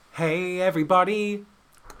Hey everybody,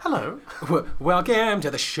 Hello. welcome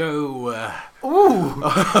to the show. Ooh,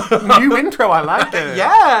 new intro. I like it.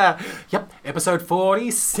 Yeah, yep, episode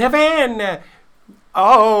 47.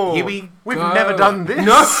 Oh, Here we've never done this.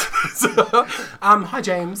 No. Hi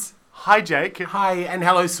James. Hi, Jake. Hi and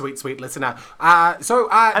hello, sweet listener.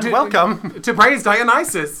 And welcome. to praise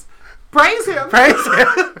Dionysus. Praise him. Praise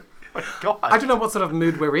him. Oh my God. I don't know what sort of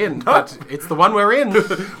mood we're in, but it's the one we're in.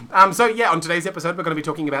 On today's episode, we're going to be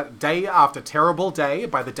talking about Day After Terrible Day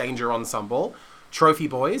by the Danger Ensemble, Trophy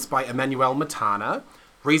Boys by Emmanuel Matana,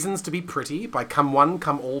 Reasons to be Pretty by Come One,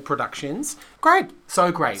 Come All Productions. Great. So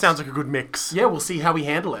great. Sounds like a good mix. Yeah, we'll see how we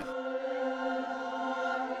handle it.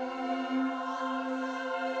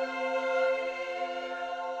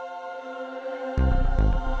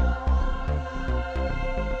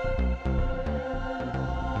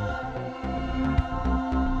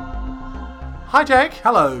 Hi, Jake.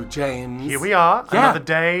 Hello, James. Here we are. Yeah. Another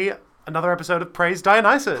day, another episode of Praise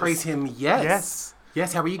Dionysus. Praise him, yes. Yes.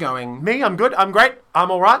 Yes, how are you going? Me, I'm good. I'm great.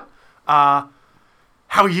 I'm all right. How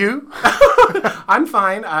are you? I'm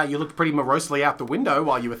fine. You looked pretty morosely out the window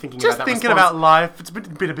while you were thinking Just about that thinking response. about life. It's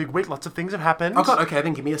been a big week. Lots of things have happened. Oh, God, okay,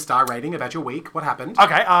 then give me a star rating about your week. What happened?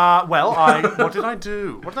 Okay, what did I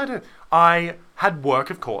do? I had work,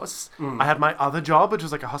 of course. I had my other job, which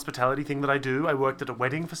was like a hospitality thing that I do. I worked at a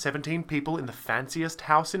wedding for 17 people in the fanciest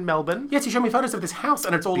house in Melbourne. Yes, you showed me photos of this house,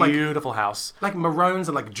 and it's all Beautiful house. like maroons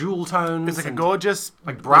and like jewel tones. It's like a and, gorgeous...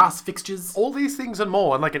 like brass fixtures. all these things and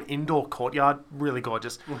more, and like an indoor courtyard. Really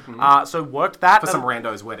gorgeous. So worked that. For some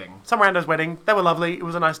rando's wedding. Some rando's wedding. They were lovely. It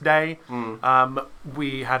was a nice day.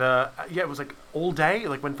 We had it was like all day.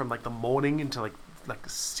 Like went from like the morning into like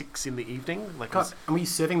 6 in the evening. Like it God, was and were you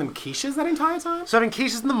serving them quiches that entire time? serving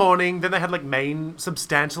quiches in the morning. Then they had like main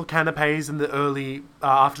substantial canapes in the early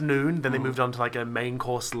afternoon. Then they moved on to like a main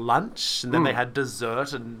course lunch, and then they had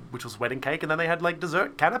dessert, which was wedding cake, and then they had like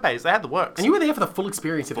dessert canapes. They had the works. And you were there for the full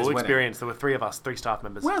experience of this Full wedding. experience. There were 3 of us, 3 staff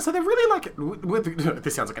members. Wow, so they're really like,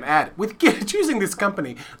 this sounds like an ad, with choosing this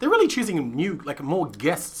company, they're really choosing more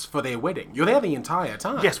guests for their wedding. You're there the entire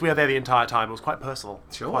time. Yes, we were there the entire time. It was quite personal.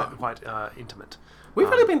 Sure. Quite intimate. We've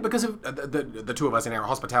really been, because of the two of us in our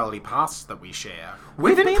hospitality past that we share,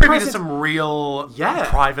 We've been privy to some real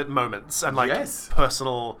private moments and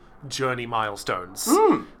personal journey milestones.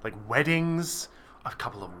 Like weddings, a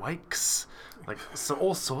couple of wakes,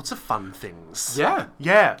 all sorts of fun things. Yeah.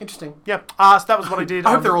 Yeah. Interesting. Yeah. So that was what I did.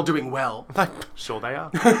 I hope they're all doing well. Sure they are.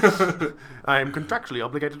 I am contractually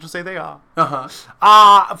obligated to say they are.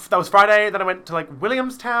 Uh-huh. That was Friday. Then I went to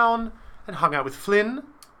Williamstown and hung out with Flynn.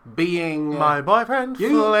 Being... My boyfriend,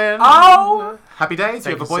 Flynn. Oh! Happy days.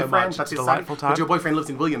 You have a Thank you so boyfriend. much. That's It's a his delightful son. time. But your boyfriend lives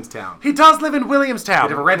in Williamstown. He does live in Williamstown.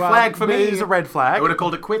 Bit of a red flag for me. It is a red flag. I would have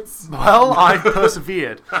called it quits. Well, I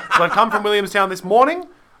persevered. So I've come from Williamstown this morning.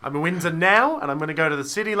 I'm in Windsor now, and I'm going to go to the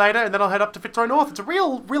city later, and then I'll head up to Fitzroy North. It's a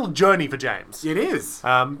real journey for James. It is.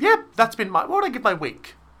 That's been what would I give my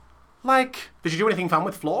week? Did you do anything fun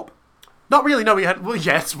with Florp? Not really. No,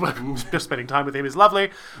 yes, just spending time with him is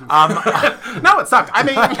lovely. No, it sucked. I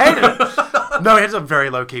mean, I hated it. No, it was a very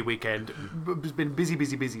low-key weekend. It's been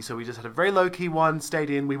busy. So we just had a very low-key one, stayed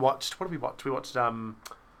in. We watched, what did we watch? We watched,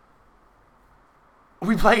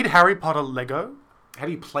 we played Harry Potter Lego. how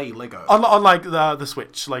do you play Lego? On the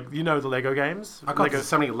Switch. the Lego games. I got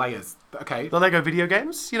so many layers. Okay. The Lego video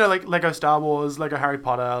games. Lego Star Wars, Lego Harry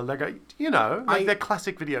Potter, Lego, they're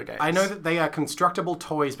classic video games. I know that they are constructible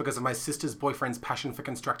toys because of my sister's boyfriend's passion for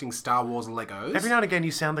constructing Star Wars Legos. Every now and again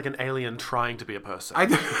you sound like an alien trying to be a person.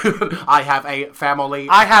 I have a family...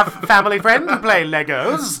 I have family friends who play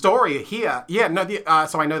Legos. story here. Yeah, no,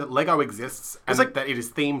 so I know that Lego exists and that it is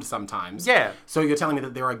themed sometimes. Yeah. So you're telling me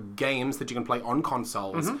that there are games that you can play on consoles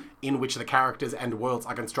in which the characters and worlds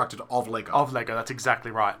are constructed of Lego. Of Lego, that's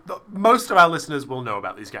exactly right. Most of our listeners will know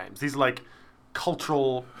about these games. These are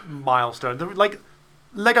cultural milestones.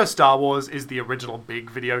 Lego Star Wars is the original big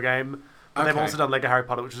video game. But they've also done Lego Harry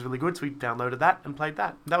Potter, which was really good, so we downloaded that and played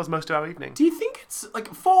that. That was most of our evening. Do you think it's, I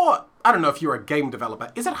don't know if you're a game developer,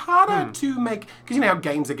 is it harder to make, because you know how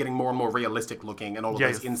games are getting more and more realistic looking, and all of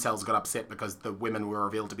those incels got upset because the women were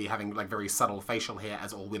revealed to be having, very subtle facial hair,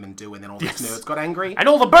 as all women do, and then all these nerds got angry? And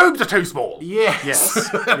all the boobs are too small! Yes.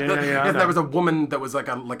 Yeah. And there was a woman that was like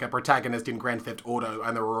a protagonist in Grand Theft Auto,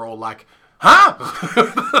 and they were all like, huh?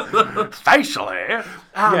 Facial hair?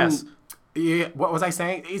 Yes. Yeah, what was I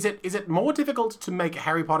saying? Is it more difficult to make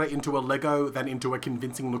Harry Potter into a Lego than into a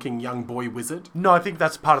convincing-looking young boy wizard? No, I think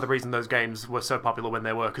that's part of the reason those games were so popular when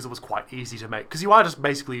they were, because it was quite easy to make. Because you are just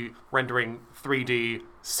basically rendering 3D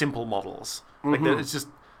simple models. It's just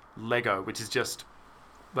Lego, which is just,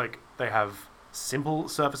 they have simple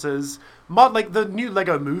surfaces. Like the new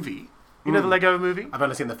Lego movie. You know the Lego movie? I've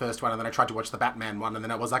only seen the first one, and then I tried to watch the Batman one, and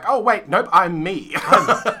then I was like, oh, wait, nope, I'm me.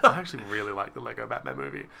 I actually really like the Lego Batman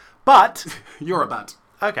movie. But... You're a butt.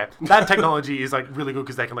 Okay. That technology is, like, really good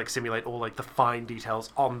because they can, like, simulate all, like, the fine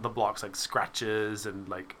details on the blocks, like scratches and,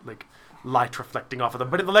 like light reflecting off of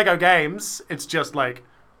them. But in the Lego games, it's just, like,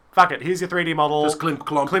 fuck it, here's your 3D model. Just climp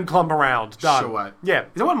clomp. Climp clomp around. Done. Sure. Yeah. Is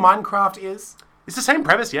that what Minecraft is? It's the same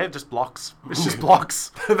premise, yeah, just blocks. It's just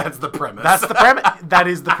blocks. That's the premise. That's the premise. That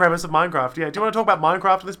is the premise of Minecraft, yeah. Do you want to talk about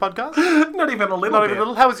Minecraft in this podcast? Not even a little Not bit. even a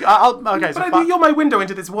little? How was... okay, But you're my window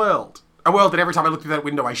into this world. A world that every time I look through that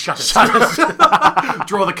window, I shut it.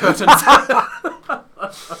 Draw the curtains.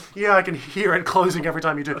 Yeah, I can hear it closing every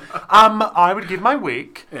time you do. I would give my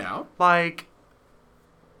week, Yeah. like...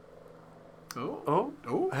 Oh.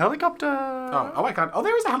 a helicopter. Oh, I can't. Oh,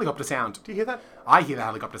 there is a helicopter sound. Do you hear that? I hear the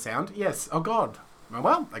helicopter sound. Yes. Oh, God.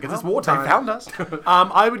 Well, I guess it's wartime. They found us.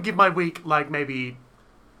 I would give my week, like, maybe...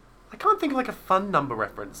 I can't think of, like, a fun number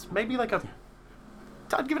reference. Maybe, like, a...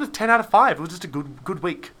 I'd give it a 10 out of 5. It was just a good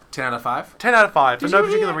week. 10 out of 5? 10 out of 5, for Did no you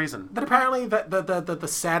particular hear reason. That apparently the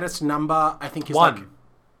saddest number, I think, is 1. like...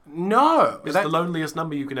 No. It's the loneliest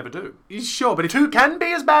number you can ever do. Sure, but 2 can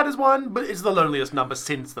be as bad as 1, but it's the loneliest number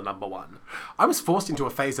since the number 1. I was forced into a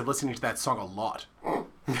phase of listening to that song a lot.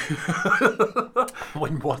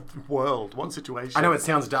 In what world? What situation? I know it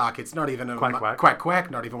sounds dark. It's not even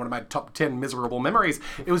Quack. not even one of my top 10 miserable memories.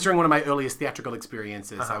 It was during one of my earliest theatrical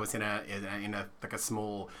experiences. I was in a like a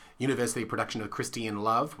small university production of Christian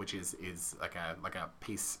Love, which is like a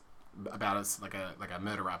piece about us, like a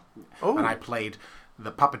murderer. Oh. And I played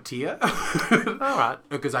the puppeteer. All right.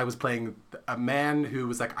 Because I was playing a man who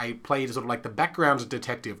was like, I played sort of like the background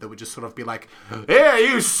detective that would just sort of be like, "Here,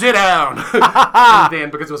 you sit down." And then,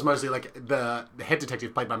 because it was mostly like the head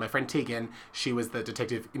detective played by my friend Tegan, she was the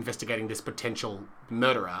detective investigating this potential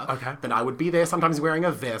murderer. Okay. Then I would be there sometimes wearing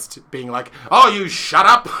a vest, being like, "Oh, you shut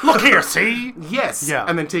up. Look here, see? Yes. Yeah.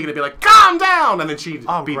 And then Tegan would be like, "Calm down." And then she'd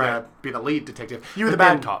be great. the lead detective. You were the But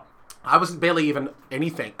bad then cop. I was barely even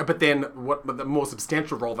anything. But then the more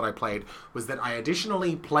substantial role that I played was that I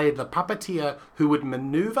additionally played the puppeteer who would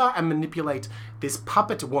maneuver and manipulate this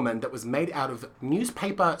puppet woman that was made out of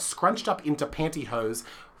newspaper scrunched up into pantyhose,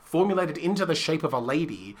 formulated into the shape of a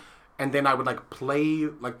lady, and then I would like play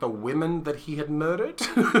like the women that he had murdered.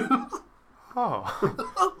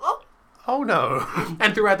 Oh. Oh no.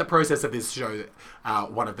 And throughout the process of this show,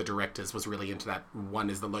 one of the directors was really into that "One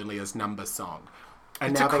is the Loneliest Number" song.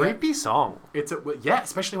 And It's a creepy song. Yeah,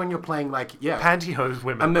 especially when you're playing like Pantyhose a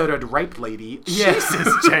women. murdered rape lady. Jesus,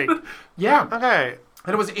 Jake. Yeah. Okay.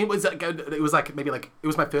 And it was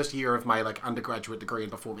my first year of my like undergraduate degree in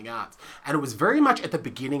performing arts, and it was very much at the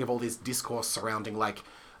beginning of all this discourse surrounding like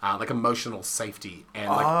emotional safety and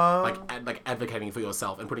like advocating for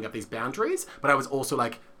yourself and putting up these boundaries. But I was also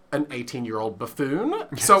like an 18-year-old buffoon.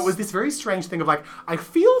 Yes. So it was this very strange thing of like, I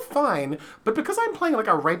feel fine, but because I'm playing like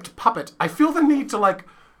a raped puppet, I feel the need to like,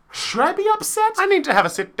 should I be upset? I need to have a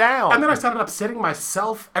sit down. And then I started upsetting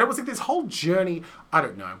myself, and it was like this whole journey. I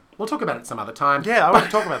don't know. We'll talk about it some other time. Yeah, I want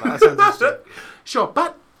to talk about that. That sounds interesting. Sure,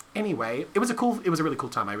 but anyway, it was a really cool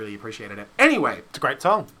time. I really appreciated it. Anyway. It's a great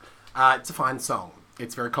song. It's a fine song.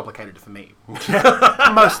 It's very complicated for me.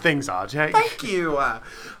 Most things are, Jake. Thank you.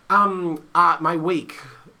 My week.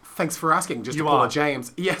 Thanks for asking. Just to pull a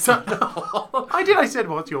James. Yes. I said,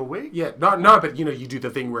 what's your week? Yeah. No, but you do the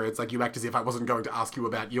thing where it's like you act as if I wasn't going to ask you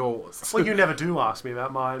about yours. Well, you never do ask me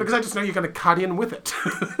about mine. Because I just know you're going to cut in with it.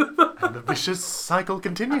 And the vicious cycle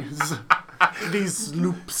continues. These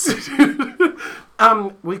loops.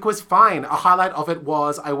 Week was fine. A highlight of it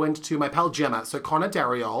was I went to my pal Gemma. So Connor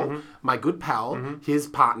Dariol, my good pal, his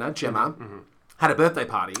partner Gemma, had a birthday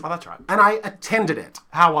party. Oh, that's right. And I attended it.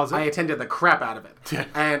 How was it? I attended the crap out of it. Yeah.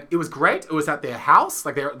 And it was great. It was at their house,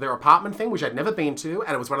 like their apartment thing, which I'd never been to.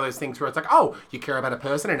 And it was one of those things where it's like, oh, you care about a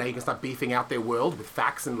person and now you can start beefing out their world with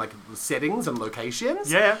facts and like settings and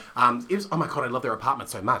locations. Yeah. It was, oh my God, I love their apartment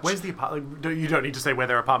so much. Where's the apartment? You don't need to say where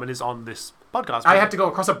their apartment is on this podcast. I had to go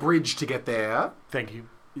across a bridge to get there. Thank you.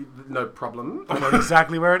 No problem. I know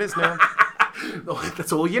exactly where it is now.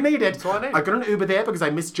 That's all you needed. That's all I need. I got an Uber there because I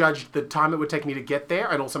misjudged the time it would take me to get there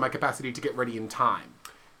and also my capacity to get ready in time.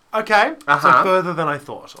 Okay. So further than I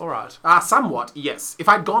thought. All right. Somewhat, yes. If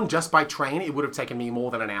I'd gone just by train, it would have taken me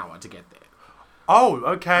more than an hour to get there. Oh,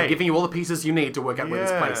 okay. I'm giving you all the pieces you need to work out where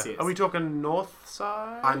this place is. Are we talking north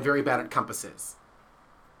side? I'm very bad at compasses.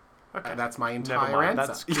 Okay. That's my Never entire mind.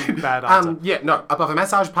 answer. That's a bad answer. Above a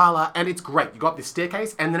massage parlor, and it's great. You go up this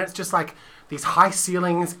staircase, and then it's just like these high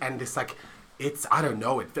ceilings and this like, I don't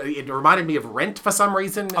know, it reminded me of Rent for some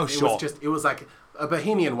reason. Oh, sure. It was like a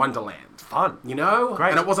bohemian wonderland. Fun. You know?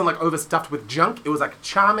 Great. And it wasn't like overstuffed with junk. It was like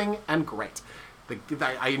charming and great.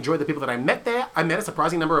 I enjoyed the people that I met there. I met a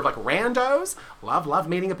surprising number of like randos. Love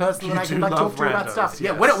meeting a person that I can like talk to about randos, stuff.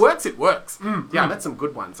 Yeah, yes. when it works, it works. Yeah, I met some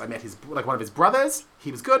good ones. I met one of his brothers.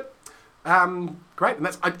 He was good. Great. And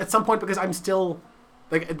that's at some point because I'm still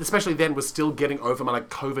like, especially then, was still getting over my like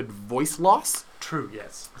COVID voice loss. True.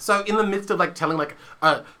 Yes. So in the midst of like telling like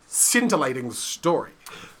a scintillating story.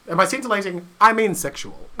 And by scintillating, I mean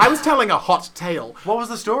sexual. I was telling a hot tale. What was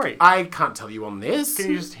the story? I can't tell you on this. Can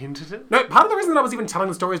you just hint at it? No, part of the reason that I was even telling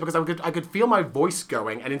the story is because I could feel my voice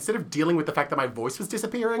going, and instead of dealing with the fact that my voice was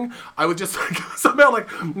disappearing, I was just like somehow like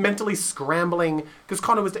mentally scrambling because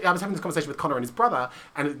I was having this conversation with Connor and his brother,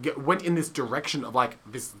 and it went in this direction of like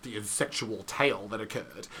this sexual tale that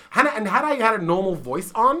occurred. Had I had a normal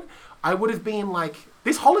voice on, I would have been like,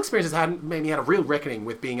 this whole experience has made me had a real reckoning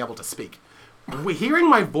with being able to speak. Hearing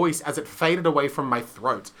my voice as it faded away from my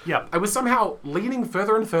throat, Yep. I was somehow leaning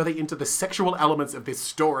further and further into the sexual elements of this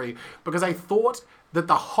story because I thought that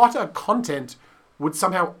the hotter content would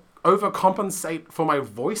somehow overcompensate for my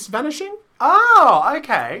voice vanishing. Oh,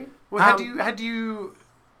 okay. Well,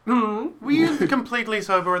 Um, were you completely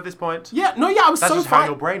sober at this point? Yeah, no, yeah, I was That's so just how fine.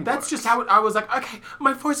 your brain That's works. just how I was like, okay,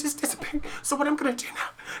 my voice is disappearing. So what I'm going to do now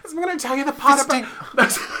is I'm going to tell you the part about...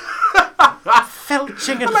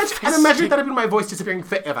 Felching And imagine that had been my voice disappearing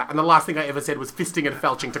forever, and the last thing I ever said was fisting and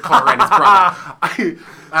felching to Connor and his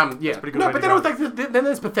brother. Yeah. pretty good No, way but to then it go. was like, then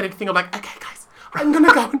there's pathetic thing of like, okay, guys, I'm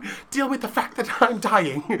gonna go and deal with the fact that I'm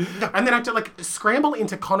dying, and then I had to like scramble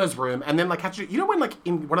into Connor's room, and then like had to, you know when like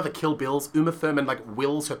in one of the Kill Bills, Uma Thurman like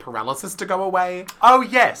wills her paralysis to go away. Oh,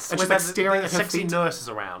 yes. And When she's, like, there's staring at her sexy feet. nurses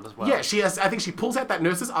around as well. Yeah, she has. I think she pulls out that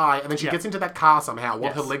nurse's eye, and then she Yeah. gets into that car somehow while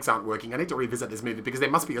Yes. her legs aren't working. I need to revisit this movie because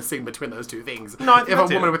there must be a scene between those two things. No, I think if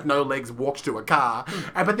that's a woman it. with no legs walked to a car,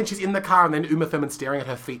 and but then she's in the car, and then Uma Thurman staring at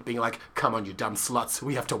her feet, being like, "Come on, you dumb sluts,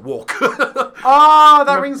 we have to walk." Oh,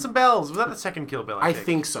 that rings some bells. Was that the second Kill Bill? I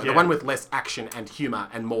think so. The Yeah. one with less action and humor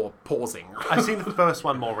and more pausing. I've seen the first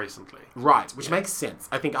one more recently. Right, which makes sense.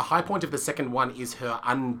 I think a high point of the second one is her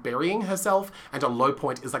unburying herself, and a low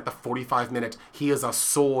point is like the 45-minute "here's a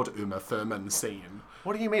sword" Uma Thurman scene.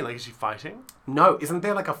 What do you mean? Like, is she fighting? No, isn't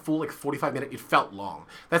there like a full like 45-minute? It felt long.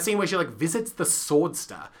 That scene where she like visits the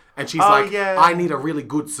swordster, and she's like, yeah. "I need a really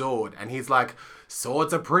good sword," and he's like,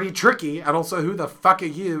 "Swords are pretty tricky, and also who the fuck are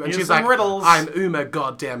you?" And Here's she's some like, riddles. "I'm Uma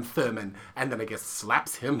goddamn Thurman," and then I guess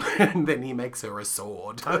slaps him, and then he makes her a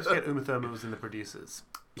sword. I just get Uma Thurman was in the producers.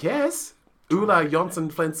 Yes, Ulla Jonsson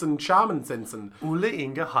Flensen Charmensensen. Ulle,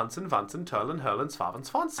 Inge, Hansen, Vansen, Turlen, Hurlen, Svaven,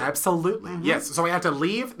 Svansen. Absolutely, yes. So I had to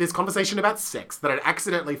leave this conversation about sex that I'd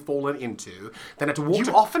accidentally fallen into. Then I had to walk.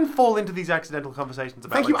 You often fall into these accidental conversations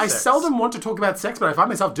about Thank you. like, I sex. seldom want to talk about sex, but I find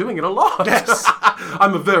myself doing it a lot. Yes.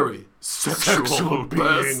 I'm a very sexual Sexual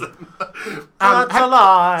person. That's a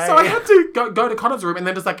lie. So I had to go to Connor's room and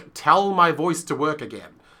then just like tell my voice to work again.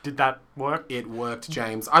 Did that work? It worked,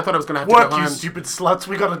 James. I thought I was going to have to Work, go you home. stupid sluts.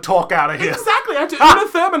 We gotta talk out of here. Exactly. I had to Uma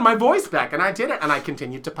Thurman my voice back, and I did it, and I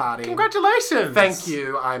continued to party. Congratulations. Thank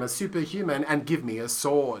you. I'm a superhuman, and give me a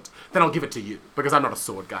sword. Then I'll give it to you because I'm not a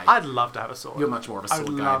sword guy. I'd love to have a sword. You're much more of a I sword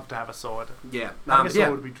would guy. love to have a sword. Yeah. Having a sword yeah.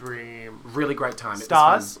 would be dream. Really great time. It was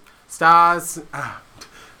Stars? fun. Stars.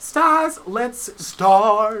 Stars. Let's.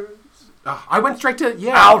 Stars I went straight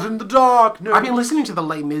to out in the dark. No, I've been listening to the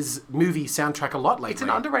Les Mis movie soundtrack a lot lately. it's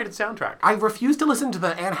an underrated soundtrack. I refuse to listen to the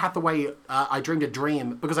Anne Hathaway I Dreamed a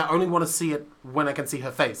Dream because I only want to see it when I can see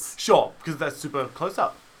her face. Sure, because that's super close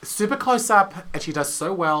up. Super close up, and she does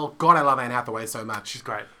so well. God, I love Anne Hathaway so much. She's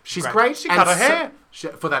great. She's great. She and cut her hair.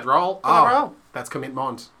 for that role. that role. That's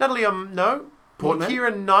commitment. Natalie, no. Portman?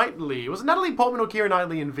 Keira Knightley. Was it Natalie Portman or Keira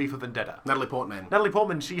Knightley in V for Vendetta? Natalie Portman. Natalie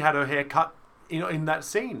Portman, she had her hair cut in that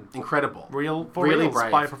scene. Incredible. Really brave.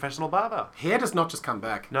 by a professional barber. Hair does not just come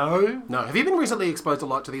back. No. No. Have you been recently exposed a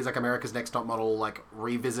lot to these like America's Next Top Model like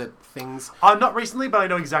revisit things? Not recently, but I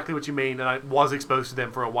know exactly what you mean, and I was exposed to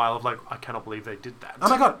them for a while of like, I cannot believe they did that. Oh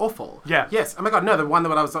my god, awful. Yeah. Yes. Oh my god, no, the one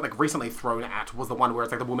that I was like recently thrown at was the one where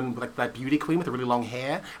it's like the woman like that beauty queen with the really long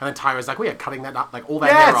hair, and then Tyra's like, we are cutting that up, like all that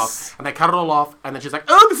hair Yes! off, and they cut it all off, and then she's like,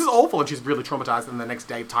 oh, this is awful, and she's really traumatized, and the next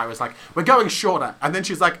day Tyra's like, we're going shorter, and then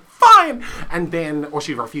she's like, fine, and then, or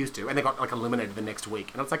she refused to, and they got like eliminated the next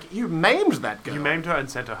week, and it's like, you maimed that girl. You maimed her and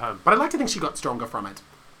sent her home. But I'd like to think she got stronger from it.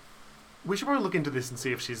 We should probably look into this and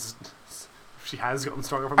see if she has gotten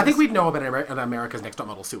stronger from I this. think we'd know about an America's Next Top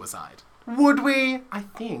Model suicide. Would we? I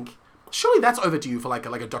think. Surely that's overdue for like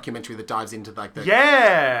a documentary that dives into like the...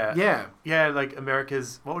 Yeah. Yeah. Yeah, like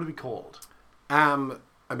America's... What would it be called?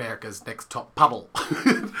 America's Next Top Puddle.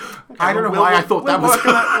 I don't know why I thought that was...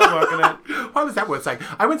 We're working it. Why was that worth saying?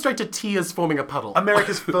 I went straight to tears forming a puddle.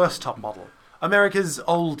 America's first top model. America's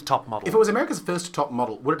old top model. If it was America's first top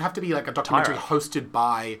model, would it have to be like a documentary Tyra. hosted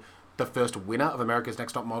by the first winner of America's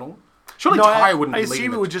Next Top Model? Surely No, Tyra wouldn't I be assume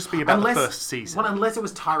leading it would just be about the first season. Well, unless it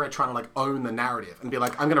was Tyra trying to like own the narrative and be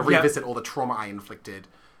like, I'm going to revisit all the trauma I inflicted.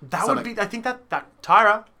 That So, would like, be... I think that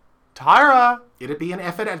Tyra! It'd be an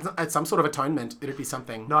effort at some sort of atonement. It'd be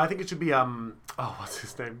something. No, I think it should be, oh, what's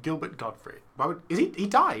his name? Gilbert Godfrey. Why would... He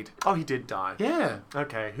died. Oh, he did die. Yeah.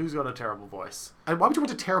 Okay, who's got a terrible voice? And why would you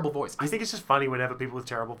want a terrible voice? I think it's just funny whenever people with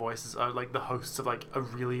terrible voices are like the hosts of like a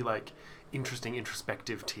really like interesting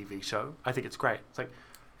introspective TV show. I think it's great. It's like,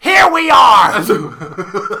 here we are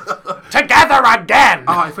together again.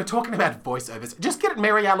 Oh, if we're talking about voiceovers, just get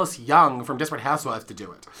Mary Alice Young from Desperate Housewives to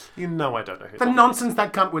do it. You know, I don't know who. The nonsense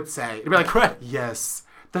that cunt would say. It'd be like, yes,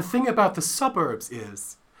 the thing about the suburbs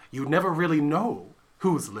is you never really know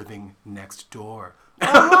who's living next door.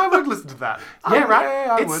 Oh, I would listen to that. Yeah, right?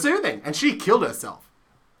 Yeah, I It's would. soothing. And she killed herself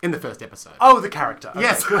in the first episode. Oh, the character. Okay.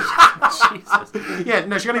 Yes. Jesus. Yeah,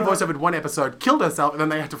 no, she only voiced over in one episode, killed herself, and then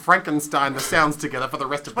they had to Frankenstein the sounds together for the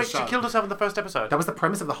rest of Wait, the show. she killed herself in the first episode. That was the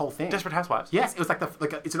premise of the whole thing. Desperate Housewives. Yes, it was like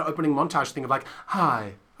it's an opening montage thing of like,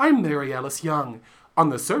 hi, I'm Mary Alice Young. On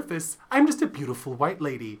the surface, I'm just a beautiful white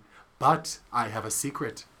lady, but I have a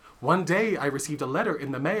secret. One day, I received a letter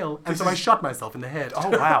in the mail, and so I shot myself in the head.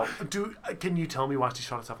 Oh wow. Can you tell me why she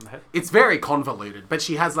shot herself in the head? It's very convoluted, but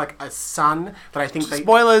she has like a son that I think they...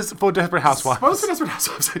 Spoilers for Desperate Housewives. Spoilers for Desperate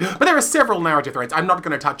Housewives. But there are several narrative threads. I'm not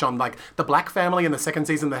going to touch on like the black family in the second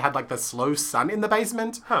season that had like the slow son in the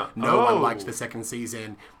basement. Huh. No Oh. one liked the second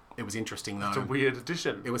season. It was interesting though. It's a weird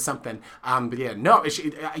addition. It was something. But yeah, no.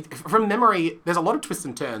 From memory, there's a lot of twists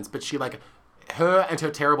and turns. But she like, her and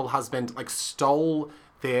her terrible husband like stole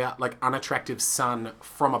their like unattractive son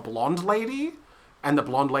from a blonde lady, and the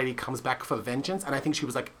blonde lady comes back for vengeance. And I think she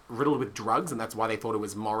was like riddled with drugs, and that's why they thought it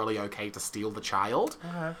was morally okay to steal the child.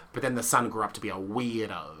 Okay. But then the son grew up to be a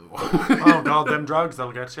weirdo. Oh god, them drugs,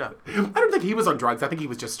 they'll get you. I don't think he was on drugs. I think he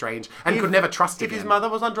was just strange and could never trust If again. his mother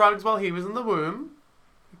was on drugs while he was in the womb,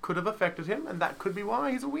 it could have affected him, and that could be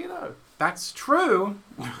why he's a weirdo. That's true.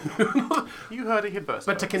 You heard it here first.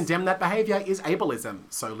 But to folks. condemn that behaviour is ableism.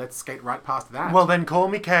 So let's skate right past that. Well, then call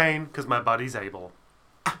me Kane, because my buddy's able.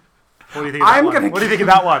 What do you think of I'm that one? gonna What do you think of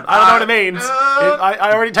that one? I don't know what it means.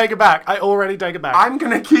 I already take it back. I'm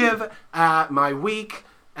going to give my week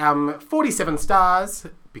 47 stars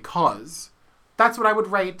because that's what I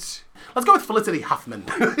would rate. Let's go with Felicity Huffman.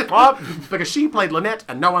 What? Because she played Lynette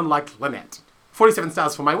and no one liked Lynette. 47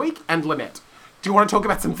 stars for my week and Lynette. Do you want to talk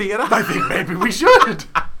about some theatre? I think maybe we should.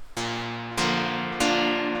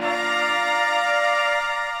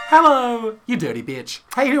 Hello, you dirty bitch.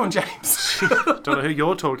 How you doing, James? Don't know who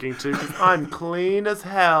you're talking to, 'cause I'm clean as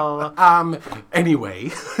hell.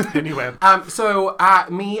 Anyway. Anyway, So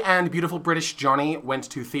me and beautiful British Johnny went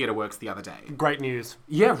to Theatre Works the other day. great news.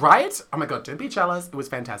 Yeah, right? Oh my god, don't be jealous. It was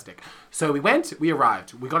fantastic. So we went, we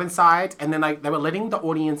arrived, we got inside, and then they were letting the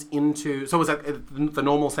audience into... So it was at the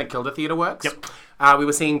normal St Kilda Theatre Works. Yep. We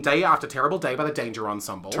were seeing Day After Terrible Day by the Danger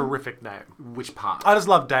Ensemble. Terrific name. Which part? I just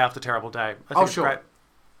love Day After Terrible Day. I think it's sure. great.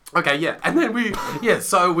 Okay, yeah. And then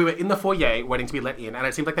so we were in the foyer waiting to be let in, and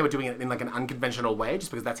it seemed like they were doing it in like an unconventional way,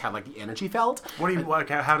 just because that's how like the energy felt. What do you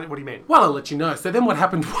mean? Well, I'll let you know. So then what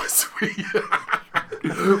happened was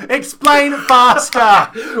Explain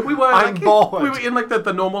faster. we were I'm bored. We were in like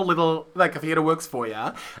the normal little like Theatre Works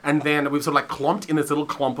foyer, and then we were sort of like clomped in this little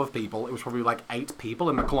clump of people. It was probably like 8 people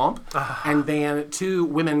in the clump, and then 2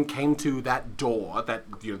 women came to that door, that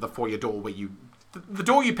the foyer door where the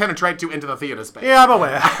door you penetrate to enter the theatre space. Yeah, I'm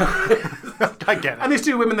aware. I get it. And these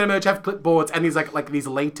 2 women that emerge have clipboards and these like these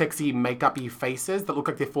latexy makeup-y faces that look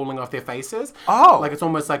like they're falling off their faces. Oh. Like it's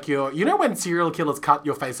almost like you know when serial killers cut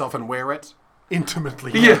your face off and wear it?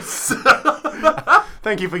 Intimately. Yes.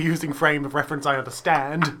 Thank you for using frame of reference I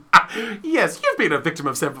understand. Yes, you've been a victim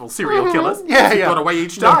of several serial killers. Yeah, You've yeah. got away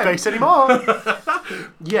each No time. face anymore.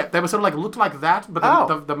 Yeah, they were sort of like looked like that, but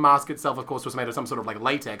Oh. the mask itself, of course, was made of some sort of like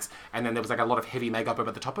latex, and then there was like a lot of heavy makeup over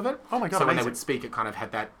the top of it. Oh my God, So when they amazing. would speak, it kind of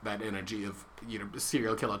had that energy of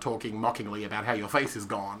serial killer talking mockingly about how your face is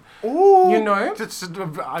gone. Ooh. You know?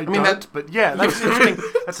 I mean, don't, but yeah, that's interesting.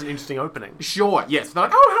 That's an interesting opening. Sure. Yes. They're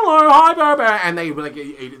like, oh hello, hi, Barbara, and they were like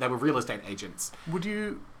they were real estate agents. Would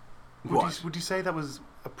you say that was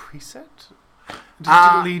a preset? Did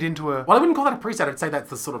it lead into a... Well, I wouldn't call that a preset. I'd say that's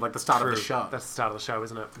the sort of like the start of the show. That's the start of the show,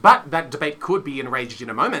 isn't it? But that debate could be enraged in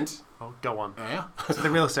a moment. Oh, go on. Yeah. So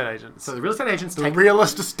the real estate agents. So the real estate agents the take...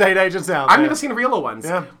 realist estate agents out I've there. never seen realer ones.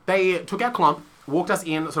 Yeah. They took our clump, walked us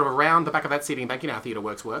in sort of around the back of that seating bank. You know how Theatre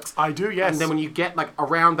works. I do, yes. And then when you get like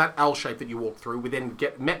around that L shape that you walk through, we then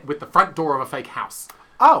get met with the front door of a fake house.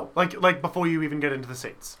 Oh, like before you even get into the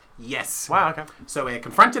seats. Yes. Wow, okay. So we're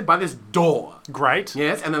confronted by this door. Great.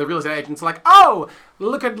 Yes, and then the real estate agent's like, oh,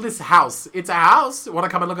 look at this house. It's a house. Want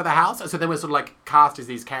to come and look at the house? So then we're sort of like cast as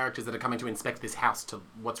these characters that are coming to inspect this house to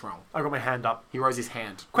what's wrong. I got my hand up. He rose his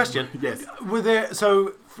hand. Question. Yes. Were there,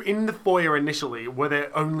 so in the foyer initially, were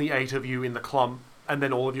there only 8 of you in the clump and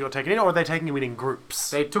then all of you are taken in, or are they taking you in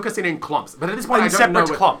groups? They took us in clumps. But at this point, In I don't know.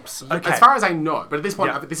 separate clumps. Okay. As far as I know. But at this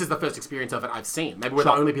point, Yeah. this is the first experience of it I've seen. Maybe we're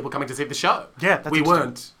Sure. the only people coming to see the show. Yeah, that's We interesting.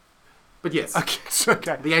 weren't. But yes.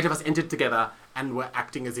 Okay. The 8 of us entered together and were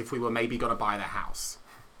acting as if we were maybe going to buy the house.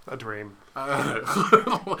 A dream.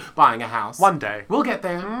 Buying a house. One day. We'll get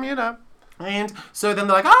there. You know. And so then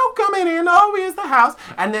they're like, oh, coming in. Oh, here's the house.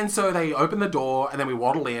 And then so they open the door and then we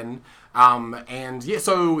waddle in. And yeah,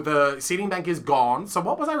 so the seating bank is gone. So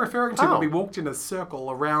what was I referring to when we walked in a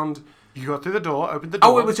circle around? You got through the door, opened the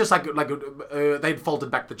door. Oh, it was just like they'd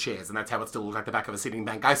folded back the chairs, and that's how it still looked like the back of a sitting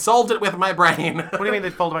bank. I solved it with my brain. What do you mean they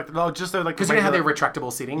folded back? No, just so like... Because you know how they're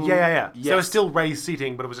retractable seating? Yeah. Yes. So it was still raised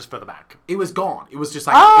seating, but it was just further back. It was gone. It was just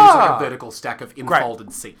like, it was like a vertical stack of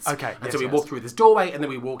infolded seats. Okay, And yes, so we yes. walk through this doorway, and then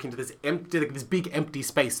we walk into this this big empty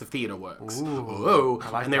space of Theatre Works. Ooh, I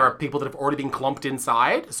like and there that. are people that have already been clomped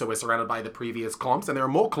inside, so we're surrounded by the previous clomps, and there are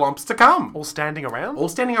more clomps to come. All standing around? All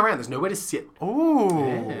standing around. There's nowhere to sit.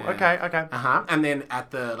 Ooh. Okay. Uh-huh. And then at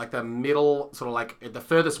the middle, sort of like at the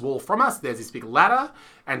furthest wall from us, there's this big ladder,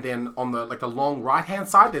 and then on the long right hand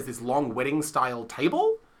side, there's this long wedding style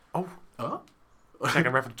table. Oh. Oh.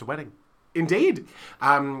 Second reference to wedding. Indeed.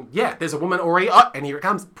 Yeah, there's a woman already. Oh, and here it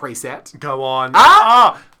comes. Preset. Go on.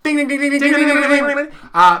 Ding, ding, ding, ding, ding, ding, ding, ding, ding, ding, ding.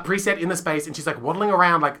 Preset in the space, and she's like waddling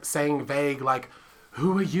around, like saying vague, like,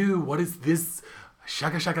 who are you? What is this?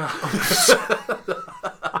 Shaka shaka.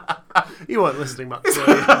 You weren't listening much.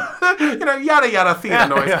 You know, yada yada theatre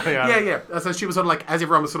noise. Yeah. So she was sort of like, as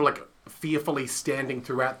everyone was sort of like fearfully standing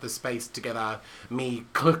throughout the space together, me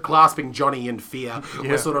clasping Johnny in fear.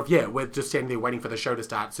 Yeah. We're sort of, we're just standing there waiting for the show to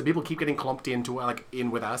start. So people keep getting clomped in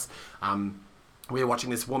with us. We're watching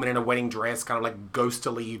this woman in a wedding dress kind of like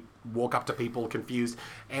ghostily walk up to people confused.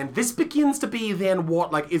 And this begins to be then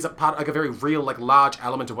what like is a part, like a very real, like large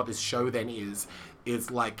element of what this show then is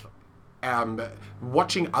like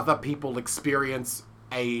watching other people experience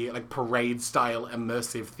a like parade style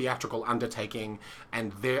immersive theatrical undertaking,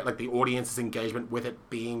 and their like the audience's engagement with it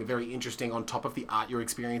being very interesting on top of the art you're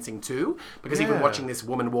experiencing too, because even watching this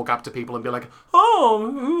woman walk up to people and be like,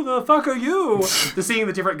 oh, who the fuck are you, to seeing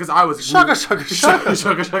the different, because I was Shaka, shaka, shaka.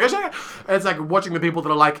 shaka, shaka, shaka. And it's like watching the people that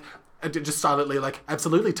are like just silently like,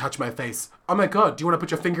 absolutely touch my face. Oh my god, do you want to put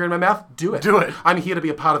your finger in my mouth? Do it. Do it. I'm here to be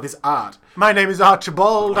a part of this art. My name is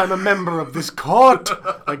Archibald. I'm a member of this court.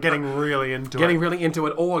 Like getting really into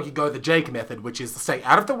it. Or you go the Jake method, which is to stay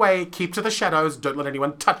out of the way, keep to the shadows, don't let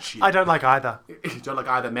anyone touch you. I don't like either. You don't like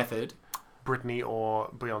either method. Britney or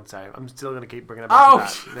Beyonce. I'm still going to keep bringing it back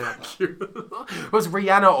to that. Yeah. Thank you. It was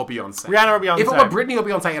Rihanna or Beyonce? Rihanna or Beyonce. If it were Britney or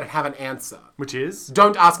Beyonce, I'd have an answer. Which is?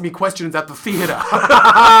 Don't ask me questions at the theatre.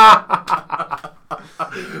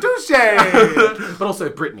 Touche! But also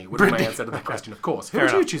Britney would be my answer to that question, of course. Who Fair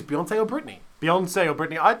would you enough. choose, Beyonce or Britney? Beyonce or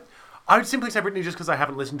Britney? I would simply say Britney just because I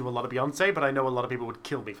haven't listened to a lot of Beyonce, but I know a lot of people would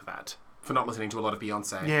kill me for that. For not listening to a lot of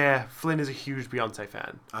Beyonce. Yeah, Flynn is a huge Beyonce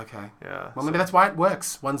fan. Okay. Yeah. Well, maybe that's why it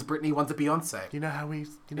works. One's Britney, one's a Beyonce. You know how we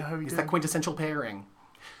It's do. that quintessential pairing.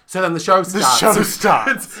 So then the show starts. show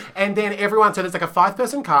starts. And then everyone, so there's like a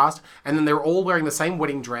 5-person cast, and then they're all wearing the same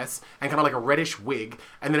wedding dress and kind of like a reddish wig.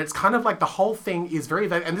 And then it's kind of like the whole thing is very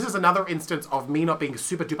vague. And this is another instance of me not being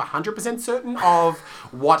super duper 100% certain of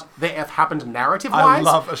what the F happened narrative-wise. I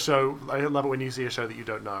love a show. I love it when you see a show that you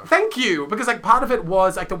don't know. Thank you, because like part of it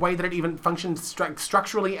was like the way that it even functioned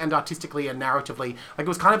structurally and artistically and narratively. Like it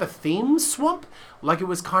was kind of a theme swamp. Like it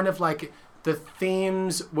was kind of like the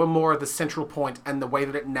themes were more of the central point, and the way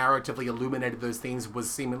that it narratively illuminated those themes was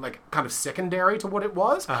seeming like kind of secondary to what it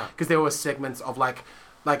was, because there were segments of like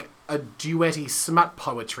a duetty smut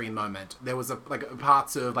poetry moment. There was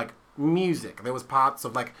parts of like music. There was parts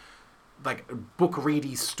of like book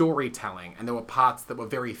ready storytelling, and there were parts that were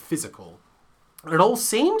very physical. And it all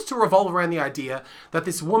seemed to revolve around the idea that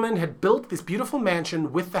this woman had built this beautiful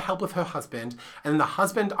mansion with the help of her husband, and the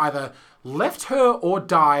husband either left her or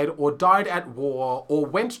died at war, or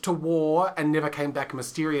went to war and never came back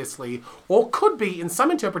mysteriously, or could be, in some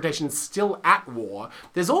interpretations, still at war.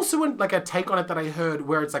 There's also a take on it that I heard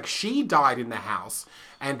where it's like she died in the house,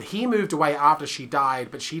 And he moved away after she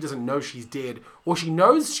died, but she doesn't know she's dead. Or she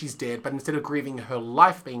knows she's dead, but instead of grieving her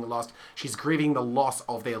life being lost, she's grieving the loss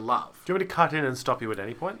of their love. Do you want me to cut in and stop you at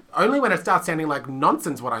any point? Only when it starts sounding like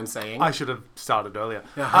nonsense what I'm saying. I should have started earlier.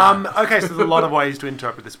 Okay, so there's a lot of ways to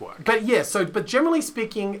interpret this work. But yeah, but generally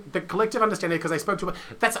speaking, the collective understanding, because I spoke to...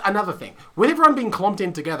 That's another thing. With everyone being clumped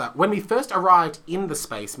in together, when we first arrived in the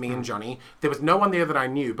space, me and Johnny, there was no one there that I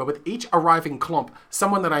knew, but with each arriving clump,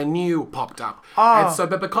 someone that I knew popped up. And so,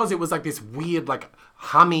 but because it was like this weird, like,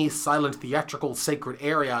 hummy, silent, theatrical, sacred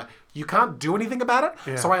area, you can't do anything about it.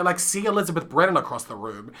 Yeah. So I like see Elizabeth Brennan across the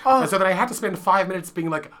room. And so then I had to spend 5 minutes being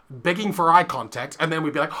like begging for eye contact, and then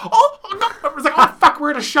we'd be like, oh no, I was like, oh fuck, we're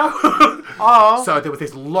at a show. So there was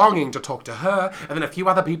this longing to talk to her, and then a few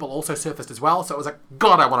other people also surfaced as well. So it was like,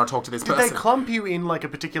 God, I want to talk to this person. Did they clump you in like a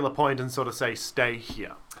particular point and sort of say, stay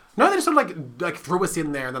here? No, they just sort of like threw us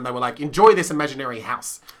in there, and then they were like, enjoy this imaginary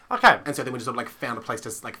house. Okay. And so then we just sort of like found a place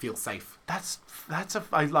to like feel safe.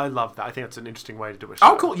 I love that. I think that's an interesting way to do a show.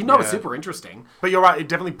 Oh, cool. You know, it's super interesting. But you're right. It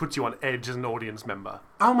definitely puts you on edge as an audience member.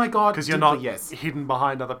 Oh my God. Because you're not hidden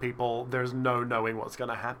behind other people. There's no knowing what's going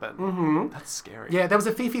to happen. Mm-hmm. That's scary. Yeah, there was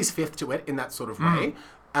a Fifi's Fifth to it in that sort of way.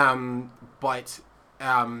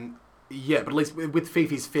 Yeah, but at least with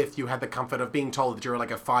Fifi's Fifth, you had the comfort of being told that you're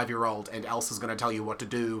like a 5-year-old and Elsa's going to tell you what to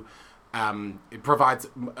do. It provides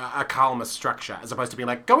a calmer structure as opposed to being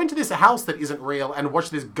like, go into this house that isn't real and watch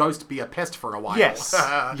this ghost be a pest for a while. Yes.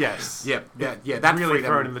 Yes. Yeah. That's really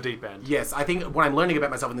freedom. thrown in the deep end. Yes, I think when I'm learning about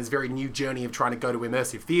myself in this very new journey of trying to go to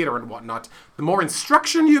immersive theatre and whatnot, the more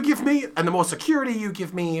instruction you give me and the more security you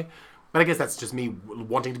give me. But I guess that's just me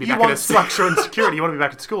wanting to be back in a structure and security. You want to be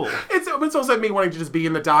back at school. It's also me wanting to just be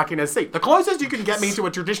in the dark in a seat. The closest you can get me to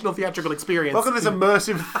a traditional theatrical experience. Welcome to this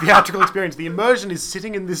immersive theatrical experience. The immersion is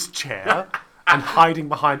sitting in this chair and hiding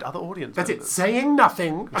behind other audience That's members. it. Saying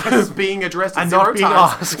nothing, just being addressed and zero not being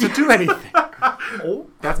times. asked to do anything.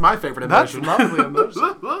 That's my favourite immersion. That's lovely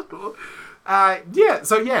immersion.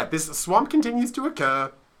 This swamp continues to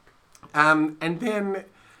occur. And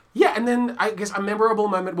then I guess a memorable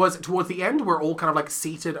moment was towards the end. We're all kind of like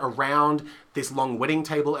seated around this long wedding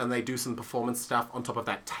table, and they do some performance stuff on top of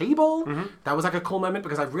that table. Mm-hmm. That was like a cool moment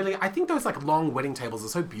because I think those like long wedding tables are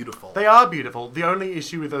so beautiful. They are beautiful. The only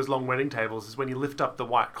issue with those long wedding tables is when you lift up the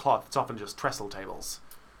white cloth, it's often just trestle tables.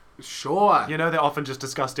 Sure. You know, they're often just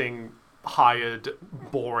disgusting, hired,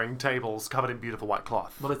 boring tables covered in beautiful white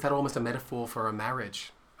cloth. Well, is that almost a metaphor for a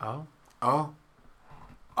marriage? Oh. Oh.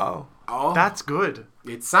 That's good.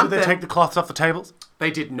 It's something. Did they take the cloths off the tables? They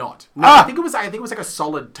did not. No, I think it was like a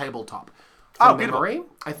solid tabletop. From memory,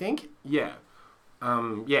 beautiful. I think. Yeah.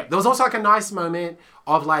 There was also like a nice moment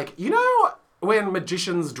of like, you know, when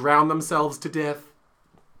magicians drown themselves to death.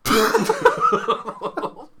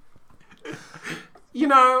 You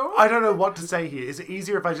know? I don't know what to say here. Is it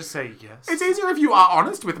easier if I just say yes? It's easier if you are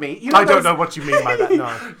honest with me. You know, I don't know what you mean by that,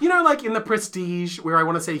 no. You know, like in The Prestige, where I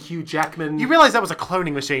want to say Hugh Jackman... You realise that was a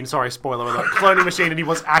cloning machine. Sorry, spoiler alert. Cloning machine, and he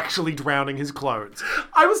was actually drowning his clones.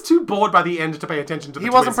 I was too bored by the end to pay attention to the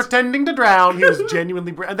twist. He wasn't pretending to drown. He was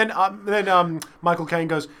genuinely... And then Michael Caine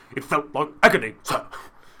goes, it felt like agony, sir.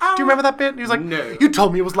 Do you remember that bit? He was like, no. You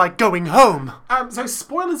told me it was like going home. So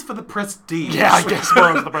spoilers for The Prestige. Yeah, I guess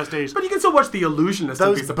spoilers for The Prestige. But you can still watch The Illusionist.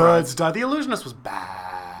 Those birds died. The Illusionist was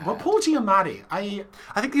bad. Well, Paul Giamatti. I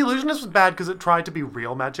think The Illusionist was bad because it tried to be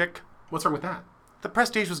real magic. What's wrong with that? The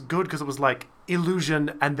Prestige was good because it was like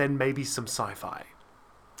illusion and then maybe some sci-fi.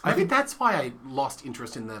 I think that's why I lost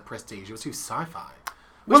interest in The Prestige. It was too sci-fi.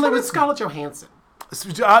 Well, it was Scarlett Johansson.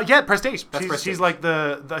 Prestige. She's like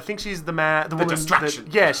I think she's the man, the woman. Distraction.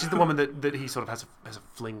 She's the woman that he sort of has a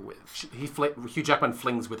fling with. Hugh Jackman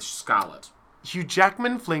flings with Scarlett. Hugh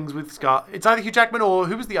Jackman flings with Scarlett. It's either Hugh Jackman or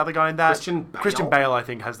who was the other guy in that? Christian Bale, I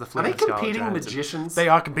think, has the fling. Are they with Scarlett competing Johansson. magicians? They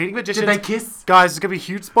are competing magicians. Did they kiss? Guys, there's gonna be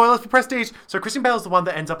huge spoilers for Prestige. So Christian Bale's the one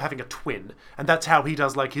that ends up having a twin, and that's how he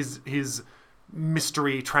does like his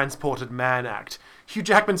mystery transported man act. Hugh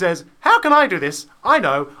Jackman says, "How can I do this? I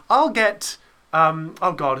know. I'll get."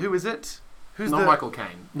 Oh God, who is it? Not Michael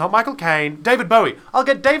Caine. Not Michael Caine. David Bowie. I'll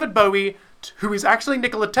get David Bowie, who is actually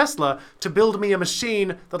Nikola Tesla, to build me a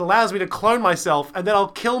machine that allows me to clone myself, and then I'll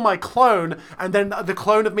kill my clone, and then the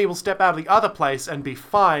clone of me will step out of the other place and be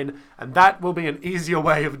fine, and that will be an easier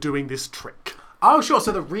way of doing this trick. Oh, sure.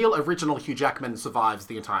 So the real original Hugh Jackman survives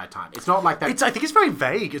the entire time. It's not like that. I think it's very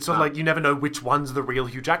vague. It's sort of like you never know which one's the real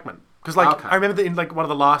Hugh Jackman. Because I remember that in like one of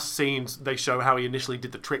the last scenes, they show how he initially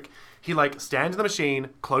did the trick. He like stands in the machine,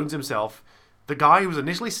 clones himself. The guy who was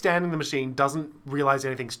initially standing in the machine doesn't realize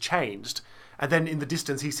anything's changed. And then in the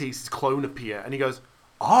distance, he sees his clone appear, and he goes,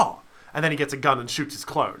 "Oh!" And then he gets a gun and shoots his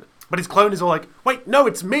clone. But his clone is all like, wait, no,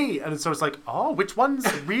 it's me. And so it's like, oh, which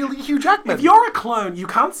one's really Hugh Jackman? If you're a clone, you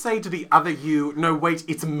can't say to the other you, no, wait,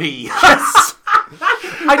 it's me. Yes.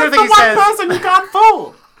 I don't think he says... the one person you can't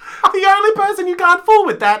fool. The only person you can't fool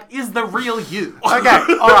with that is the real you. Okay,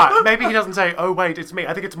 alright. Maybe he doesn't say, oh, wait, it's me.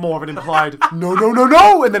 I think it's more of an implied, no, no, no,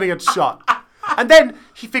 no, and then he gets shot. And then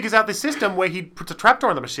he figures out this system where he puts a trapdoor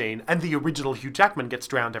on the machine and the original Hugh Jackman gets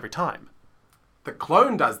drowned every time. The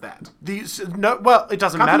clone does that. Well, it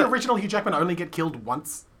doesn't matter. Can't the original Hugh Jackman only get killed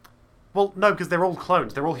once? Well, no, because they're all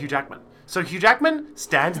clones. They're all Hugh Jackman. So Hugh Jackman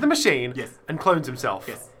stands in the machine Yes. and clones himself.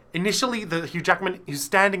 Yes. Initially, the Hugh Jackman who's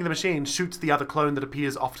standing in the machine shoots the other clone that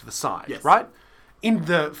appears off to the side, Yes. right? In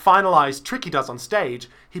the finalized trick he does on stage,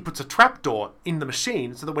 he puts a trapdoor in the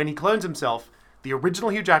machine so that when he clones himself, the original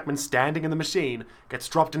Hugh Jackman standing in the machine gets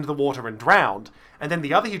dropped into the water and drowned, and then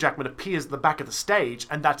the other Hugh Jackman appears at the back of the stage,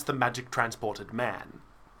 and that's the magic transported man.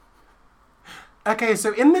 Okay,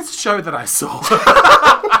 so in this show that I saw...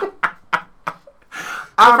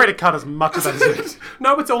 I'm afraid to cut as much of that as it is.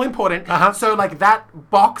 No, it's all important. Uh-huh. So, like, that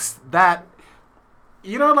box that...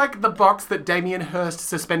 You know, like, the box that Damien Hirst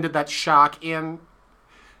suspended that shark in?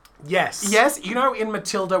 Yes. Yes, you know in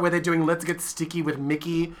Matilda where they're doing Let's Get Sticky with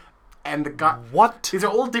Mickey and the guy... What? These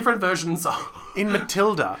are all different versions of... In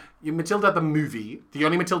Matilda? In Matilda the movie, the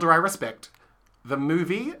only Matilda I respect, the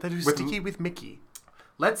movie... They do Sticky with Mickey.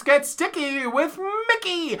 Let's Get Sticky with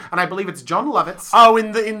Mickey! And I believe it's John Lovitz. Oh,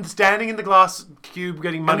 in standing in the glass cube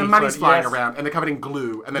getting money. And the money's flying yes. around, and they're covered in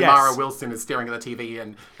glue, and then Yes. Mara Wilson is staring at the TV,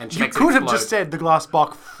 and she You makes could it have explode. just said the glass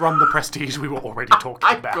box from The Prestige we were already talking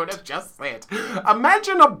I about. could have just said.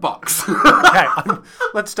 Imagine a box. Okay,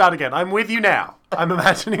 let's start again. I'm with you now. I'm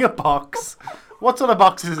imagining a box. What sort of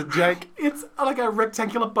box is it, Jake? It's like a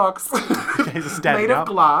rectangular box Okay, is it standing made of up?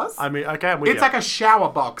 glass. I mean, okay, I'm with It's you. like a shower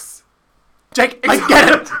box. Jake, I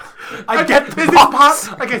get it! I get the There's this box!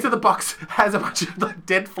 part. Okay, so the box has a bunch of like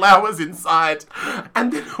dead flowers inside,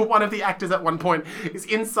 and then one of the actors at one point is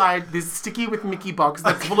inside this Sticky with Mickey box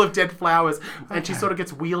that's full of dead flowers, and she sort of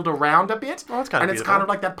gets wheeled around a bit. Oh, that's kind of and it's beautiful. kind of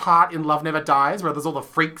like that part in Love Never Dies where there's all the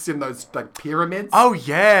freaks in those like pyramids. Oh,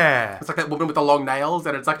 yeah. It's like that woman with the long nails,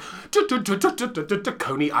 and it's like,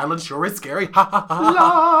 Coney Island sure is scary. Ha ha ha.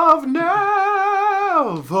 Love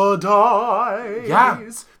never dies.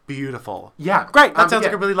 Yeah. Beautiful. Yeah. Great. That sounds yeah.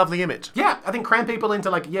 like a really lovely image. Yeah, I think cram people into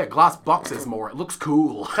like, glass boxes more. It looks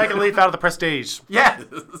cool. Take a leaf out of The Prestige. Yes,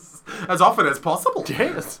 as often as possible.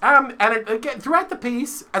 Yes. And again, throughout the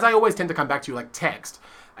piece, as I always tend to come back to, like text,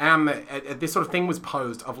 this sort of thing was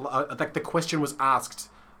posed of like the question was asked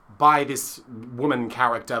by this woman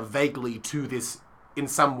character vaguely to this in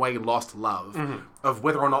some way lost love of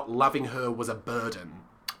whether or not loving her was a burden.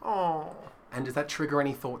 Oh. And does that trigger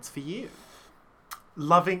any thoughts for you?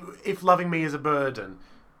 If loving me is a burden.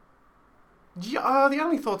 Yeah, the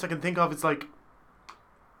only thoughts I can think of is like,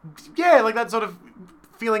 yeah, like that sort of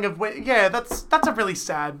feeling of, that's a really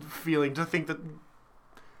sad feeling to think that,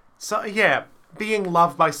 so yeah, being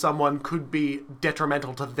loved by someone could be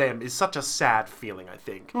detrimental to them is such a sad feeling, I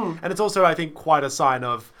think. And it's also, I think, quite a sign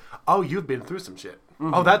of, oh, you've been through some shit.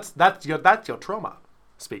 Oh, that's your trauma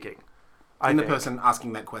speaking. And the person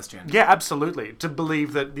asking that question. Yeah, absolutely. To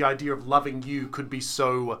believe that the idea of loving you could be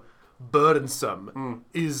so burdensome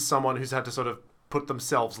is someone who's had to sort of put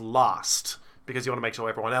themselves last because you want to make sure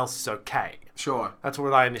everyone else is okay. Sure. That's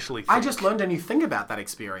what I initially think. I just learned a new thing about that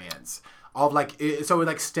experience. Of like, so it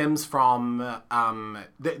like stems from,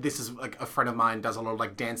 this is like a friend of mine does a lot of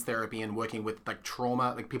like dance therapy and working with like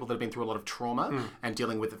trauma, like people that have been through a lot of trauma and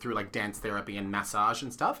dealing with it through like dance therapy and massage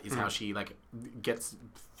and stuff is how she like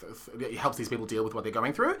helps these people deal with what they're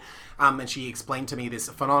going through. And she explained to me this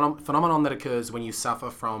phenomenon that occurs when you suffer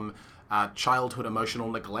from childhood emotional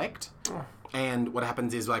neglect. And what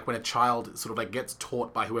happens is like when a child sort of like gets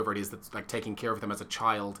taught by whoever it is that's like taking care of them as a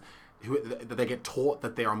child, that they get taught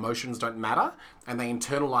that their emotions don't matter, and they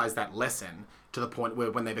internalize that lesson to the point where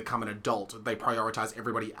when they become an adult, they prioritize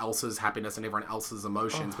everybody else's happiness and everyone else's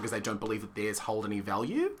emotions because they don't believe that theirs hold any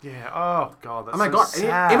value. Yeah. Oh god. That's Oh my so god!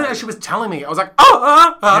 sad. Even as she was telling me, I was like,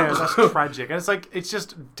 Yeah, that's tragic. And it's like, it's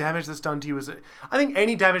just damage that's done to you I think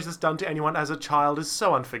any damage that's done to anyone as a child is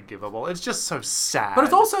so unforgivable. It's just so sad. But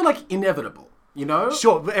it's also like inevitable, you know?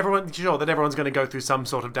 Sure that everyone's going to go through some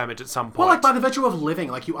sort of damage at some point. Well, like by the virtue of living,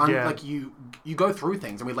 like Yeah. like you go through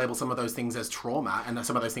things, and we label some of those things as trauma, and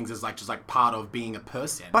some of those things as like just like part of being a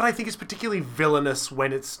person. But I think it's particularly villainous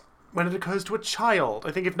when it occurs to a child.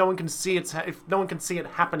 I think if no one can see it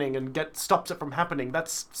happening and stops it from happening,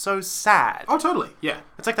 that's so sad. Oh, totally. Yeah.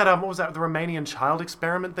 It's like that. What was that? The Romanian child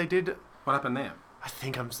experiment they did. What happened there? I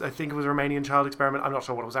think it was a Romanian child experiment. I'm not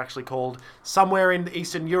sure what it was actually called. Somewhere in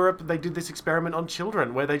Eastern Europe, they did this experiment on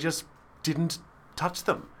children where they just didn't touch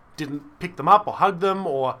them, didn't pick them up or hug them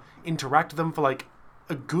or interact with them for like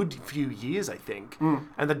a good few years, I think.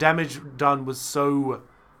 And the damage done was so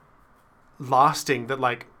lasting that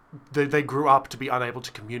like they grew up to be unable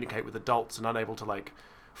to communicate with adults and unable to like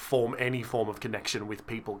form any form of connection with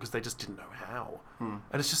people because they just didn't know how. And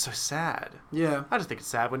it's just so sad. Yeah. I just think it's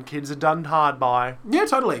sad when kids are done hard by. Yeah,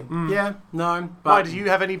 totally. Yeah, no. But Why, do you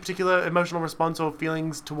have any particular emotional response or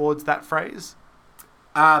feelings towards that phrase?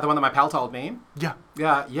 the one that my pal told me. Yeah.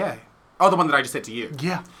 Yeah. Oh, the one that I just said to you.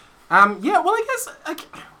 Yeah. Yeah, well, I guess, like,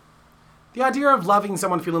 the idea of loving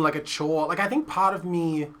someone feeling like a chore, like, I think part of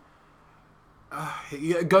me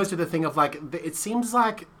it goes to the thing of, like, it seems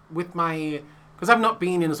like with my... Because I've not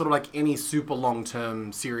been in sort of, like, any super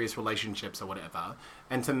long-term serious relationships or whatever.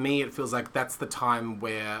 And to me, it feels like that's the time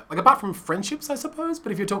where... Like, apart from friendships, I suppose,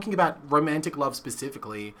 but if you're talking about romantic love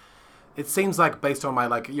specifically... It seems like, based on my,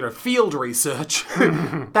 like, you know, field research,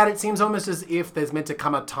 that it seems almost as if there's meant to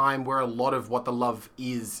come a time where a lot of what the love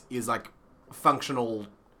is like, functional,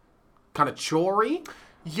 kind of chore-y.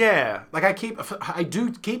 Yeah. Like, I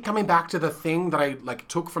do keep coming back to the thing that I, like,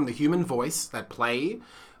 took from the human voice, that play.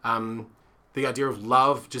 The idea of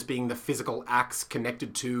love just being the physical acts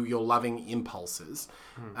connected to your loving impulses.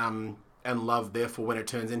 And love, therefore, when it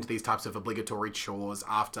turns into these types of obligatory chores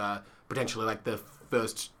after, potentially, like, the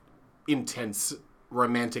first... intense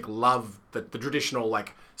romantic love that the traditional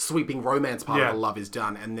like sweeping romance part of the love is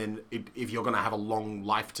done, and then if you're going to have a long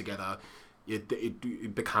life together,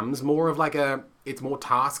 it becomes more of like it's more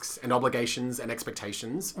tasks and obligations and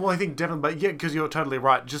expectations. Well, I think definitely, but yeah, because you're totally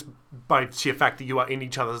right. Just by sheer fact that you are in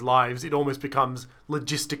each other's lives, it almost becomes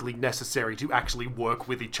logistically necessary to actually work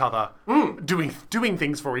with each other, doing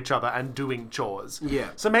things for each other and doing chores. Yeah.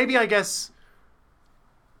 So maybe I guess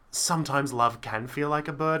sometimes love can feel like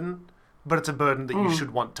a burden, but it's a burden that you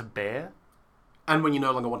should want to bear. And when you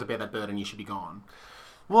no longer want to bear that burden, you should be gone.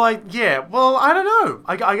 Well, I don't know.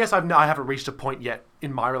 I guess I haven't reached a point yet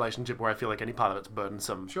in my relationship where I feel like any part of it's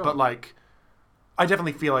burdensome. Sure. But, like, I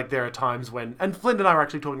definitely feel like there are times when... And Flint and I were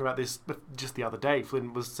actually talking about this just the other day.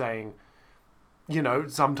 Flint was saying, you know,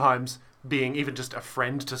 sometimes being even just a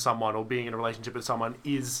friend to someone or being in a relationship with someone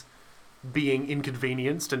is... being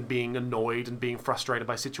inconvenienced and being annoyed and being frustrated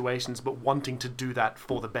by situations, but wanting to do that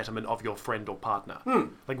for the betterment of your friend or partner.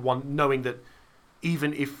 Like knowing that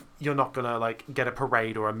even if you're not going to like get a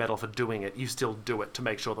parade or a medal for doing it, you still do it to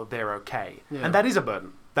make sure that they're okay. Yeah. And that is a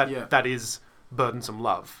burden. That is burdensome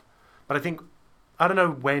love. But I don't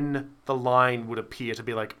know when the line would appear to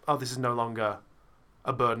be like, oh, this is no longer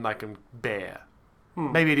a burden I can bear.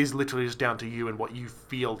 Maybe it is literally just down to you and what you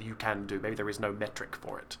feel you can do. Maybe there is no metric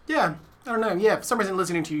for it. Yeah, I don't know. Yeah, for some reason,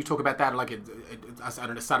 listening to you talk about that, like I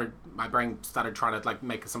don't know, my brain started trying to like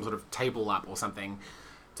make some sort of table up or something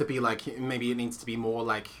to be like, maybe it needs to be more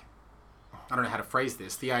like, I don't know how to phrase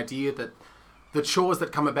this. The idea that the chores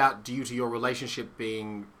that come about due to your relationship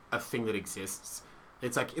being a thing that exists.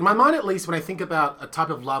 It's like, in my mind at least, when I think about a type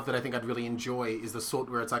of love that I think I'd really enjoy is the sort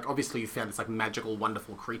where it's like, obviously you found this like magical,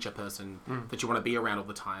 wonderful creature person that you want to be around all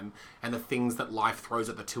the time. And the things that life throws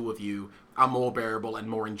at the two of you are more bearable and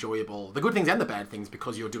more enjoyable. The good things and the bad things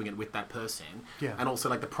because you're doing it with that person. Yeah. And also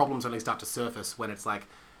like the problems only start to surface when it's like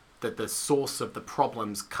that the source of the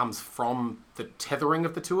problems comes from the tethering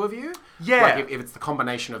of the two of you. Yeah. Like if it's the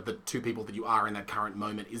combination of the two people that you are in that current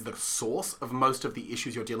moment is the source of most of the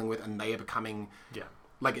issues you're dealing with, and they are becoming... Yeah.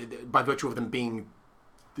 Like, by virtue of them being...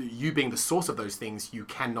 You being the source of those things, you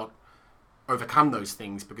cannot overcome those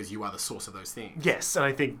things because you are the source of those things. Yes, and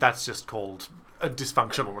I think that's just called a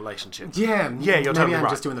dysfunctional relationship. Yeah, you're totally maybe I'm right.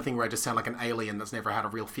 just doing the thing where I just sound like an alien that's never had a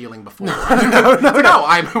real feeling before. No,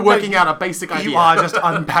 I'm working out a basic idea. You are just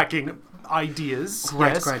unpacking ideas.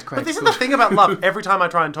 Great. But this is the thing about love. Every time I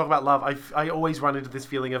try and talk about love, I always run into this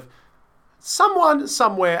feeling of someone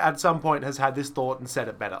somewhere at some point has had this thought and said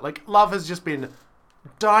it better. Like, love has just been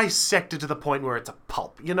dissected to the point where it's a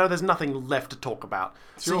pulp. You know, there's nothing left to talk about.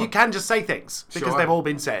 Sure. So you can just say things because they've all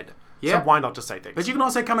been said. Yeah. So why not just say things? But you can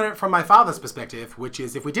also come at it from my father's perspective, which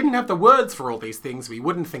is if we didn't have the words for all these things, we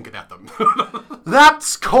wouldn't think about them.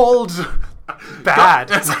 That's called bad.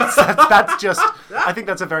 That's just... I think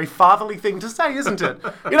that's a very fatherly thing to say, isn't it?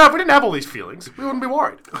 You know, if we didn't have all these feelings, we wouldn't be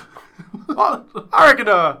worried. Well, I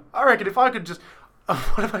reckon if I could just...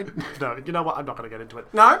 What have I... No, you know what? I'm not going to get into it.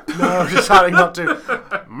 No? No, I'm deciding not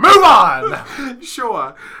to. Move on!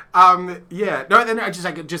 Sure. Yeah. No, then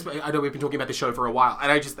I know we've been talking about the show for a while, and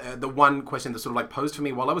I just, the one question that sort of like posed for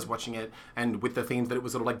me while I was watching it, and with the themes that it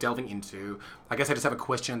was sort of like delving into, I guess I just have a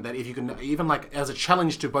question that if you can, even like as a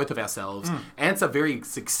challenge to both of ourselves, answer very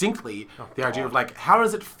succinctly the idea of like, how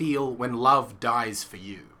does it feel when love dies for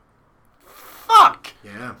you? Fuck!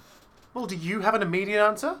 Yeah. Well, do you have an immediate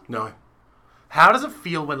answer? No. How does it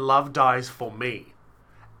feel when love dies for me?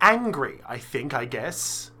 Angry, I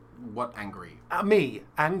guess. What angry? Me,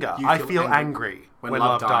 anger. You I feel feel angry angry when love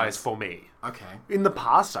love dies. dies for me. Okay. In the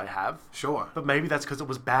past, I have. Sure. But maybe that's because it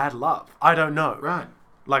was bad love. I don't know. Right.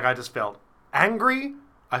 Like, I just felt angry,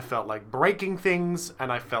 I felt like breaking things, and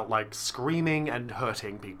I felt like screaming and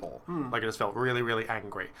hurting people. Like, I just felt really, really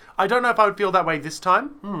angry. I don't know if I would feel that way this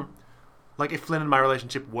time. Like, if Flynn and my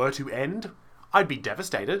relationship were to end, I'd be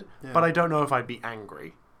devastated, but I don't know if I'd be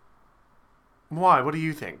angry. Why? What do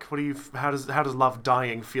you think? How does love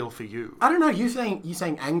dying feel for you? I don't know. You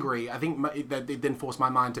saying angry. I think that it then forced my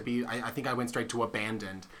mind to be. I think I went straight to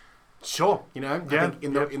abandoned. Sure. You know. Yeah. I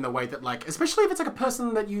think in the way that like, especially if it's like a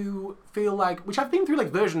person that you feel like, which I've been through like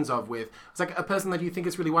versions of with. It's like a person that you think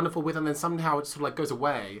is really wonderful with, and then somehow it sort of like goes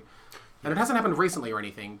away, and it hasn't happened recently or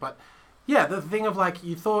anything, but. Yeah, the thing of like,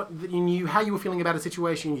 you thought that you knew how you were feeling about a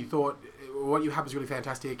situation, you thought what you had was really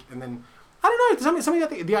fantastic, and then, I don't know, something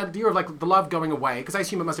about the idea of like the love going away, because I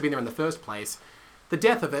assume it must have been there in the first place, the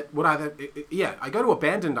death of it would either, I go to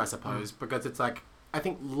abandoned, I suppose, because it's like, I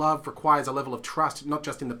think love requires a level of trust, not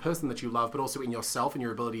just in the person that you love, but also in yourself and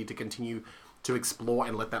your ability to continue to explore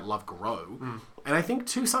and let that love grow. And I think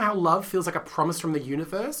too, somehow love feels like a promise from the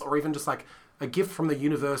universe, or even just like a gift from the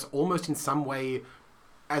universe, almost in some way,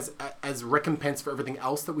 as recompense for everything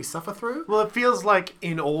else that we suffer through. Well, it feels like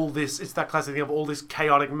in all this, it's that classic thing of all this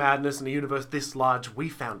chaotic madness in a universe this large, we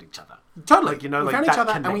found each other. Totally. Like, you know, we like found that each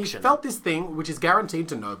other connection. and we felt this thing which is guaranteed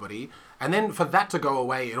to nobody. And then for that to go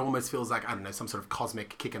away, it almost feels like, I don't know, some sort of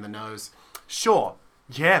cosmic kick in the nose. Sure.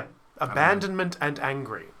 Yeah. Abandonment and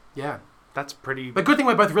angry. Yeah. That's pretty... But good thing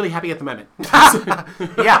we're both really happy at the moment.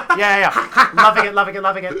 Yeah.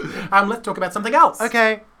 Loving it. Let's talk about something else.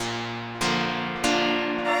 Okay.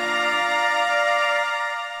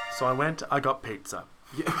 So I got pizza.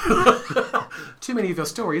 Too many of your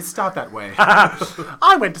stories start that way.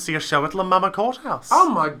 I went to see a show at La Mama Courthouse.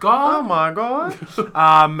 Oh my god.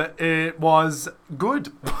 It was good.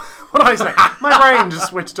 What do I say? My brain just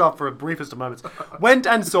switched off for a briefest of moments. Went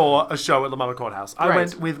and saw a show at La Mama Courthouse. I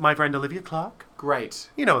went with my friend Olivia Clark.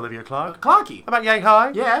 Great. You know Olivia Clark. Clarky. About Yay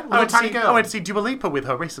High? Yeah, I went tiny to see, girl. I went to see Dua Lipa with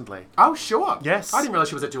her recently. Oh, sure. Yes. I didn't realise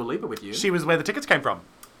she was at Dua Lipa with you. She was where the tickets came from.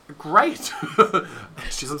 Great.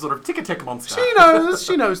 She's some sort of ticket tech monster.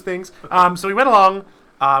 She knows things. So we went along.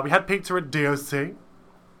 We had pizza at DOC.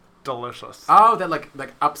 Delicious. Oh, that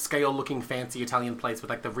like upscale looking fancy Italian place with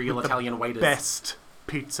like the real Italian waiters. Best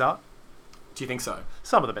pizza. Do you think so?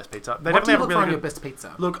 Some of the best pizza. They What do you definitely have look really for on good... your best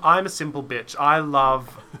pizza? Look, I'm a simple bitch. I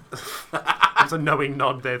love... There's a knowing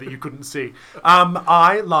nod there that you couldn't see.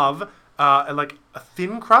 I love like a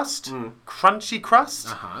thin crust, crunchy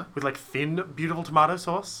crust, with like thin, beautiful tomato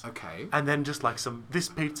sauce. Okay. And then just like this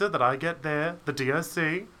pizza that I get there, the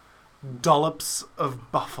DOC, dollops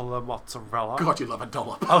of buffalo mozzarella. God, you love a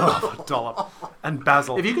dollop. I love a dollop. And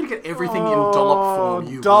basil. If you could get everything in dollop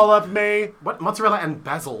form, you dollop me. What? Mozzarella and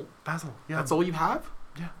basil? Basil, yeah. That's all you have?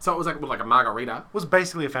 Yeah. So it was like a margarita. It was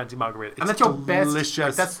basically a fancy margarita. It's And that's your best-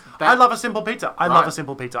 delicious. like, I love a simple pizza. I love Right. a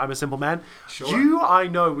simple pizza. I'm a simple man. Sure. You, I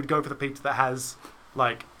know, would go for the pizza that has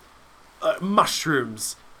like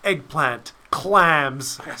mushrooms, eggplant,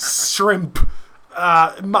 clams, shrimp,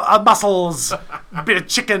 mussels, a bit of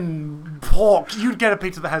chicken, pork. You'd get a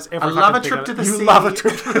pizza that has every I love fucking a trip thing to on it. the You sea. love a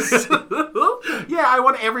trip to the sea. Yeah, I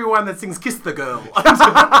want everyone that sings Kiss the Girl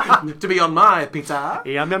to be on my pizza.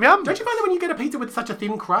 Yum, yum, yum. Don't you find that when you get a pizza with such a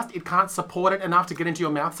thin crust, it can't support it enough to get into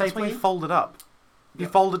your mouth When safely? you fold it up, you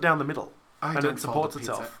fold it down the middle, I and don't it supports fold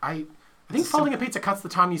the pizza. itself. I think folding a pizza cuts the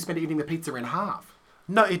time you spend eating the pizza in half.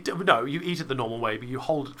 No, you eat it the normal way, but you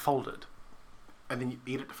hold it folded. And then you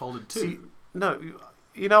eat it folded too. See, no,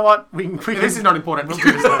 you know what? This is not important.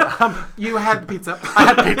 You had pizza.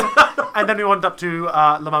 I had pizza. And then we went up to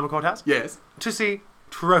La Mama Courthouse Yes. to see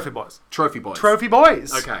Trophy Boys. Trophy Boys. Trophy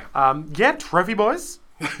Boys. Okay. Yeah, Trophy Boys.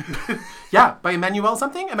 Yeah, by Emmanuel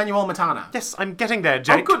something? Emmanuel Matana. Yes, I'm getting there,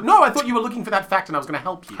 Jake. Oh, good. No, I thought you were looking for that fact and I was going to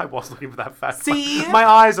help you. I was looking for that fact. See? My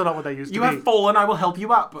eyes are not what they used You to be. have fallen, I will help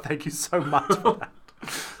you up. Thank you so much for that.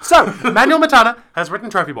 So, Manuel Matana has written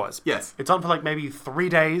Trophy Boys. Yes. It's on for like maybe 3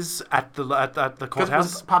 days at the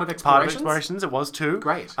courthouse. was part of Part of Explorations? Explorations, it was too.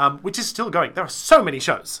 Great. Which is still going. There are so many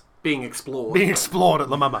shows being explored. being explored at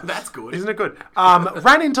La Mama. That's good. Isn't it good?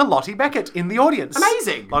 Ran into Lottie Beckett in the audience.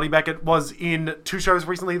 Amazing. Lottie Beckett was in 2 shows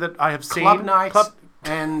recently that I have seen. Club Night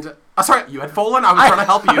and... Oh, sorry, you had fallen. I was trying to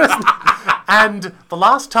help you. And the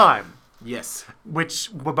last time, Yes. which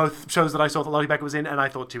were both shows that I saw that Lottie Beckett was in, and I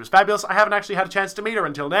thought she was fabulous. I haven't actually had a chance to meet her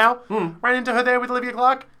until now. Ran into her there with Olivia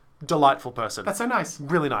Clarke. Delightful person. That's so nice.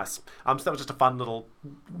 Really nice. So that was just a fun little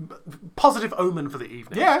positive omen for the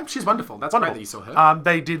evening. Yeah, she's wonderful. That's great that you saw her.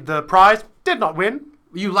 They did the prize. Did not win.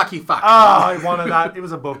 You lucky fuck. Oh, I wanted that. It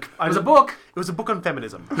was a book. It was a book. It was a book on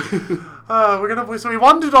feminism. So we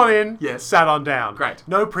wandered on in. Yes. Sat on down. Great.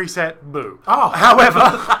 No preset. Boo. Oh.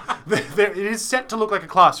 However, it is set to look like a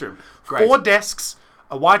classroom. Great. 4 desks,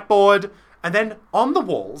 a whiteboard, and then on the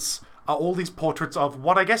walls are all these portraits of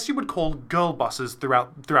what I guess you would call girl bosses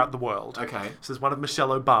throughout the world. Okay. So there's one of Michelle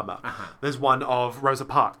Obama. There's one of Rosa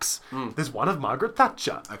Parks. There's one of Margaret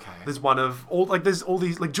Thatcher. Okay. There's one of there's all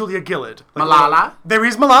these like Julia Gillard. Malala? There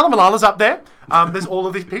is Malala. Malala's up there. There's all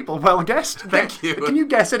of these people. Well guessed. Thank you. Can you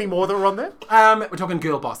guess any more that were on there? We're talking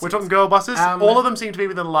girl bosses. We're talking girl bosses. All of them seem to be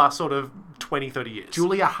within the last sort of 20, 30 years.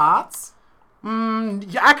 Julia Hartz?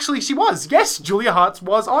 Yeah, actually, she was. Yes, Julia Hartz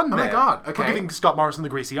was on there. Oh my God, okay. For giving Scott Morrison the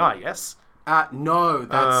greasy eye, yes? No,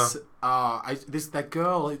 that's... that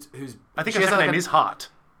girl who's... I think she her has name like is Hart.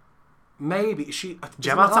 Maybe. Gemma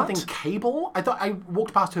Isn't that something Hart? Cable? I thought I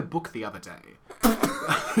walked past her book the other day.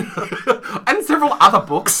 And several other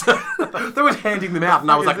books. They were handing them out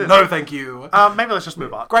and I was like, no, thank you. Maybe let's just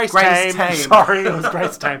move on. Grace Tame. Sorry, it was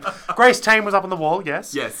Grace Tame. Grace Tame was up on the wall,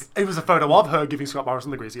 yes. Yes. It was a photo of her giving Scott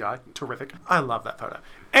Morrison the greasy eye. Terrific. I love that photo.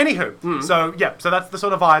 Anywho, so that's the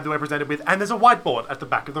sort of vibe that we're presented with. And there's a whiteboard at the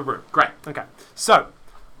back of the room. Great. Okay. So,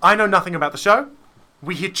 I know nothing about the show.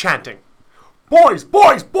 We hear chanting. Boys,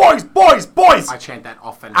 boys, boys, boys, boys! I chant that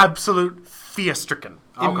often. Absolute fear-stricken.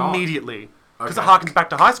 Oh, God. Immediately. Because Okay. it harkens back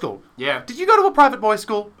to high school. Yeah. Did you go to a private boys'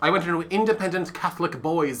 school? I went to an independent Catholic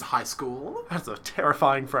boys' high school. That's a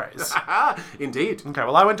terrifying phrase. Indeed. Okay,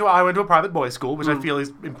 well, I went to a private boys' school, which I feel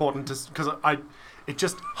is important because it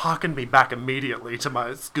just harkened me back immediately to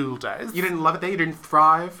my school days. You didn't love it there? You didn't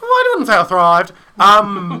thrive? Well, I wouldn't say I thrived.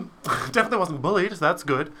 Definitely wasn't bullied, so that's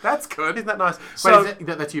good. That's good. Isn't that nice? Wait,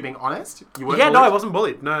 that's you being honest? You weren't yeah, no, I bullied? wasn't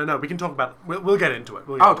bullied. No, we can talk about it. We'll get into it.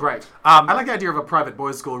 Oh, great. I like the idea of a private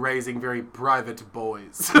boys' school raising very private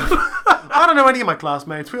boys. I don't know any of my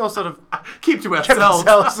classmates. We all sort of Keep to kept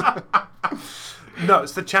ourselves. themselves. No,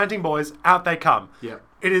 it's the chanting boys. Out they come. Yeah.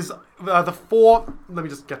 It is the 4... Let me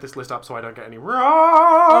just get this list up so I don't get any wrong.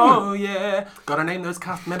 Oh, yeah. Gotta name those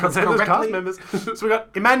cast members Those correctly. cast members. So we got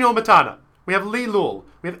Emmanuel Matana. We have Lee Lul.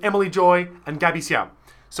 We have Emily Joy and Gabby Siam.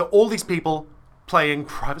 So all these people playing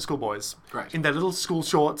private school boys. Great. In their little school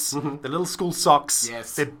shorts, their little school socks,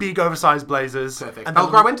 Yes. their big oversized blazers. Perfect. And They'll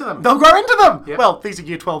grow into them. They'll grow into them! Yep. Well, these are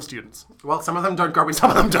year 12 students. Well, some of them don't grow into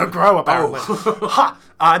Some of them don't grow, apparently. Oh. Ha!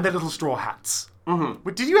 And their little straw hats. Mm-hmm.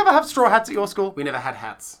 Did you ever have straw hats at your school? We never had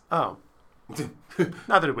hats. Oh.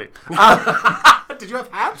 Neither did we. Did you have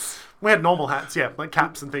hats? We had normal hats, yeah, like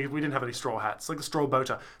caps and things. We didn't have any straw hats, like the straw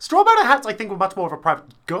boater. Straw boater hats, I think, were much more of a private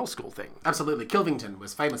girls' school thing. Absolutely. Kilvington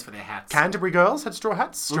was famous for their hats. Canterbury girls had straw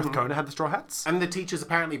hats. Strathcona had the straw hats. And the teachers,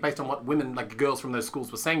 apparently, based on what women, like girls from those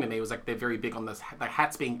schools were saying to me, was like they're very big on the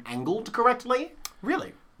hats being angled correctly.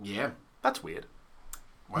 Really? Yeah. That's weird.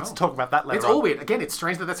 Well, Let's talk about that later it's on. all weird. Again, it's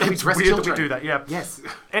strange that that's how we It's dress weird children. that we do that, yeah. Yes.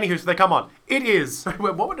 Anywho, so they come on. It is,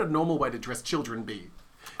 What would a normal way to dress children be?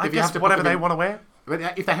 I If you guess, have to put whatever them they in- want to wear. But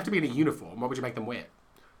if they have to be in a uniform, what would you make them wear?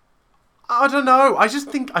 I don't know. I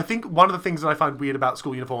think one of the things that I find weird about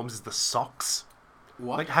school uniforms is the socks.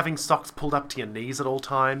 What? Like having socks pulled up to your knees at all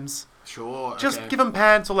times. Sure. Just okay. give them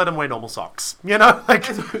pants or let them wear normal socks. You know? Like,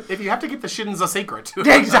 If you have to keep the shins a secret.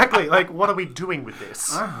 yeah, exactly. Like, what are we doing with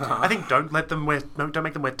this? I think don't make them wear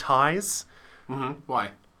ties.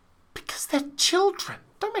 Why? Because they're children.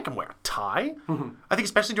 Don't make them wear a tie. I think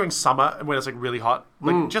especially during summer when it's like really hot,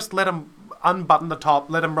 like just let them unbutton the top,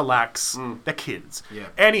 let them relax. They're kids. Yeah.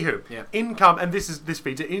 Anywho, Yeah. and this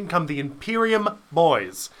feeds it. In come the Imperium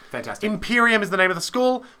Boys. Fantastic. Imperium is the name of the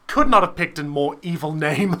school. Could not have picked a more evil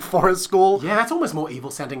name for a school. Yeah, that's almost more evil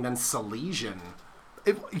sounding than Silesian.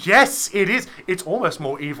 Yes, it is. It's almost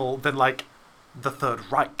more evil than like the Third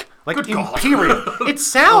Reich. Like Good God. Imperium. It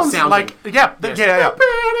sounds sounding. like Yes. yeah.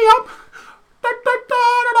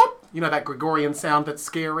 You know that Gregorian sound that's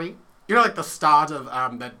scary? You know, like the start of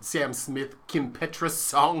that Sam Smith, Kim Petras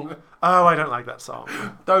song? Oh, I don't like that song.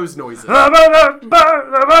 Those noises. I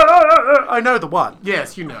know the one.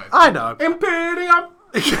 Yes, you know. I know. Imperium!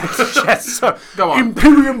 Yes. So Go on.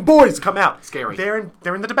 Imperium Boys come out. Scary. They're in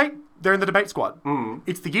the debate they're in the debate squad.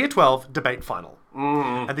 It's the Year 12 debate final.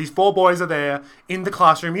 And these 4 boys are there in the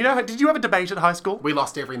classroom. You know, did you have a debate at high school? We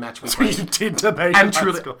lost every match we So played. you did debate And at high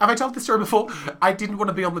truly, school. have I told this story before? I didn't want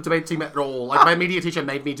to be on the debate team at all. Like, my media teacher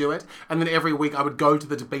made me do it, and then every week I would go to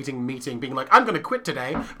the debating meeting being like, I'm going to quit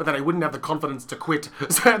today, but then I wouldn't have the confidence to quit.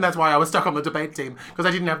 So, and that's why I was stuck on the debate team, because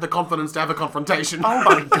I didn't have the confidence to have a confrontation. Oh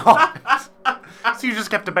my god. So you just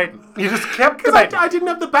kept debating. You just kept Because debating. I didn't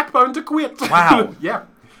have the backbone to quit. Wow. Yeah.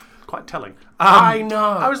 Quite telling. I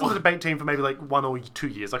know. I was on the debate team for maybe like 1 or 2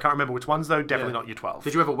 years. I can't remember which ones though. Definitely not Year 12.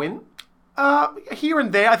 Did you ever win? Here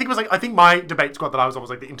and there. I think my debate squad that I was on was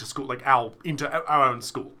like the inter-school, like our own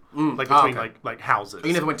school. Like between okay. like houses.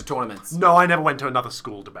 You never went to tournaments? No, I never went to another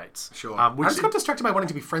school debates. Sure. Which I just got distracted by wanting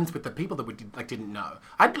to be friends with the people that we didn't know.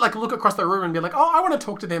 I'd like look across the room and be like, oh, I want to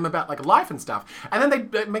talk to them about like life and stuff. And then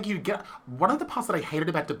they make you get... One of the parts that I hated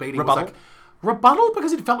about debating Rebuttal? was like... Rebuttal?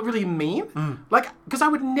 Because it felt really mean. Like, because I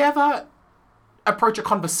would never approach a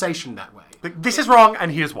conversation that way. like, this is wrong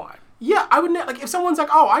and here's why. Yeah, I would like if someone's like,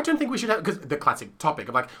 "Oh, I don't think we should have," because the classic topic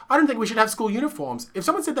of like, "I don't think we should have school uniforms." If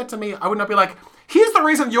someone said that to me, I would not be like, "Here's the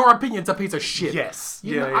reason your opinion's a piece of shit." Yes.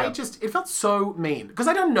 You Yeah, know, yeah. it felt so mean because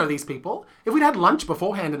I don't know these people. If we'd had lunch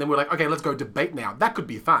beforehand and then we're like, "Okay, let's go debate now," that could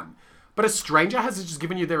be fun. But a stranger has just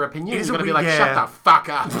given you their opinion. is You've got to a be weird- like, yeah. "Shut the fuck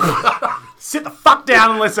up." Sit the fuck down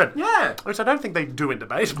and listen. Yeah. Which I don't think they do in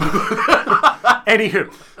debate.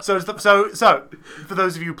 Anywho, so for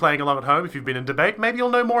those of you playing along at home, if you've been in debate, maybe you'll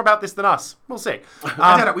know more about this than us. We'll see.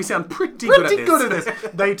 I don't know. We sound pretty good at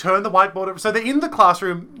this. They turn the whiteboard. So they're in the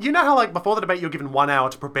classroom. You know how like before the debate you're given 1 hour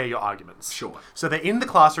to prepare your arguments. Sure. So they're in the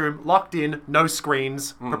classroom, locked in, no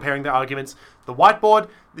screens, preparing their arguments. The whiteboard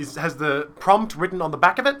has the prompt written on the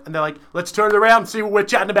back of it, and they're like, "Let's turn it around, see what we're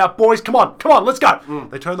chatting about, boys. Come on, let's go."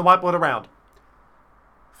 They turn the whiteboard around.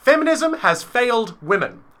 Feminism has failed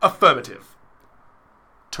women. Affirmative.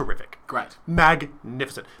 Terrific. Great.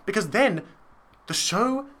 Magnificent. Because then the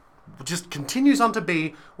show just continues on to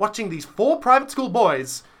be watching these 4 private school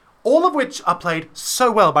boys, all of which are played so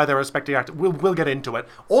well by their respective actors. We'll get into it.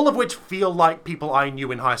 All of which feel like people I knew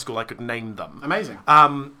in high school. I could name them. Amazing.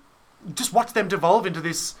 Just watch them devolve into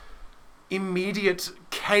this immediate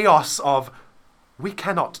chaos of we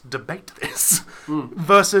cannot debate this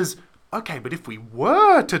versus okay, but if we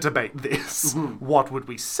were to debate this, what would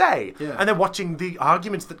we say? Yeah. And then watching the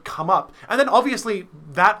arguments that come up. And then obviously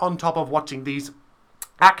that on top of watching these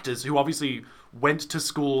actors who obviously went to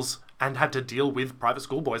schools and had to deal with private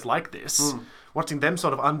school boys like this, watching them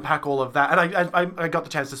sort of unpack all of that. And I got the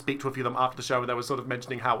chance to speak to a few of them after the show, and they were sort of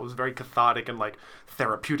mentioning how it was very cathartic and like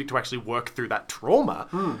therapeutic to actually work through that trauma.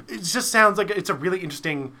 It just sounds like it's a really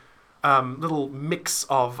interesting little mix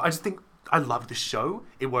of... I just think I love this show.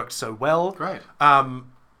 It worked so well. Great.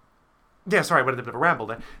 Yeah, sorry, I went a bit of a ramble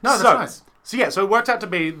there. No, that's nice. So it worked out to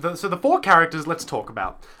be the 4 characters. Let's talk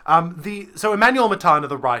about so Emmanuel Matana,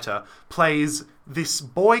 the writer, plays this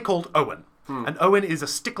boy called Owen, and Owen is a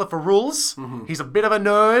stickler for rules. He's a bit of a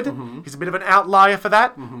nerd. He's a bit of an outlier for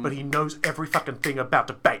that, but he knows every fucking thing about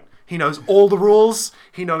debate. He knows all the rules.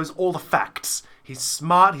 He knows all the facts. He's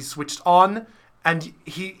smart. He's switched on, and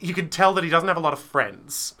you can tell that he doesn't have a lot of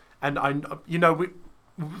friends. And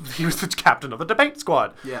he was the captain of the debate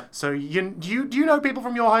squad. Yeah. So do you know people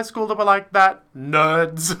from your high school that were like that?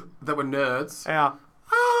 Nerds. That were nerds. Yeah.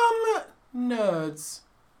 Nerds.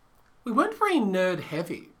 We weren't very nerd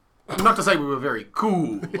heavy. Not to say we were very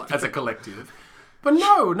cool as a collective. But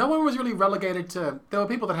no one was really relegated to... There were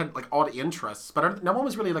people that had, like, odd interests, but no one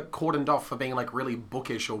was really, like, cordoned off for being, like, really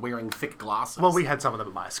bookish or wearing thick glasses. Well, we had some of them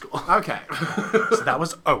at my school. Okay. So that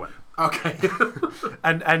was Owen. Okay.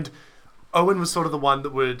 And Owen was sort of the one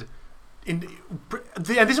that would... and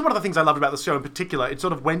this is one of the things I loved about the show in particular. It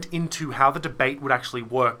sort of went into how the debate would actually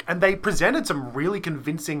work. And they presented some really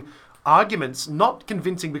convincing arguments, not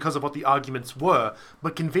convincing because of what the arguments were,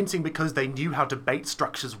 but convincing because they knew how debate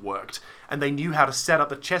structures worked, and they knew how to set up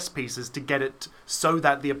the chess pieces to get it so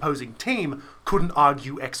that the opposing team couldn't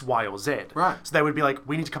argue X, Y, or Z. Right. So they would be like,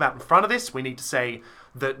 we need to come out in front of this, we need to say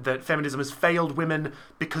that feminism has failed women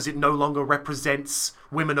because it no longer represents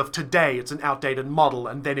women of today, it's an outdated model,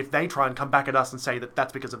 and then if they try and come back at us and say that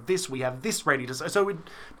that's because of this, we have this ready to say. So it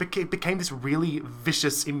became this really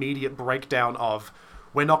vicious, immediate breakdown of,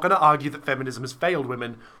 we're not going to argue that feminism has failed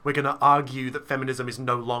women. We're going to argue that feminism is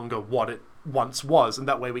no longer what it once was, and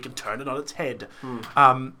that way we can turn it on its head.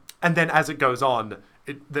 And then as it goes on,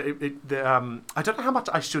 I don't know how much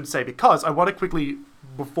I should say, because I want to quickly,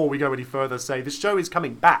 before we go any further, say this show is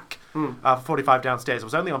coming back for 45 Downstairs. It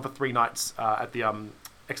was only on for 3 nights at the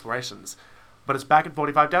Explorations, but it's back at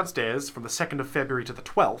 45 Downstairs from the 2nd of February to the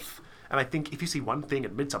 12th. And I think if you see one thing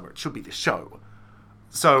at Midsummer, it should be this show.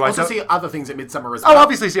 So Also see other things at Midsummer as Oh, well.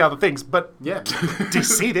 obviously see other things, but Yeah. do you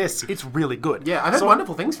see this? It's really good. Yeah, I've heard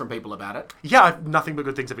wonderful things from people about it. Yeah, nothing but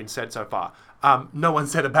good things have been said so far. No one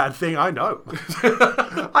said a bad thing, I know.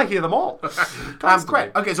 I hear them all.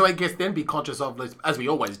 Great. Okay, so I guess then be conscious of, as we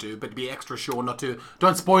always do, but be extra sure not to...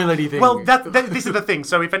 Don't spoil anything. Well, this is the thing.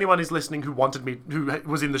 So if anyone is listening who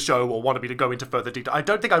was in the show or wanted me to go into further detail, I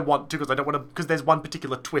don't think I want to because I don't want to, because there's one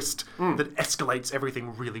particular twist that escalates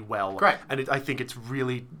everything really well. Great. And I think it's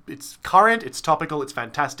current, it's topical, it's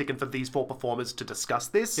fantastic, and for these 4 performers to discuss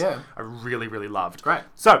this, I really, really loved. Great.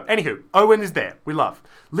 So, anywho, Owen is there. We love.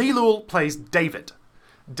 Lee Lul plays David.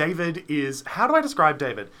 David is... How do I describe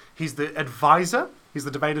David? He's the advisor. He's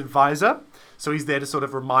the debate advisor. So he's there to sort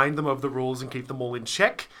of remind them of the rules and keep them all in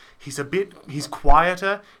check. He's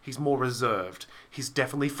quieter. He's more reserved. He's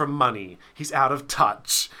definitely from money. He's out of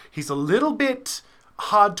touch. He's a little bit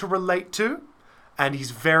hard to relate to. And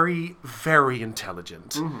he's very, very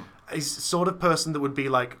intelligent. He's the sort of person that would be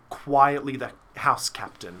like quietly the house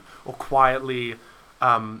captain or quietly...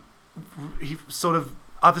 he sort of...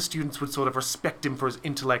 Other students would sort of respect him for his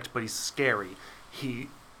intellect, but he's scary.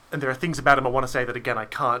 And there are things about him I want to say that, again, I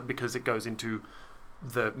can't because it goes into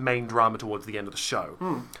the main drama towards the end of the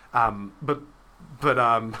show. But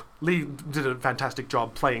Lee did a fantastic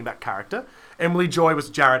job playing that character. Emily Joy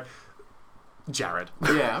was Jared.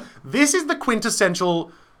 Yeah. This is the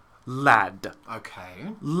quintessential lad. Okay.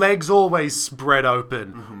 Legs always spread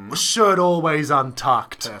open. Shirt always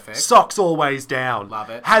untucked. Perfect. Socks always down.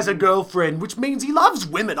 Love it. Has a girlfriend, which means he loves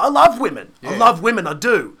women. I love women. Yeah. I love women. I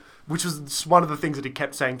do. Which was one of the things that he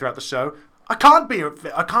kept saying throughout the show. I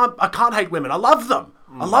can't hate women. I love them.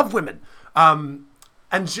 I love women. And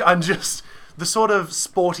just the sort of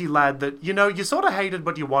sporty lad that, you sort of hated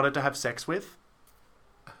but you wanted to have sex with.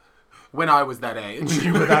 When I was that age.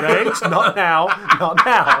 You were that age? Not now. Not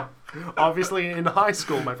now. Obviously in high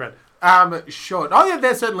school, my friend. Sure. Oh, yeah,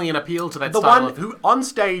 there's certainly an appeal to that The style one who, on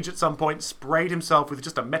stage at some point, sprayed himself with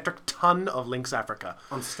just a metric ton of Lynx Africa.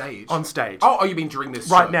 On stage? On stage. Oh, you mean during this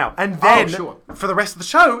Right show? now. And then, sure. for the rest of the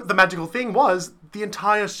show, the magical thing was the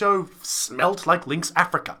entire show smelt like Lynx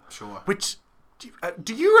Africa. Sure. Which...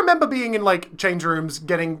 Do you remember being in, like, change rooms,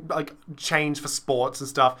 getting, like, change for sports and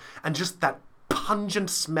stuff, and just that pungent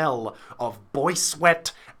smell of boy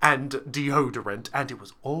sweat and deodorant, and it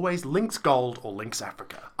was always Lynx Gold or Lynx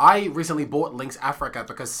Africa. I recently bought Lynx Africa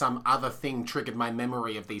because some other thing triggered my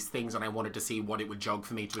memory of these things, and I wanted to see what it would jog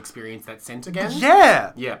for me to experience that scent again.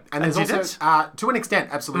 Yeah! Yeah, and there's did also, to an extent,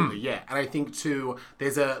 absolutely, yeah. And I think, too,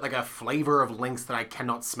 there's a flavour of Lynx that I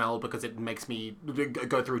cannot smell because it makes me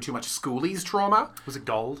go through too much schoolies trauma. Was it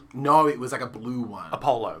gold? No, it was like a blue one. A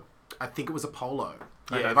polo. I think it was a polo.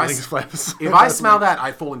 Yeah, if I smell that,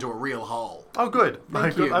 I fall into a real hole. Oh, good.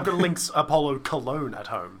 Thank you. I've got a Lynx Apollo cologne at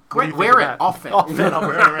home. Great, wear it often. Often, I'll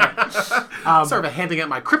wear it around. Sorry for handing out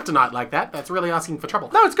my kryptonite like that. That's really asking for trouble.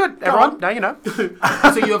 No, it's good. Everyone, now you know.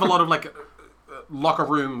 So you have a lot of, like, locker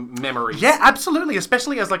room memories. Yeah, absolutely.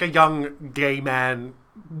 Especially as, like, a young gay man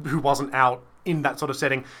who wasn't out in that sort of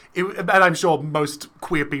setting. And I'm sure most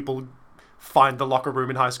queer people find the locker room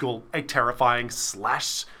in high school a terrifying /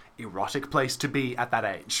 erotic place to be at that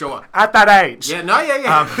age. Sure. At that age. Yeah, no,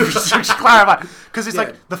 yeah. Just clarify. Because it's Yeah.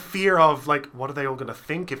 like the fear of, like, what are they all going to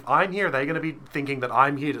think? If I'm here, are they going to be thinking that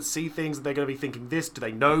I'm here to see things? Are they going to be thinking this? Do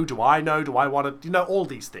they know? Do I know? Do I want to? All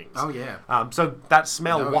these things. Oh, yeah. So that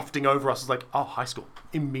smell No. wafting over us is like, oh, high school.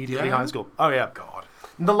 Immediately Yeah? high school. Oh, yeah. God.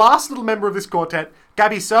 And the last little member of this quartet,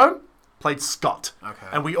 Gabby Sohn, played Scott. Okay.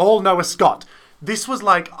 And we all know a Scott. This was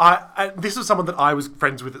like, this was someone that I was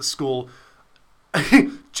friends with at school.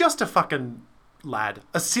 Just a fucking lad.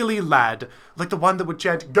 A silly lad. Like the one that would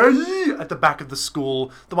chant, "Gay!" at the back of the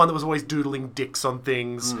school. The one that was always doodling dicks on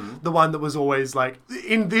things. The one that was always like,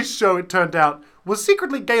 in this show it turned out, was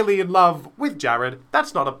secretly gaily in love with Jared.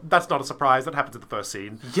 That's not a surprise. That happens in the first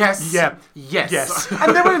scene. Yes. Yeah. Yes. Yes.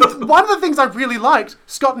 And there were one of the things I really liked,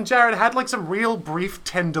 Scott and Jared had like some real brief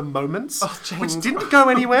tender moments, which didn't go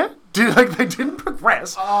anywhere. They didn't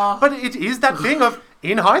progress. But it is that thing of,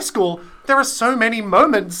 in high school, there are so many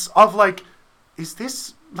moments of like, is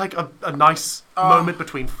this like a nice moment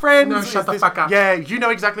between friends? No, shut the this... fuck up. Yeah, you know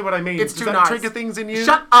exactly what I mean. It's Does too that nice. trigger things in you?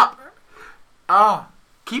 Shut up.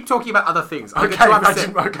 Keep talking about other things. I'll get Okay, too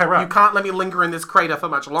upset. okay, right. You can't let me linger in this crater for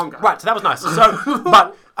much longer. Right, so that was nice. So,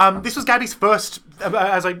 but this was Gabby's first,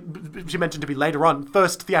 as she mentioned to me later on,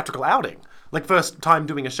 first theatrical outing. Like, first time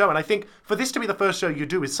doing a show. And I think for this to be the first show you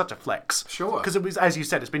do is such a flex. Sure. Because it was, as you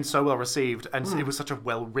said, it's been so well received and it was such a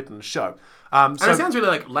well-written show. And it sounds really,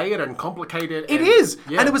 like, layered and complicated. It is!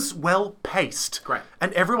 Yeah. And it was well-paced. Great.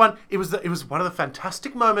 And everyone, it was one of the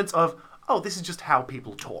fantastic moments of, oh, this is just how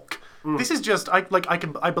people talk. This is just I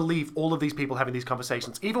believe all of these people having these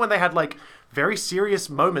conversations, even when they had like very serious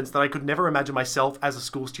moments that I could never imagine myself as a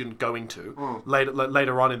school student going to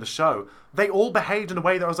later on in the show. They all behaved in a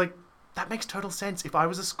way that I was like, that makes total sense. If I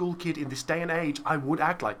was a school kid in this day and age, I would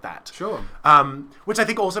act like that. Sure. Which I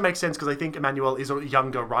think also makes sense because I think Emmanuel is a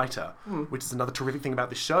younger writer, which is another terrific thing about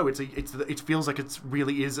this show. It feels like it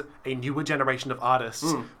really is a newer generation of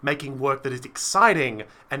artists making work that is exciting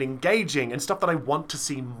and engaging and stuff that I want to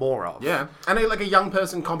see more of. Yeah. And like a young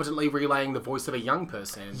person competently relaying the voice of a young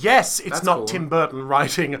person. Yes, it's That's not cool. Tim Burton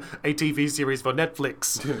writing a TV series for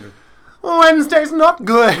Netflix. Wednesday's not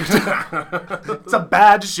good. It's a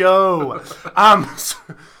bad show.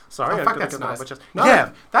 Sorry, Oh, fuck, that's nice. No,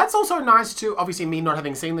 Yeah. that's also nice too. Obviously, me not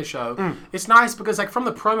having seen the show, it's nice because, like, from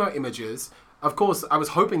the promo images, of course, I was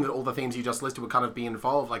hoping that all the themes you just listed would kind of be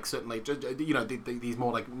involved. Like, certainly, you know, these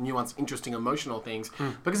more like nuanced, interesting, emotional things.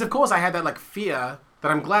 Because, of course, I had that like fear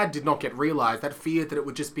that I'm glad did not get realized. That fear that it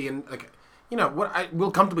would just be in like, you know, what I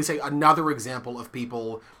will comfortably say another example of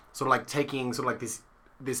people sort of like taking sort of like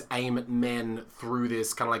this aim at men through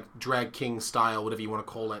this kind of like drag king style, whatever you want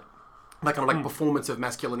to call it. Like kind of like performance of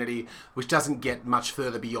masculinity, which doesn't get much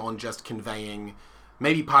further beyond just conveying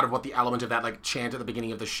maybe part of what the element of that like chant at the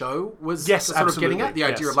beginning of the show was sort of getting at. The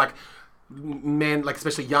idea of like men, like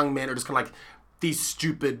especially young men, are just kind of like these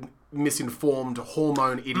stupid, misinformed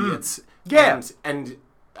hormone idiots. Yeah. And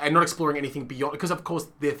not exploring anything beyond, because of course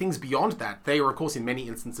there are things beyond that. They are of course in many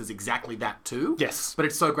instances exactly that too. Yes. But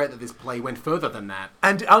it's so great that this play went further than that.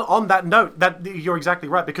 And on that note, that you're exactly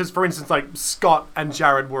right, because for instance, like Scott and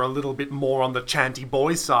Jared were a little bit more on the chanty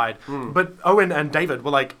boys side, but Owen and David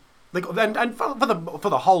were like and for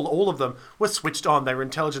the whole, all of them were switched on. They were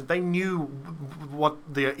intelligent. They knew what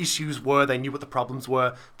the issues were. They knew what the problems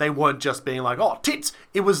were. They weren't just being like, oh, tits.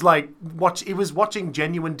 It was like watching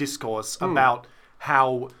genuine discourse about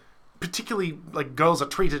how particularly like girls are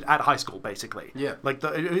treated at high school, basically. Yeah. Like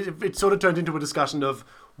it sort of turned into a discussion of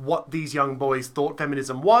what these young boys thought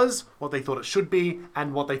feminism was, what they thought it should be,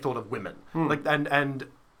 and what they thought of women. Like and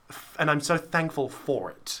I'm so thankful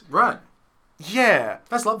for it. Right. Yeah.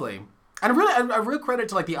 That's lovely. And a real credit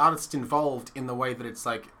to like the artists involved in the way that it's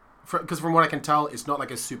like, because from what I can tell, it's not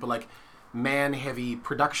like a super like man-heavy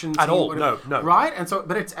production team At all, no. right? And so,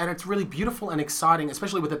 but it's really beautiful and exciting,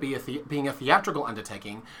 especially with it being a theatrical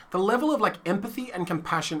undertaking. The level of like empathy and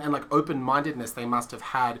compassion and like open-mindedness they must have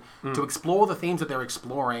had to explore the themes that they're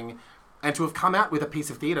exploring, and to have come out with a piece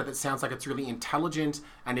of theatre that sounds like it's really intelligent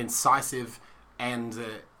and incisive, and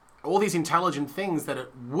all these intelligent things that it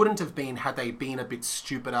wouldn't have been had they been a bit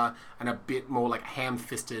stupider and a bit more like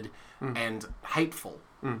ham-fisted and hateful.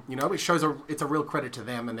 You know, it shows it's a real credit to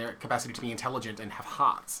them and their capacity to be intelligent and have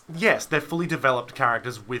hearts. Yes, they're fully developed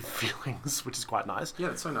characters with feelings, which is quite nice. Yeah,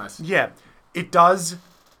 that's so nice. Yeah, it does.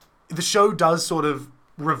 The show does sort of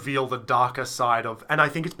reveal the darker side of, and I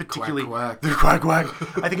think it's particularly Quack, the quack quack.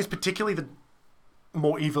 I think it's particularly the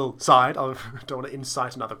more evil side of. I don't want to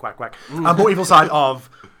incite another quack quack. More evil side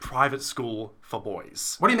of private school for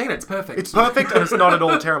boys. What do you mean? It's perfect. It's perfect, and it's not at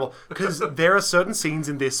all terrible, because there are certain scenes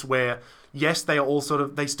in this where, yes, they are all sort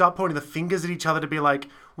of, they start pointing the fingers at each other to be like,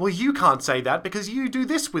 well, you can't say that because you do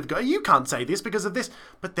this with you can't say this because of this.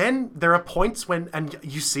 But then there are points when, and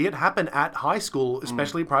you see it happen at high school,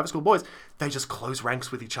 especially private school boys, they just close ranks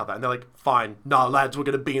with each other and they're like, fine, no, lads, we're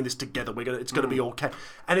going to be in this together. It's going to be okay.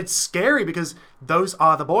 And it's scary because those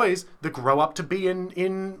are the boys that grow up to be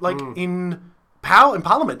in power, in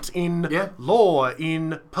parliament, in law,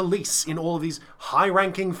 in police, in all of these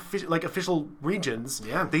high-ranking official regions.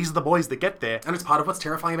 Yeah. These are the boys that get there. And it's part of what's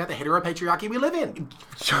terrifying about the heteropatriarchy we live in.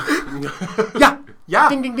 Yeah.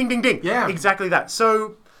 Ding, ding, ding, ding, ding. Yeah. Exactly that.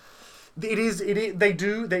 So there is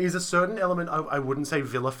a certain element of, I wouldn't say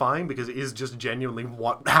vilifying, because it is just genuinely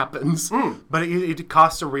what happens, but it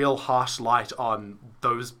casts a real harsh light on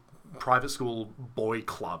those private school boy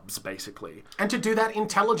clubs, basically. And to do that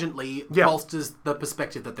intelligently bolsters the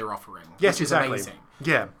perspective that they're offering. Yes, which is exactly. amazing.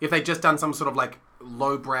 Yeah. If they'd just done some sort of like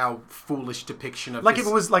lowbrow, foolish depiction of like this,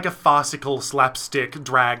 if it was like a farcical slapstick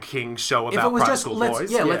drag king show about private school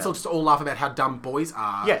boys. Let's just all laugh about how dumb boys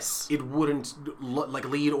are. Yes. It wouldn't like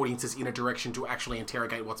lead audiences in a direction to actually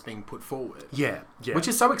interrogate what's being put forward. Yeah. Which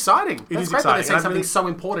is so exciting. It That's is great exciting. that they're saying And something really, so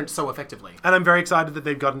important so effectively. and I'm very excited that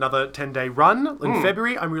they've got another 10-day run in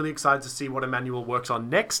February. I'm really excited to see what Emmanuel works on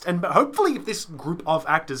next, and hopefully if this group of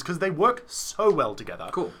actors, because they work so well together.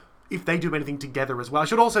 Cool. If they do anything together as well. I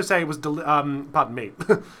should also say it was, pardon me,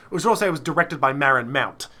 I should also say it was directed by Marin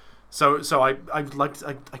Mount. So I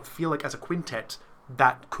feel like as a quintet,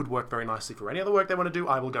 that could work very nicely for any other work they want to do.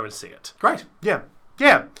 I will go and see it. Great. Yeah.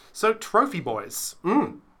 So Trophy Boys.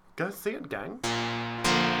 Go see it, gang.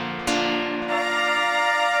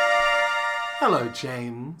 Hello,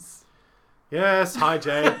 James. Yes, hi,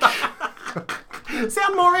 Jake.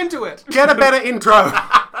 Sound more into it. Get a better intro.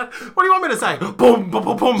 What do you want me to say? Boom, boom,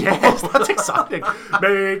 boom, boom. Yes, that's exciting.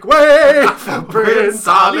 Make way for Prince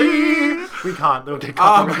Ali. We can't. They'll get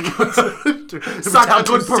copyright. Such a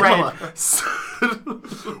good parade.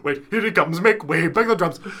 Wait, here he comes. Make way. Bang the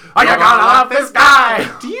drums. I gotta love this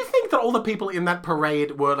guy. Do you think that all the people in that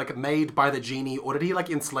parade were like made by the genie, or did he like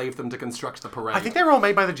enslave them to construct the parade? I think they were all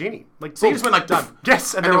made by the genie. Like, so he just went like done.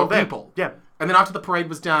 Yes, and they they're were all there. people. Yeah. And then after the parade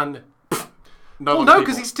was done, no, Well, no,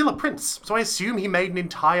 because he's still a prince. So I assume he made an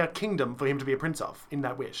entire kingdom for him to be a prince of in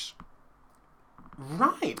that wish.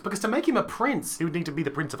 Right, because to make him a prince, He would need to be the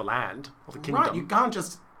prince of a land, of a kingdom. right, you can't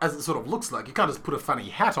just, as it sort of looks like, you can't just put a funny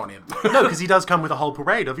hat on him. No, because he does come with a whole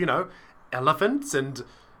parade of, elephants and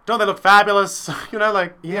don't they look fabulous?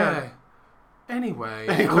 Like, yeah. Anyway.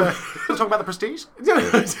 We'll talk about the Prestige.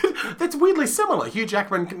 That's weirdly similar. Hugh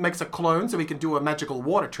Jackman makes a clone so he can do a magical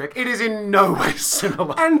water trick. It is in no way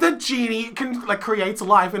similar. And the genie can creates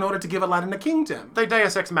life in order to give Aladdin a kingdom. They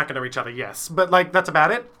Deus Ex Machina each other, yes. But, that's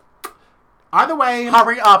about it. Either way...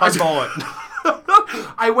 Hurry up, I'm bored.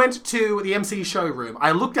 I went to the MC showroom.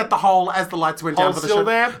 I looked at the hole as the lights went down Hole for the still show.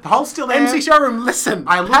 there? The hole's still there. MC Showroom, listen.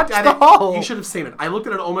 I looked at the it. hole. You should have seen it. I looked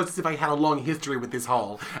at it almost as if I had a long history with this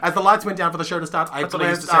hole. As the lights went down for the show to start, I That's what I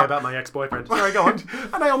used to say glanced about my ex-boyfriend. Sorry, go on.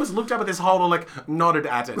 and I almost looked up at this hole and nodded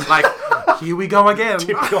at it. Like, here we go again.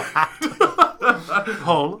 Tip your hat.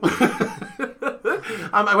 Hole.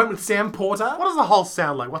 I went with Sam Porter. What does the hole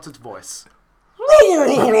sound like? What's its voice?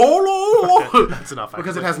 That's enough,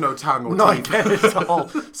 Because it has no tongue or No, teeth. it's a hole.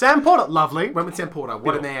 Sam Porter, lovely. Went with Sam Porter.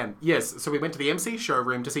 What a man. Yes, so we went to the MC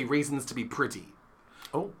showroom to see Reasons to be Pretty.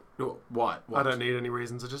 Oh, What? I don't need any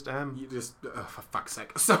reasons. I just am. You just, for fuck's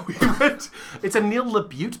sake. So we went. It's a Neil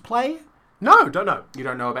LaBute play. No, don't know. You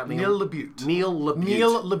don't know about Neil LaBute. Neil LaBute.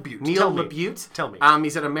 Neil LaBute. Neil Tell me. LaBute. Tell me.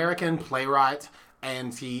 He's an American playwright,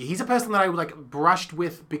 and he's a person that I brushed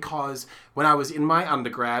with because when I was in my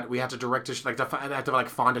undergrad, we had to direct I had to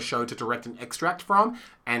find a show to direct an extract from,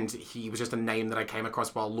 and he was just a name that I came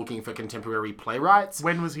across while looking for contemporary playwrights.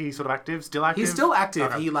 When was he sort of active? Still active? He's still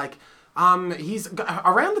active. Okay. He's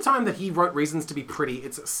around the time that he wrote Reasons to be Pretty.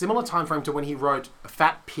 It's a similar time frame to when he wrote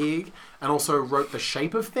Fat Pig and also wrote The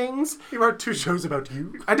Shape of Things. He wrote 2 shows about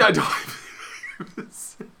you. I don't.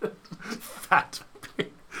 Fat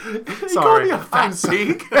pig. Sorry, a fat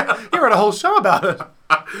pig. He wrote a whole show about it.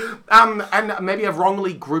 And maybe I've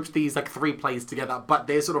wrongly grouped these 3 plays together, but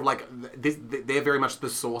they're sort of this. They're very much the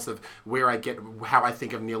source of where I get how I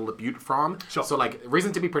think of Neil LaBute from. Sure. So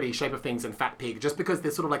Reason to be Pretty, Shape of Things, and Fat Pig, just because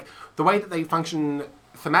they're sort of the way that they function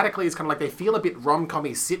thematically is kind of they feel a bit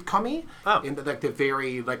rom-commy, sitcom-y. Oh. In that they're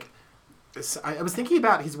very I was thinking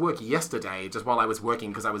about his work yesterday, just while I was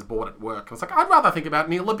working, because I was bored at work. I was like, I'd rather think about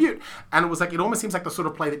Neil LaBute. And it was it almost seems like the sort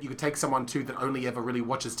of play that you could take someone to that only ever really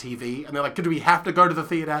watches TV. And they're like, do we have to go to the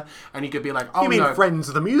theater? And you could be like, oh, You mean no. Friends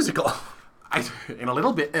the musical? In a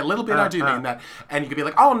little bit, I do mean that. And you could be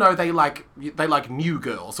like, oh no, they like New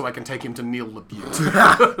Girl, so I can take him to Neil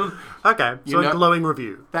LaBute. Okay, so a glowing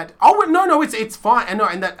review. It's fine,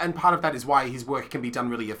 and part of that is why his work can be done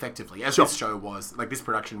really effectively, as this show was, this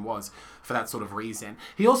production was, for that sort of reason.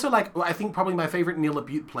 He also I think probably my favorite Neil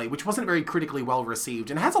LaBute play, which wasn't very critically well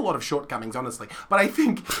received and has a lot of shortcomings, honestly. But I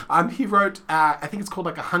think he wrote, I think it's called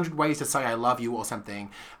 100 Ways to Say I Love You or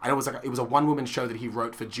something, and it was a one-woman show that he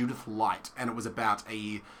wrote for Judith Light, and it was about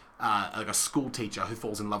a school teacher who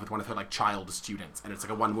falls in love with one of her child students, and it's a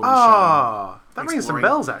one-woman show. Oh, that rings some exploring-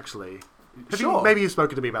 bells, actually. Sure. Maybe you've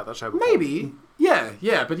spoken to me about that show before. Maybe. Yeah,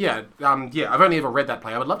 I've only ever read that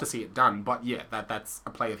play. I would love to see it done, but yeah, that's a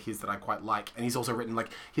play of his that I quite like. And he's also written,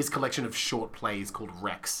 his collection of short plays called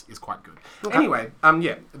Rex is quite good. Okay. Anyway,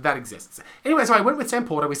 that exists. Anyway, so I went with Sam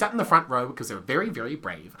Porter. We sat in the front row because they were very, very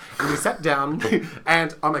brave. And we sat down,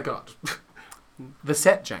 and oh my God. The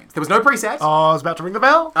set, James. There was no preset. Oh, I was about to ring the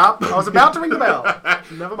bell. I was about to ring the bell.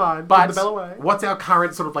 Never mind. But Ring the bell away. What's our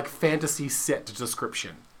current sort of fantasy set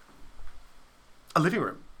description? A living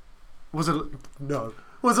room. Was it? No.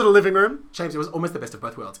 Was it a living room? James, it was almost the best of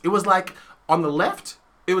both worlds. It was on the left,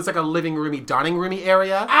 it was a living roomy, dining roomy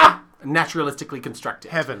area. Naturalistically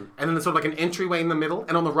constructed. Heaven. And then there's sort of an entryway in the middle,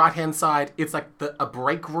 and on the right-hand side, it's a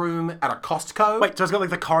break room at a Costco. Wait, so it's got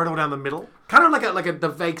the corridor down the middle? Kind of the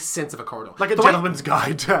vague sense of a corridor. Like a gentleman's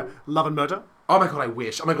guide to love and murder? Oh my God, I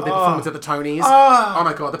wish. Oh my God, their performance at the Tonys. Oh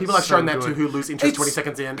my God, the people I've so shown that good. to who lose interest 20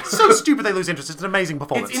 seconds in. So stupid they lose interest. It's an amazing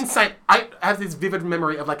performance. It's insane. I have this vivid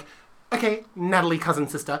memory of okay, Natalie, cousin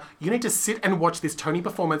sister, you need to sit and watch this Tony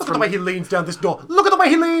performance. Look at the way he leans down this door. Look at the way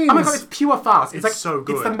he leans. Oh my god, it's pure farce. It's so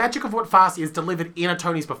good. It's the magic of what farce is delivered in a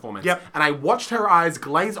Tony's performance. Yep. And I watched her eyes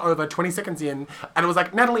glaze over 20 seconds in, and it was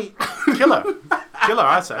like, Natalie, Killer,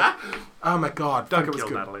 I say. oh my god, Don't fuck, it was kill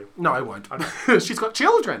good. Natalie. No, I won't. She's got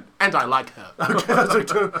children, and I like her.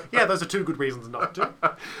 Okay, those are two good reasons not to.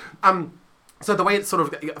 So the way it sort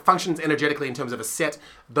of functions energetically in terms of a set,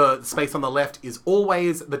 the space on the left is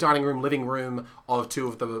always the dining room, living room of two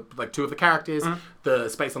of the characters. Mm-hmm. The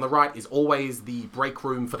space on the right is always the break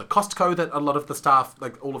room for the Costco that a lot of the staff,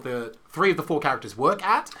 like all of the 3 of the 4 characters work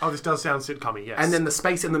at. Oh, this does sound sitcom-y, yes. And then the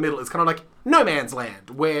space in the middle is kind of like no man's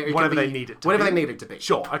land, where it Whatever can be, they need it to whatever be. they need it to be.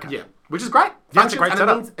 Sure, okay. Yeah, which is great. Yeah, it's a great and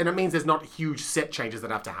setup. it means there's not huge set changes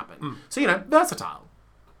that have to happen. So versatile.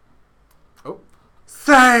 Oh.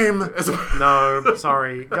 Same. No,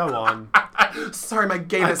 sorry. Go on. Sorry, my I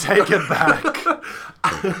gayness. take it back.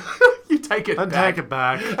 You take it I back. take it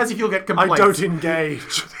back. As if you'll get I complaints. don't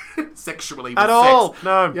engage Sexually. at with all. sex.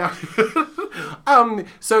 No. Yeah.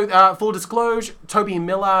 So, full disclosure, Toby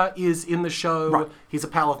Miller is in the show. Right. He's a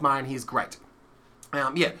pal of mine. He's great.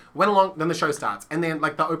 Went along, then the show starts. And then,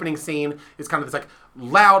 like, the opening scene is kind of this, like,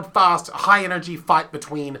 loud, fast, high-energy fight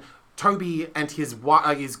between Toby and his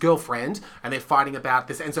girlfriend, and they're fighting about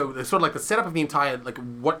this. And so, the sort of like the setup of the entire, like,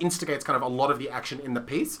 what instigates kind of a lot of the action in the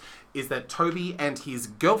piece is that Toby and his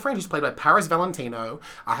girlfriend, who's played by Paris Valentino,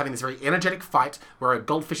 are having this very energetic fight where a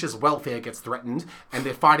goldfish's welfare gets threatened, and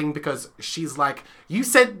they're fighting because she's like, you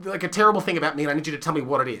said like a terrible thing about me and I need you to tell me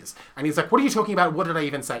what it is. And he's like, what are you talking about? What did I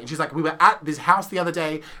even say? And she's like, we were at this house the other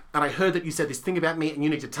day and I heard that you said this thing about me and you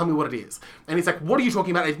need to tell me what it is. And he's like, what are you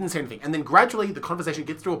talking about? I didn't say anything. And then gradually the conversation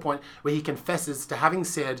gets to a point where he confesses to having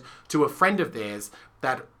said to a friend of theirs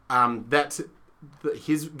that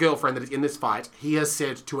his girlfriend that is in this fight, he has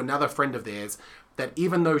said to another friend of theirs that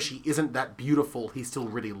even though she isn't that beautiful, he still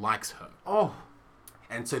really likes her. Oh.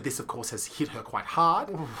 And so this, of course, has hit her quite hard.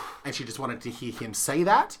 And she just wanted to hear him say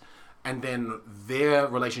that. And then their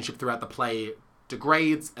relationship throughout the play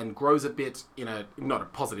degrades and grows a bit in not a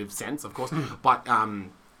positive sense, of course, but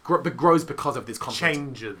grows because of this conflict.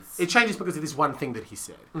 Changes. It changes because of this one thing that he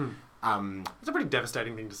said. It's a pretty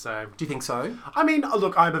devastating thing to say. Do you think so? I mean,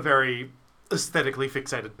 look, I'm a very aesthetically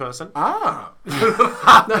fixated person. Ah.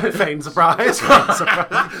 Faint surprise.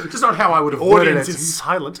 Just not how I would have worded Audience it. is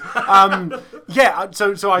silent.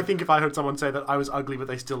 So I think if I heard someone say that I was ugly but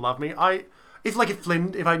they still love me,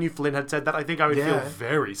 if I knew Flynn had said that, I think I would feel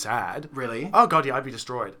very sad. Really? Oh god, yeah, I'd be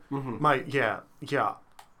destroyed. Yeah.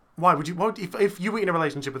 Why would you? If you were in a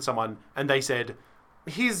relationship with someone and they said,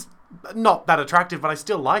 he's not that attractive, but I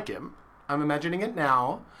still like him. I'm imagining it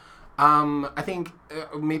now. I think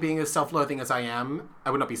me being as self-loathing as I am, I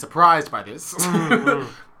would not be surprised by this.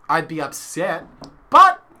 I'd be upset,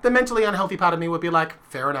 but the mentally unhealthy part of me would be like,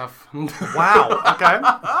 fair enough. Wow. Okay.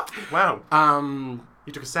 Wow.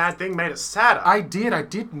 You took a sad thing, made it sadder. I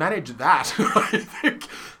did manage that. I think.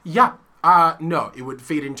 Yeah. No, it would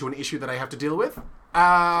feed into an issue that I have to deal with.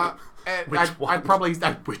 I'd probably...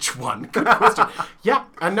 which one? Good question. Yeah,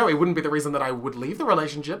 no, it wouldn't be the reason that I would leave the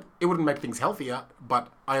relationship. It wouldn't make things healthier, but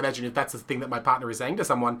I imagine if that's the thing that my partner is saying to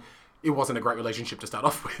someone, it wasn't a great relationship to start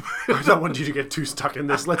off with. I don't want you to get too stuck in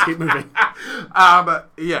this. Let's keep moving.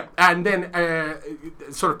 Yeah, and then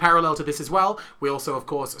sort of parallel to this as well, we also, of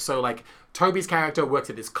course, Toby's character works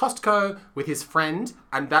at this Costco with his friend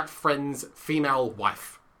and that friend's female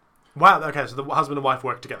wife. Wow, okay, so the husband and wife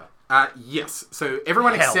work together. Yes. So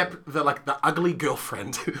everyone Hell. except the ugly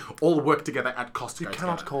girlfriend all work together at Costco. You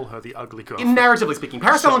cannot call her the ugly girl. In narratively speaking,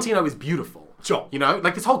 Paris Valentino is beautiful. Sure. You know,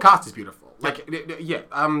 this whole cast is beautiful.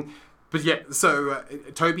 So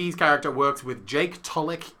Toby's character works with Jake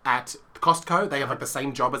Tolick at Costco. They have the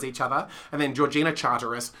same job as each other. And then Georgina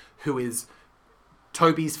Charteris, who is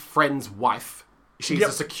Toby's friend's wife. She's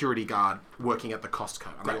a security guard working at the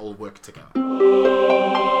Costco. And they all work together.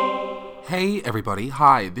 Hey everybody,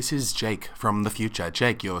 hi, this is Jake from the future.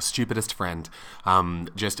 Jake, your stupidest friend.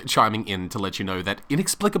 Just chiming in to let you know that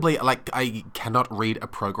inexplicably, I cannot read a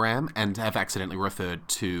program and have accidentally referred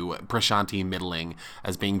to Prashanti Middling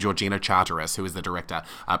as being Georgina Charteris, who is the director.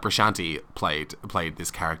 Prashanti played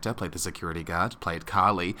this character, played the security guard, played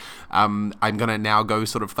Carly. I'm gonna now go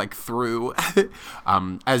sort of through,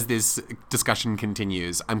 as this discussion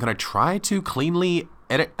continues, I'm gonna try to cleanly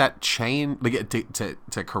edit that chain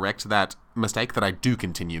to correct that mistake that I do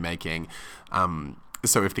continue making.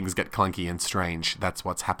 So if things get clunky and strange, that's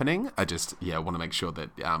what's happening. I just want to make sure that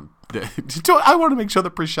I want to make sure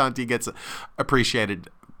that Prashanti gets appreciated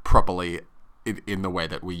properly in the way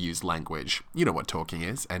that we use language. You know what talking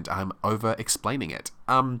is, and I'm over-explaining it.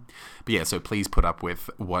 But yeah, so please put up with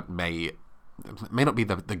what may not be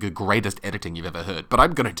the greatest editing you've ever heard, but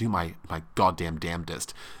I'm going to do my goddamn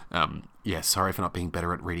damnedest. Yeah, sorry for not being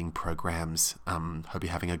better at reading programs. Hope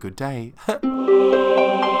you're having a good day.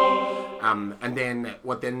 And then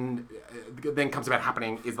what then comes about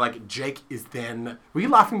happening is like Jake is then... Were you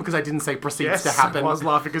laughing because I didn't say proceeds to happen? I was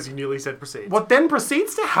laughing because you nearly said proceeds. What then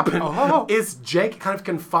proceeds to happen is Jake kind of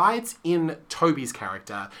confides in Toby's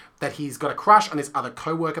character that he's got a crush on this other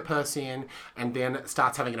co-worker person and then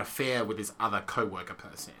starts having an affair with this other co-worker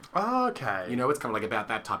person. Okay. You know, it's kind of like about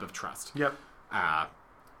that type of trust. Yep.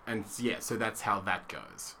 And yeah, so that's how that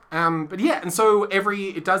goes. But yeah, and so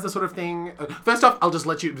it does the sort of thing. First off, I'll just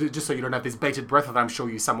let you, just so you don't have this bated breath that I'm sure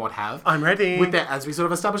you somewhat have. I'm ready. With that, as we sort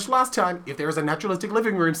of established last time, if there is a naturalistic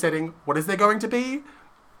living room setting, what is there going to be?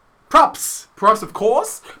 Props. Props, of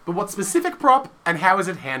course, but what specific prop and how is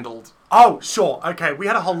it handled? Oh, sure. Okay, we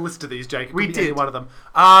had a whole list of these, Jake. It We could be any did. one of them.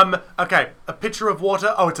 Okay, a picture of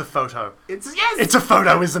water. Oh, it's a photo. It's It's a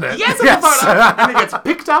photo, isn't it? Yes, it's a photo. And it gets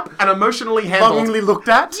picked up and emotionally handled. Longingly looked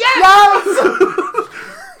at. Yes!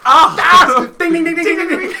 Ding, ding, ding, ding, ding,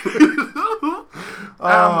 ding.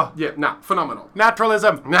 Phenomenal.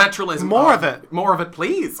 Naturalism. Naturalism. More of it. More of it,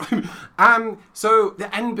 please. And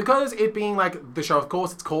because it being like the show, of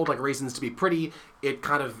course, it's called like Reasons to Be Pretty,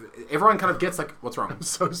 everyone kind of gets like, what's wrong?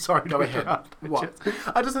 So sorry. Go ahead. What?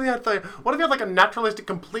 I just think what if you had like a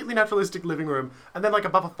completely naturalistic living room, and then like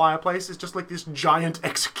above a fireplace is just like this giant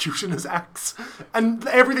executioner's axe, and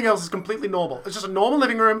everything else is completely normal. It's just a normal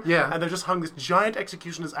living room, Yeah. and they've just hung this giant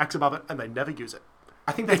executioner's axe above it, and they never use it.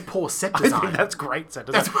 I think that's poor set I design. think that's great set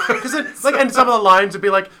design. Because and some of the lines would be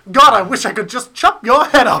like, God, I wish I could just chop your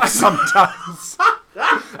head off sometimes.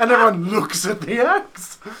 And everyone looks at the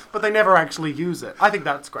axe, but they never actually use it. I think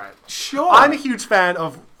that's great. Sure. I'm a huge fan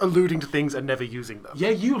of alluding to things and never using them. Yeah,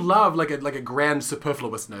 you love like a grand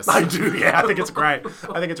superfluousness. I do, yeah. I think it's great.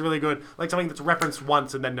 I think it's really good. Like something that's referenced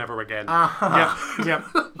once and then never again.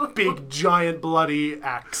 Yep. Big, giant, bloody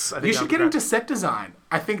axe. You should get into set design.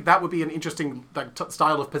 I think that would be an interesting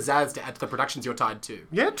style of pizzazz to add to the productions you're tied to.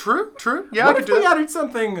 Yeah, true. Yeah, What I if could do we that. added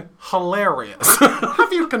something hilarious?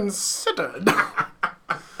 Have you considered?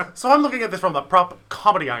 So I'm looking at this from the prop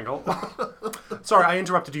comedy angle. Sorry, I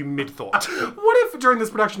interrupted you mid-thought. What if during this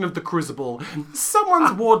production of The Crucible,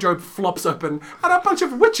 someone's wardrobe flops open and a bunch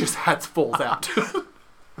of witches' hats falls out?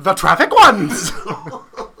 The traffic ones!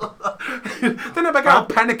 Then Abigail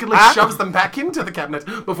panickily shoves them back into the cabinet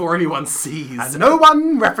before anyone sees. And no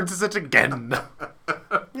one references it again.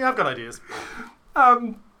 Yeah, I've got ideas.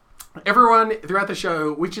 Everyone throughout the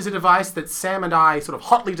show, which is a device that Sam and I sort of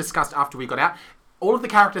hotly discussed after we got out, all of the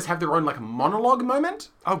characters have their own like monologue moment.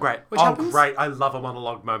 Oh, great. happens? Great. I love a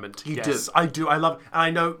monologue moment. You Yes, do. I do. I love... And I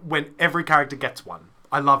know when every character gets one.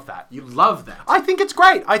 I love that. You love that. I think it's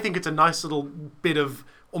great. I think it's a nice little bit of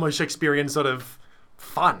almost Shakespearean sort of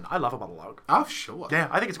fun. I love a monologue. Oh, sure. Yeah,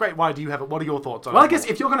 I think it's great. Why do you have it? What are your thoughts on it? Well, I guess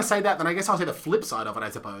if you're going to say that, then I guess I'll say the flip side of it, I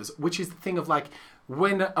suppose, which is the thing of like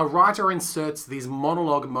when a writer inserts these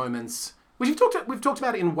monologue moments, which we've talked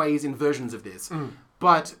about in versions of this,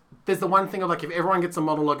 but there's the one thing of like if everyone gets a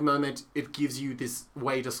monologue moment, it gives you this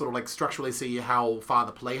way to sort of like structurally see how far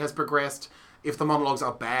the play has progressed. If the monologues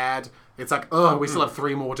are bad, it's like, oh, we still have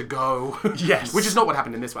 3 more to go. Yes. Which is not what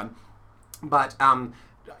happened in this one. But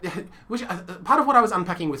which part of what I was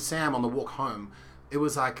unpacking with Sam on the walk home, it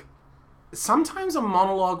was like sometimes a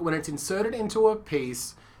monologue, when it's inserted into a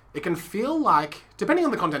piece, it can feel like, depending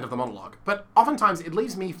on the content of the monologue, but oftentimes it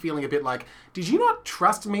leaves me feeling a bit like, did you not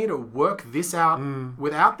trust me to work this out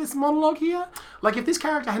without this monologue here? Like if this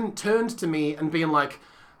character hadn't turned to me and been like,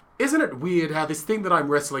 isn't it weird how this thing that I'm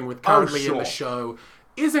wrestling with currently in the show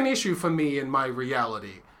is an issue for me in my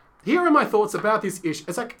reality? Here are my thoughts about this issue.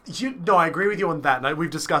 It's like... No, I agree with you on that. And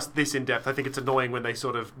we've discussed this in depth. I think it's annoying when they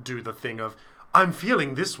sort of do the thing of, I'm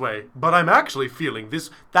feeling this way, but I'm actually feeling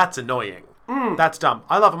this. That's annoying. That's dumb.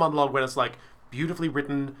 I love a monologue when it's like beautifully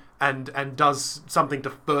written and does something to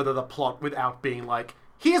further the plot without being like,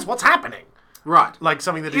 here's what's happening. Right. Like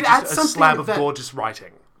something that It is adds just a something slab of that- gorgeous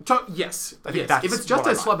writing. Yes. think Yes. that's If it's just what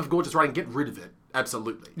I a like. slab of gorgeous writing, get rid of it.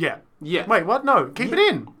 Absolutely. Yeah. Yeah. Wait, what? No, keep it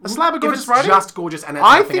in. A slab of If gorgeous it's writing. just gorgeous and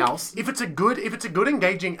I nothing think else. if it's a good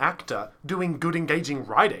engaging actor doing good engaging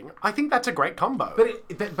writing, I think that's a great combo.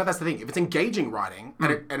 But that's the thing. If it's engaging writing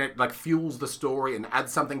and it like fuels the story and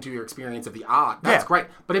adds something to your experience of the art, that's Yeah. great.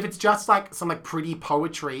 But if it's just like some like pretty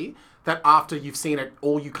poetry that after you've seen it,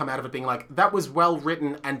 all you come out of it being like, that was well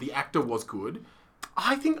written and the actor was good.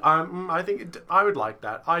 I think I would like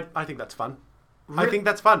that. I think that's fun. I think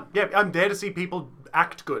that's fun. Yeah, I'm there to see people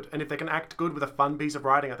act good. And if they can act good with a fun piece of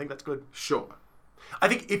writing, I think that's good. Sure. I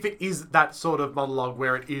think if it is that sort of monologue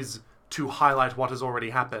where it is to highlight what has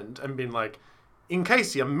already happened and been like, in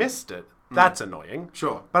case you missed it, that's annoying.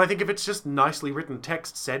 Sure. But I think if it's just nicely written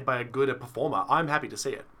text said by a good performer, I'm happy to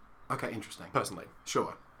see it, Okay, interesting. personally.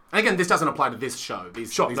 Sure. And again, this doesn't apply to this show.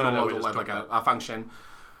 These Sure, monologues we all just have like talked a function.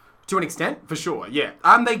 To an extent, for sure, yeah.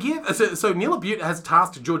 They give... So Neil Butte has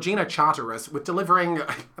tasked Georgina Charteris with delivering...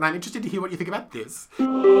 And I'm interested to hear what you think about this.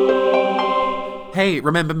 Hey,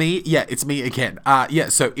 remember me? Yeah, it's me again.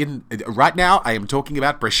 So right now, I am talking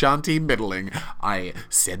about Prashanti Middling. I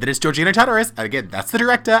said that it's Georgina Charteris. Again, that's the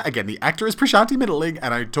director. Again, the actor is Prashanti Middling.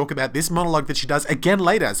 And I talk about this monologue that she does again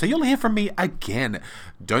later. So you'll hear from me again.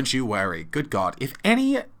 Don't you worry. Good God. If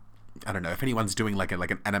anyone's doing like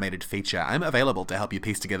an animated feature, I'm available to help you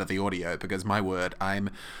piece together the audio because my word, I'm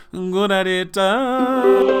good at it.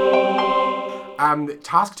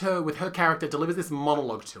 Tasked her with her character, delivers this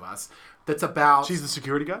monologue to us that's about... She's the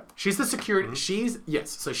security guard? She's the security...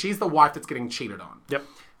 So she's the wife that's getting cheated on. Yep.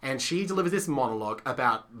 And she delivers this monologue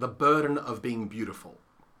about the burden of being beautiful.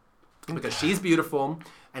 Because she's beautiful,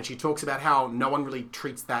 and she talks about how no one really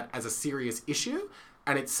treats that as a serious issue,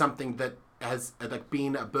 and it's something that has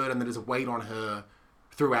been a burden that has weighed on her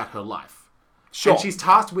throughout her life. Sure. And she's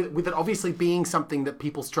tasked with it obviously being something that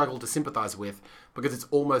people struggle to sympathize with because it's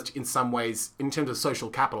almost, in some ways, in terms of social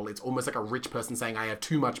capital, it's almost like a rich person saying, I have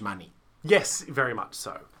too much money. Yes, very much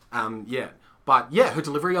so. But her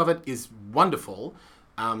delivery of it is wonderful.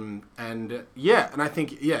 And I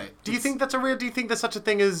think, Do you think there's such a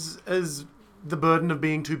thing as the burden of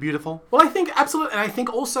being too beautiful? Well, I think absolutely, and I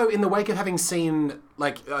think also in the wake of having seen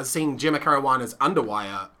Gemma Caruana's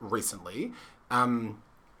Underwire recently,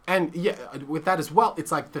 with that as well,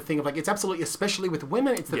 it's like the thing of like it's absolutely, especially with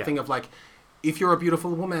women, it's the thing of like if you're a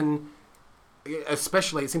beautiful woman,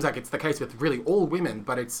 especially it seems like it's the case with really all women,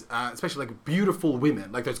 but it's especially like beautiful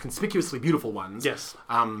women, like those conspicuously beautiful ones. Yes.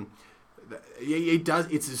 It does.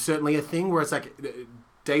 It's certainly a thing where it's like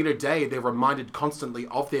day to day they're reminded constantly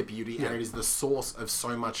of their beauty, and it is the source of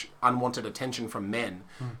so much unwanted attention from men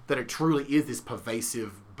that it truly is this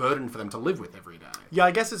pervasive burden for them to live with every day. Yeah,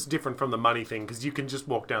 I guess it's different from the money thing because you can just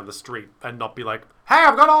walk down the street and not be like, "Hey,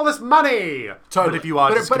 I've got all this money." Totally. But if you are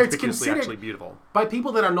just it's conspicuously considered actually beautiful, by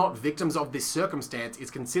people that are not victims of this circumstance, it's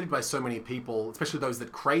considered by so many people, especially those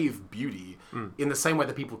that crave beauty, in the same way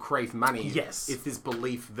that people crave money. Yes. It's this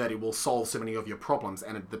belief that it will solve so many of your problems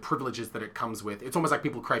and the privileges that it comes with. It's almost like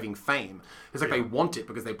people craving fame. It's like they want it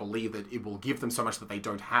because they believe that it will give them so much that they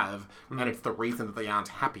don't have, and it's the reason that they aren't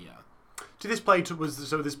happier.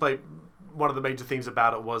 One of the major themes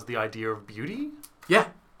about it was the idea of beauty? Yeah.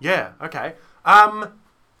 Yeah, okay.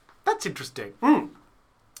 That's interesting.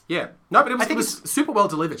 Yeah. No, but it was super well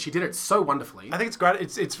delivered. She did it so wonderfully. I think it's great.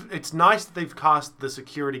 It's nice that they've cast the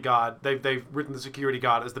security guard. They've written the security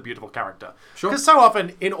guard as the beautiful character. Sure. Because so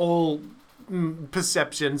often in all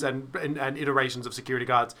perceptions and iterations of security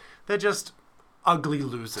guards, they're just ugly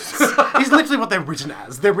losers. He's literally what they're written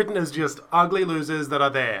as. They're written as just ugly losers that are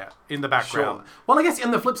there in the background. Sure. Well, I guess on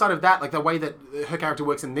the flip side of that, like the way that her character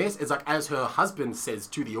works in this is like as her husband says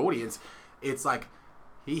to the audience, it's like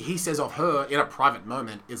he says of her in a private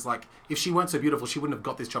moment is like if she weren't so beautiful, she wouldn't have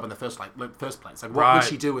got this job in the first place. Like what would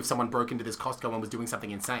she do if someone broke into this Costco and was doing something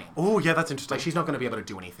insane? Oh, yeah, that's interesting. Like she's not going to be able to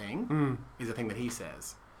do anything. Is the thing that he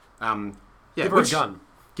says. Give her a gun.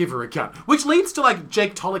 Give her a gun. Which leads to, like,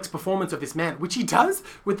 Jake Tollick's performance of this man, which he does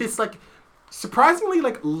with this, like, surprisingly,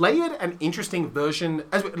 like, layered and interesting version.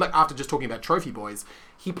 After just talking about Trophy Boys,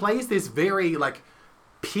 he plays this very, like,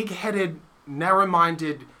 pig-headed,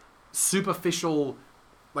 narrow-minded, superficial,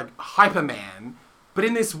 like, hyperman, but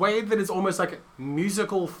in this way that is almost, like,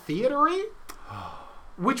 musical theater-y,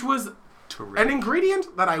 which was an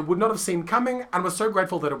ingredient that I would not have seen coming and was so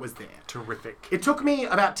grateful that it was there. Terrific. It took me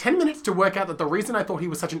about 10 minutes to work out that the reason I thought he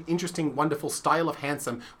was such an interesting, wonderful style of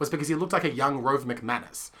handsome was because he looked like a young Rove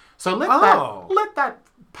McManus. So let that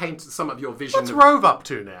paint some of your vision. What's Rove up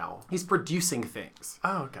to now? He's producing things.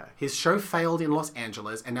 Oh, okay. His show failed in Los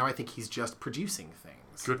Angeles, and now I think he's just producing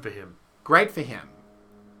things. Good for him. Great for him.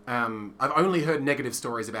 I've only heard negative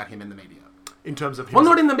stories about him in the media. In terms of him. Well,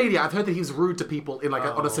 not in the media. I've heard that he's rude to people in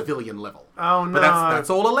on a civilian level. Oh, no. But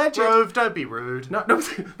that's all alleged. Rove, don't be rude. No,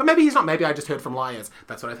 but maybe he's not. Maybe I just heard from liars.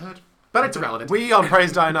 That's what I've heard. But it's irrelevant. We on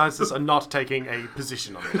Praise Dionysus are not taking a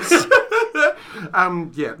position on this.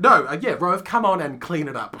 Rove, come on and clean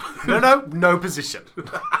it up. No position.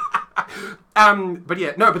 But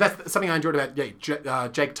that's something I enjoyed about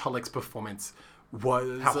Jake Tollick's performance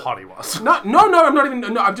was How hot he was. No, I'm not even.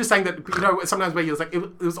 No, I'm just saying that sometimes where you're like,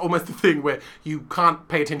 it was almost the thing where you can't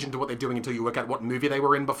pay attention to what they're doing until you work out what movie they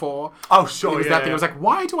were in before. Oh, sure, It was yeah, that thing. yeah. It was like,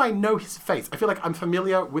 why do I know his face? I feel like I'm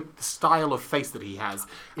familiar with the style of face that he has,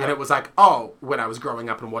 and it was like, oh, when I was growing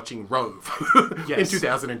up and watching Rove in Yes.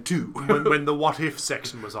 2002. when the what if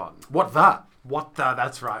section was on. What the What the?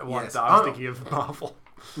 That's right. What Yes. the? I was Oh. thinking of Marvel.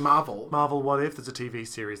 Marvel? Marvel What If? There's a TV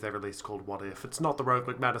series they released called What If. It's not the Rove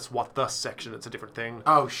McManus What The section. It's a different thing.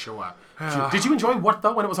 Oh, sure. Did you enjoy What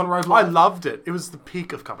the when it was on Rove I Live? loved it. It was the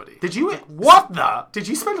peak of comedy. Did you? What the? Did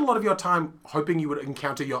you spend a lot of your time hoping you would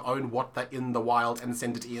encounter your own What the in the wild and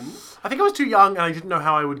send it in? I think I was too young and I didn't know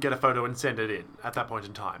how I would get a photo and send it in at that point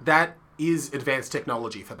in time. That is advanced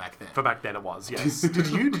technology for back then. For back then it was, yes.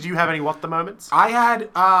 Did you have any What The moments? I had,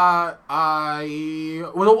 I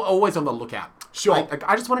was always on the lookout. Sure.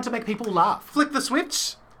 I just wanted to make people laugh. Flick the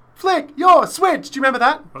switch. Flick your switch. Do you remember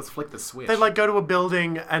that? Let's flick the switch. They'd like go to a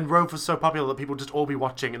building, and Rove was so popular that people would just all be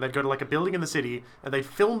watching, and they'd go to like a building in the city, and they'd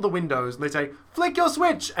film the windows, and they'd say, "Flick your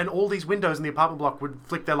switch," and all these windows in the apartment block would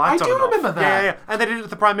flick their lights I on do and off. remember that. Yeah, yeah, and they did it at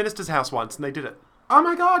the Prime Minister's house once, and they did it. Oh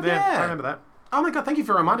my god, yeah. I remember that. Oh my god, thank you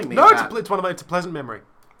for reminding me No, of it's that. it's a pleasant memory.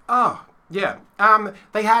 Oh, yeah.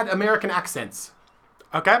 They had American accents.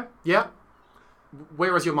 Okay, Yeah.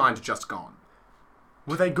 Where has your mind just gone?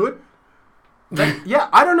 were they good? Yeah,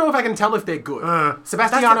 I don't know if I can tell if they're good.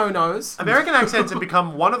 Sebastiano knows. American accents have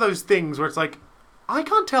become one of those things where it's like, I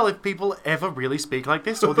can't tell if people ever really speak like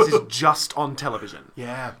this, or this is just on television.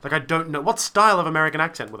 Yeah. Like, I don't know. What style of American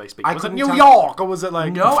accent were they speaking? I Was it couldn't New tell- York, or was it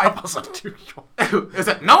like... No, I- It wasn't New York. Is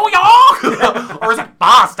it New York? Or is it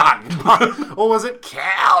Boston? Or was it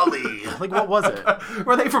Cali? Like, what was it?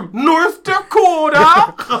 Were they from North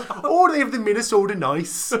Dakota? Or do they have the Minnesota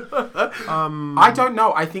nice? I don't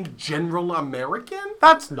know. I think General American?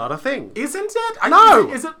 That's not a thing. Isn't it? No.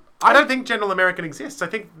 Is it? I don't think General American exists. I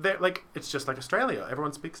think they're like, it's just like Australia.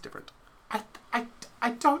 Everyone speaks different. I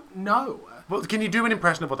don't know. Well, can you do an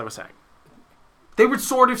impression of what they were saying? They would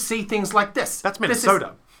sort of see things like this. That's This is-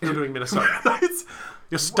 Minnesota. You're doing Minnesota. It's-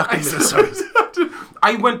 You're stuck in Minnesota.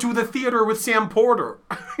 I went to the theater with Sam Porter.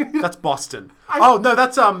 That's Boston. Oh no,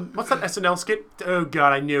 that's what's that SNL skit? Oh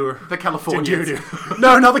god, I knew her. The Californians.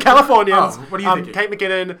 No, not the Californians. Oh, what are you thinking? Kate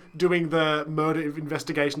McKinnon doing the murder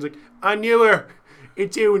investigations. Like, I knew her.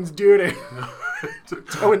 It's Owen's daughter.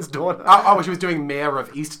 It's Owen's daughter. Oh, she was doing Mayor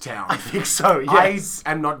of Easttown. I think so. Yes.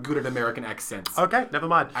 I am not good at American accents. Okay, never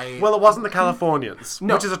mind. I- Well, it wasn't the Californians,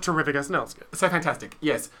 No. which is a terrific SNL skit. So fantastic.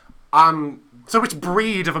 Yes. So which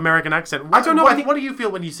breed of American accent? I don't know, What, I think- what do you feel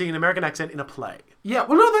when you see an American accent in a play? Yeah,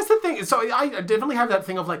 well, no, that's the thing. So I definitely have that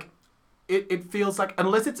thing of like, it feels like,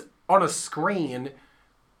 unless it's on a screen,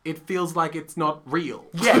 it feels like it's not real.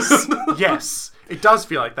 Yes, yes. It does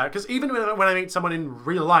feel like that. Because even when I meet someone in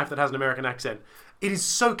real life that has an American accent, it is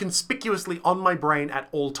so conspicuously on my brain at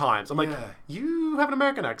all times. I'm like, Yeah. you have an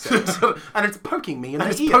American accent. And it's poking me in the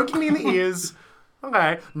It's ear. poking me in the ears.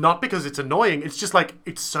 Okay. Not because it's annoying. It's just like,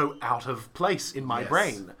 it's so out of place in my Yes.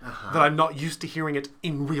 brain that I'm not used to hearing it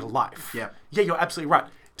in real life. Yeah. Yeah, you're absolutely right.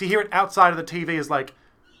 To hear it outside of the TV is like,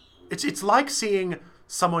 it's like seeing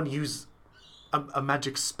someone use a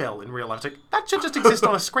magic spell in real life. It's like, that should just exist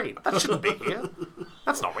on a screen. That shouldn't be here.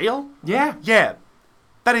 That's not real. Yeah. Yeah.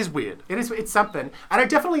 That is weird. It's something. And it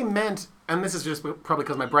definitely meant, and this is just probably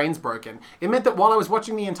because my brain's broken, it meant that while I was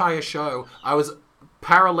watching the entire show, I was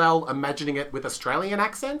parallel imagining it with Australian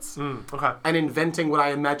accents Okay. and inventing what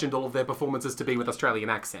I imagined all of their performances to be with Australian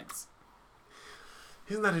accents.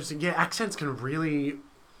 Isn't that interesting? Yeah, accents can really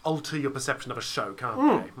alter your perception of a show,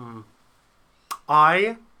 can't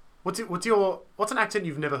they? What's an accent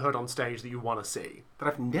you've never heard on stage that you want to see? That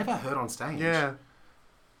I've never heard on stage. Yeah.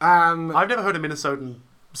 I've I've never heard a Minnesotan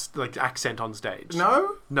like accent on stage.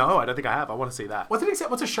 no. No, I don't think I have. I want to see that. What's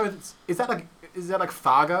a show that's is that like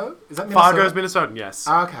Fargo? Is that Minnesota? Fargo's Minnesotan, yes.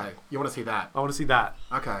 Okay, you want to see that? I want to see that.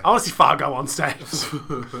 Okay. I want to see Fargo on stage.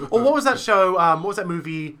 Or what was that show? What was that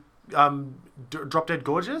movie? Drop Dead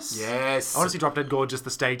Gorgeous? Yes. I want to see Drop Dead Gorgeous, the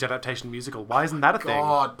stage adaptation musical. Why isn't that a thing?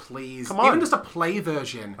 God, please. Come on. Even just a play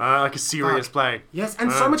version. Like a serious Fuck. play. Yes,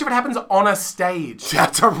 and so much of it happens on a stage.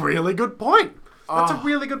 That's a really good point. That's a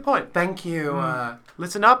really good point. Thank you.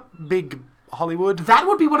 Listen up, big Hollywood. That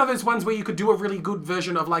would be one of those ones where you could do a really good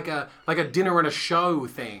version of like a dinner and a show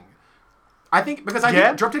thing. I think because I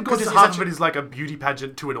think Drop Dead Gorgeous is half such of it is like a beauty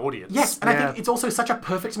pageant to an audience. yes, and I Yeah. think it's also such a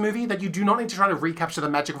perfect movie that you do not need to try to recapture the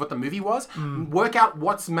magic of what the movie was. Work out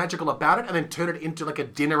what's magical about it, and then turn it into like a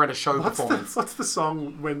dinner and a show performance. What's the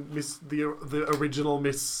song when the original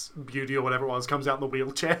Miss Beauty or whatever it was comes out in the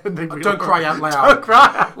wheelchair and they Don't cry out loud. Don't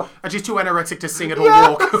cry out loud. And she's too anorexic to sing it or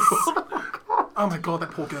walk. Oh my god,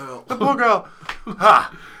 that poor girl. The poor girl.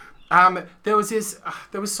 Ah. There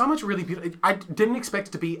was so much really beautiful. I didn't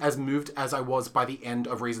expect to be as moved as I was by the end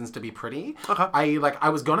of Reasons to Be Pretty. Okay. I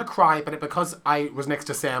was gonna cry, but because I was next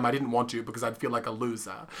to Sam, I didn't want to because I'd feel like a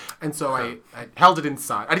loser, and so I held it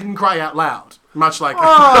inside. I didn't cry out loud, much like.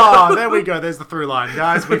 Oh, there we go. There's the through line,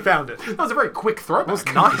 guys. We found it. That was a very quick throwback. It was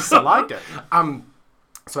nice. I liked it.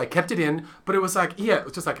 So I kept it in, but it was like, it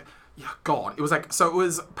was just like. Yeah, God. It was like, so it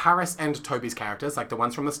was Paris and Toby's characters, like the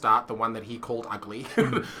ones from the start, the one that he called ugly.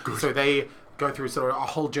 So they go through sort of a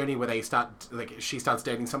whole journey where they start, like, she starts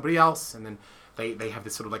dating somebody else, and then they have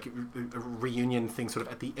this sort of like reunion thing sort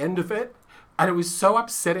of at the end of it. And it was so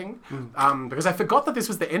upsetting because I forgot that this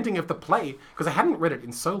was the ending of the play because I hadn't read it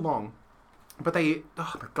in so long. But oh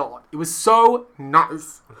my God, it was so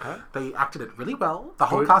nice. Okay. They acted it really well. The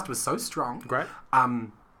whole cast was so strong. Great.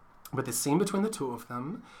 But the scene between the two of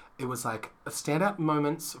them, it was like standout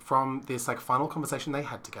moments from this like final conversation they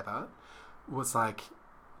had together was like,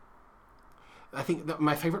 I think that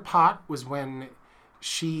my favorite part was when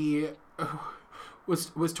she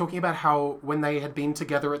was talking about how when they had been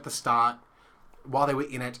together at the start, while they were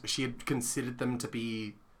in it, she had considered them to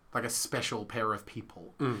be like a special pair of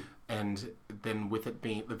people. And then with it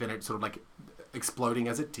being, then it sort of like exploding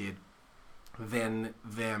as it did, then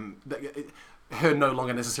her no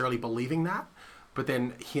longer necessarily believing that, but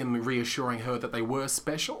then him reassuring her that they were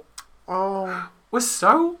special. Oh. Was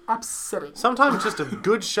so upsetting. Sometimes just a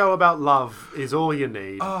good show about love is all you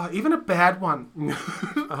need. Oh, even a bad one.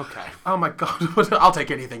 Okay. Oh my God. I'll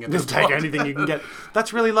take anything at this Just take point. anything you can get.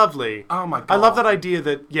 That's really lovely. Oh my God. I love that idea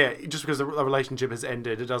that, just because a relationship has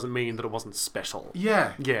ended, it doesn't mean that it wasn't special.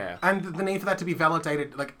 Yeah. Yeah. And the need for that to be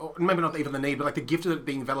validated, like, or maybe not even the need, but like the gift of it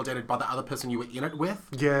being validated by the other person you were in it with.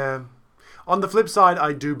 Yeah. On the flip side,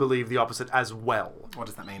 I do believe the opposite as well. What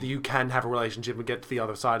does that mean? You can have a relationship and get to the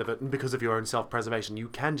other side of it, and because of your own self-preservation, you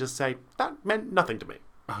can just say, that meant nothing to me.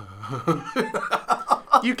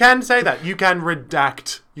 You can say that. You can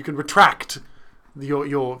retract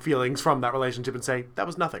your feelings from that relationship and say, that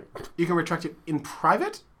was nothing. You can retract it in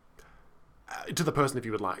private? To the person if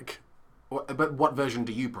you would like. But what version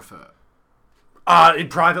do you prefer?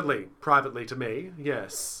 Privately to me,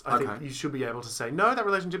 yes. I think you should be able to say, no, that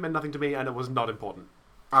relationship meant nothing to me and it was not important.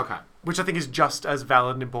 Okay. Which I think is just as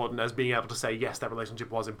valid and important as being able to say, yes, that relationship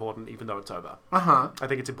was important even though it's over. Uh-huh. I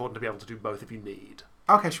think it's important to be able to do both if you need.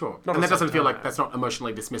 Okay, sure. Not And at that the same doesn't feel time. like that's not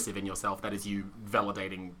emotionally dismissive in yourself. That is you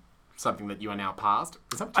validating something that you are now past.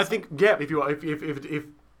 Is that what I you're think, yeah, if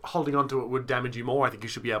holding on to it would damage you more, I think you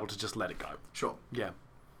should be able to just let it go. Sure. Yeah.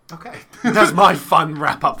 Okay. That's my fun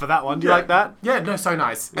wrap up for that one. Do you like that? Yeah, no, so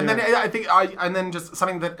nice. And then I think and then just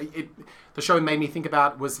something that the show made me think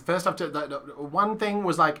about was first up to the one thing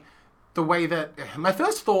was like the way that my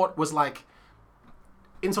first thought was like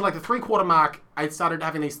in sort of like the 3/4 mark, I started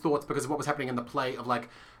having these thoughts because of what was happening in the play of like,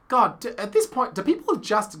 God, at this point, do people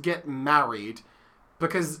just get married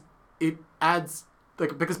because it adds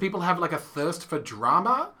like because people have like a thirst for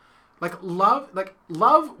drama, like love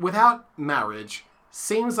without marriage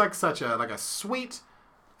seems like such a sweet,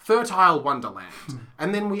 fertile wonderland.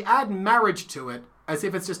 And then we add marriage to it as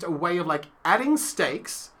if it's just a way of like adding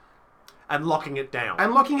stakes And locking it down.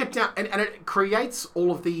 and locking it down. And it creates all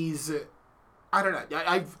of these, I don't know,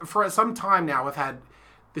 I've for some time now I've had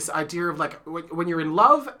this idea of like when you're in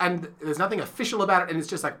love and there's nothing official about it and it's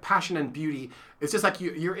just like passion and beauty. It's just like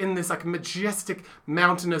you're in this like majestic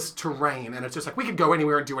mountainous terrain and it's just like we could go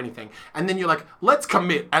anywhere and do anything. And then you're like, let's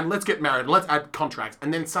commit and let's get married and let's add contracts.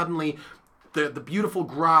 And then suddenly the beautiful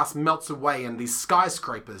grass melts away and these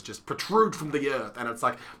skyscrapers just protrude from the earth. And it's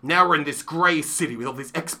like, now we're in this grey city with all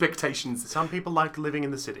these expectations. Some people like living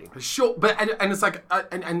in the city. Sure, but and it's like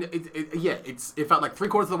it felt like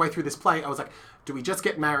 3/4 of the way through this play, I was like, do we just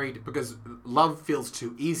get married because love feels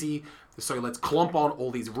too easy? So let's clomp on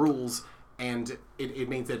all these rules, and it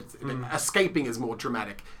means that escaping is more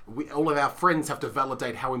dramatic. All of our friends have to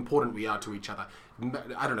validate how important we are to each other.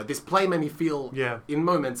 I don't know. This play made me feel in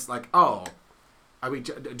moments like, oh,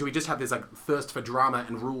 do we just have this like thirst for drama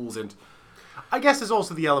and rules and? I guess there's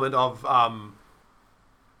also the element of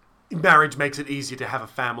marriage makes it easier to have a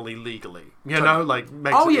family legally. You know, like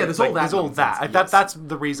makes Oh, it, yeah, there's like, all that There's all nonsense, that. yes. That's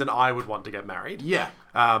the reason I would want to get married. Yeah.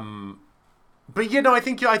 But you know, I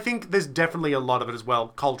think there's definitely a lot of it as well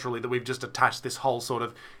culturally that we've just attached this whole sort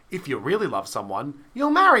of if you really love someone,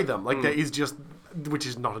 you'll marry them. Like there is just, which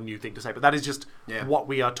is not a new thing to say, but that is just what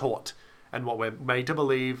we are taught and what we're made to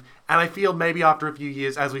believe. And I feel maybe after a few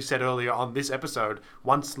years, as we said earlier on this episode,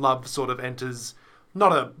 once love sort of enters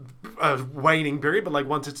not a waning period, but like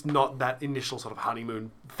once it's not that initial sort of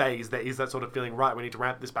honeymoon phase, there is that sort of feeling, right, we need to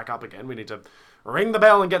ramp this back up again. We need to ring the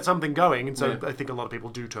bell and get something going. And so I think a lot of people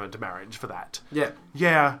do turn to marriage for that. Yeah.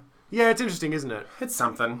 Yeah. Yeah, it's interesting, isn't it? It's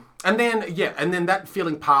something. And then that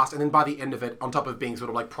feeling passed, and then by the end of it, on top of being sort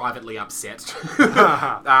of like privately upset,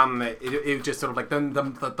 it just sort of like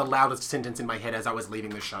the loudest sentence in my head as I was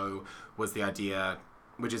leaving the show was the idea,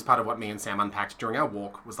 which is part of what me and Sam unpacked during our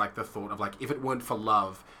walk, was like the thought of like, if it weren't for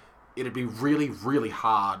love, it'd be really, really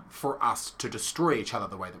hard for us to destroy each other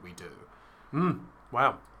the way that we do.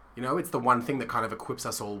 Wow. You know, it's the one thing that kind of equips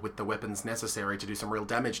us all with the weapons necessary to do some real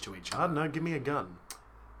damage to each other. I don't know, give me a gun.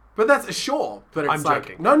 But that's sure. But it's I'm like,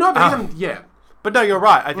 joking. No, but even, yeah. But no, you're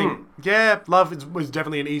right. I think, love was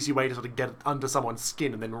definitely an easy way to sort of get under someone's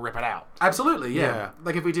skin and then rip it out. Absolutely, yeah. Yeah.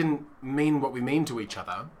 Like if we didn't mean what we mean to each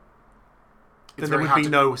other, Then there would be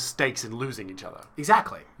no stakes in losing each other.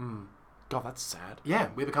 Exactly. God, that's sad. Yeah,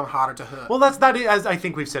 we become harder to hurt. Well, that is, as I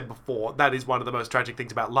think we've said before, that is one of the most tragic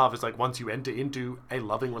things about love, is like once you enter into a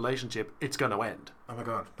loving relationship, it's going to end. Oh my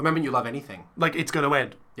god. The moment you love anything. Like, it's going to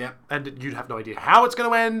end. Yeah. And you'd have no idea how it's going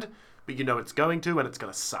to end, but you know it's going to, and it's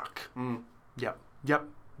going to suck. Yep.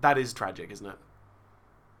 That is tragic, isn't it?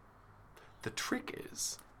 The trick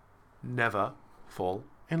is never fall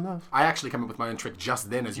in love. I actually came up with my own trick just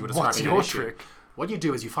then as you were describing What's an your issue. trick? What you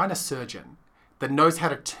do is you find a surgeon that knows how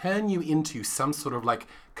to turn you into some sort of like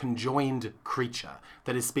conjoined creature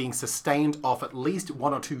that is being sustained off at least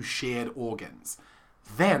one or two shared organs.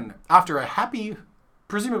 Then, after a happy,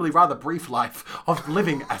 presumably rather brief life of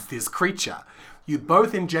living as this creature, you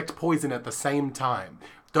both inject poison at the same time.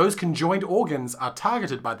 Those conjoined organs are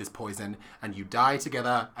targeted by this poison, and you die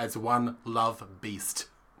together as one love beast.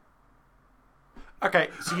 Okay,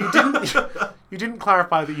 so you didn't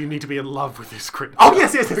clarify that you need to be in love with this creature. Oh,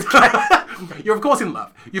 yes. You're of course in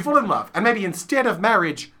love. You fall in love. And maybe instead of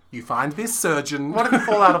marriage, you find this surgeon. What if you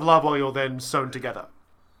fall out of love while you're then sewn together?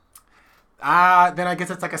 Then I guess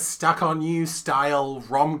it's like a stuck-on-you style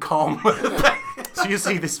rom-com. So you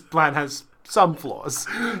see this plan has some flaws.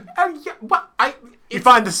 You It's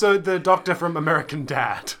find the doctor from American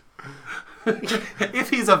Dad. if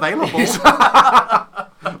he's available.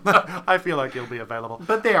 I feel like he'll be available.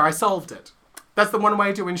 But there, I solved it. That's the one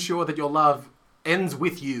way to ensure that your love ends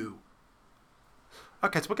with you.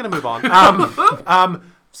 Okay, so we're going to move on.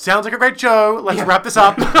 Sounds like a great show. Let's wrap this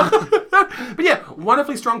up. But yeah,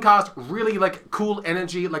 wonderfully strong cast, really like cool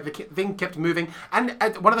energy, like the thing kept moving. And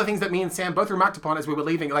one of the things that me and Sam both remarked upon as we were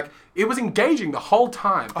leaving, like it was engaging the whole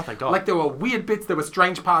time. Oh, thank God. Like there were weird bits, there were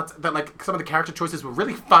strange parts, that like some of the character choices were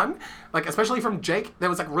really fun. Like especially from Jake, there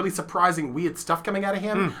was like really surprising weird stuff coming out of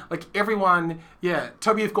him. Like everyone,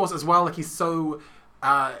 Toby of course as well, like he's so...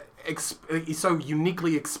 he's so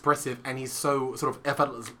uniquely expressive and he's so sort of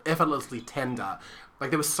effortlessly tender. Like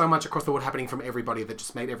there was so much across the board happening from everybody that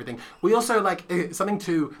just made everything. We also like something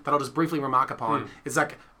too that I'll just briefly remark upon is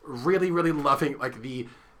like really, really loving like the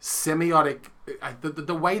semiotic,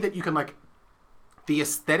 the way that you can like the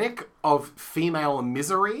aesthetic of female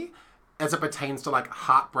misery as it pertains to like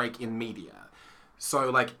heartbreak in media. So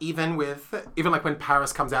like even like when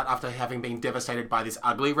Paris comes out after having been devastated by this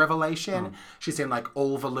ugly revelation, she's in like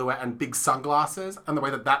all velour and big sunglasses, and the way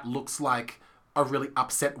that looks like a really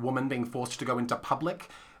upset woman being forced to go into public.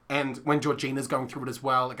 And when Georgina's going through it as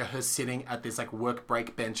well, like her sitting at this like work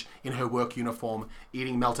break bench in her work uniform,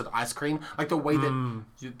 eating melted ice cream, like the way that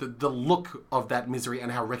the look of that misery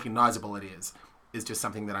and how recognizable it is just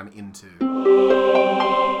something that I'm into.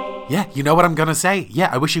 Yeah, you know what I'm gonna say. Yeah,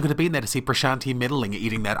 I wish you could have been there to see Prashanti middling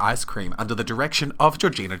eating that ice cream under the direction of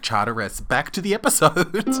Georgina Charteris. Back to the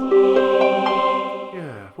episode.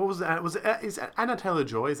 Yeah, what was that? Is Anna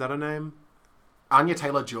Taylor-Joy? Is that her name? Anya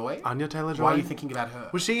Taylor-Joy? Anya Taylor-Joy? Why are you thinking about her?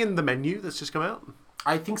 Was she in The Menu that's just come out?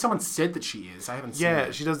 I think someone said that she is. I haven't seen Yeah,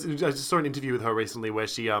 it. she does. I just saw an interview with her recently where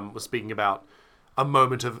she was speaking about a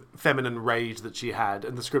moment of feminine rage that she had,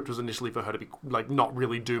 and the script was initially for her to be like not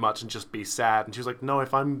really do much and just be sad, and she was like, no,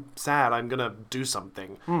 if I'm sad, I'm gonna do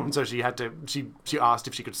something. And so she had to. She asked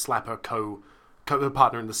if she could slap her her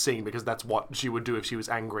partner in the scene, because that's what she would do if she was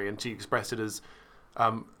angry, and she expressed it as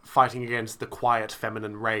fighting against the quiet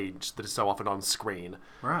feminine rage that is so often on screen.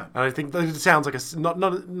 Right. And I think that it sounds like not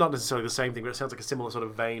necessarily the same thing, but it sounds like a similar sort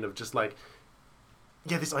of vein of just like,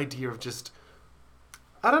 this idea of just,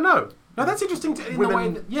 I don't know. No, that's interesting in the way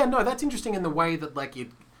that, that's interesting in the way that like it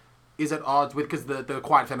is at odds with, because the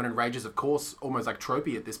quiet feminine rage is of course almost like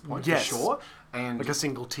tropey at this point, Yes. for sure. And Like a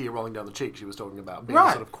single tear rolling down the cheek she was talking about, being Right.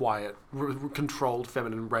 a sort of quiet, controlled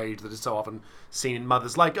feminine rage that is so often seen in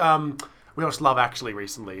mothers. Like, we watched Love Actually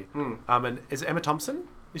recently. And is it Emma Thompson?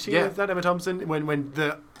 Is she? Yeah. Is that Emma Thompson? When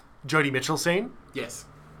the Joni Mitchell scene. Yes.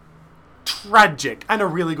 Tragic, and a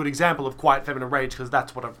really good example of quiet feminine rage, because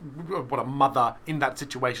that's what a mother in that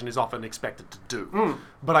situation is often expected to do.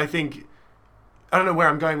 But I think, I don't know where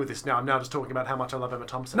I'm going with this now. I'm now just talking about how much I love Emma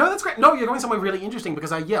Thompson. No, that's great. No, you're going somewhere really interesting,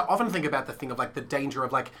 because I often think about the thing of like the danger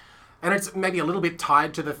of like, and it's maybe a little bit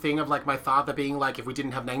tied to the thing of like my father being like, if we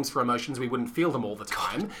didn't have names for emotions, we wouldn't feel them all the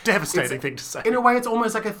time. Devastating thing to say. In a way, it's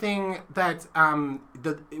almost like a thing that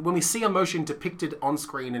when we see emotion depicted on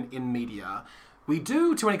screen and in media, we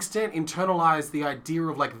do, to an extent, internalize the idea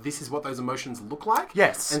of, like, this is what those emotions look like.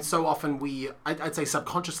 Yes. And so often we, I'd say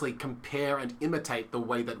subconsciously, compare and imitate the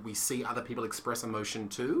way that we see other people express emotion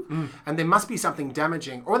too. And there must be something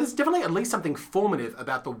damaging, or there's definitely at least something formative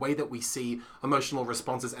about the way that we see emotional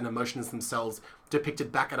responses and emotions themselves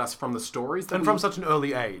depicted back at us from the stories. And from such an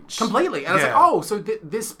early age. Completely. And I was like, oh, so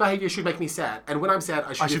this behavior should make me sad. And when I'm sad,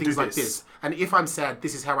 I should do things like this. And if I'm sad,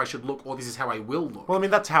 this is how I should look, or this is how I will look. Well, I mean,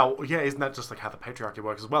 that's how, isn't that just like how the patriarchy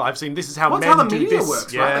works as well? I've seen this is how men how the do media this.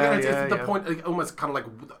 works, right? Like, it's the point, like, almost kind of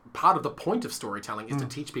like part of the point of storytelling is to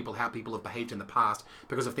teach people how people have behaved in the past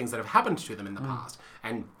because of things that have happened to them in the past.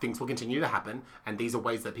 And things will continue to happen, and these are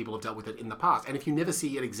ways that people have dealt with it in the past. And if you never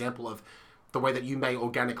see an example of the way that you may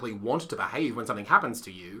organically want to behave when something happens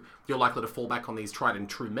to you, you're likely to fall back on these tried and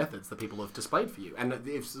true methods that people have displayed for you. And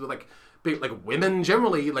if like women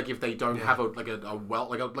generally, like if they don't have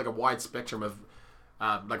a wide spectrum of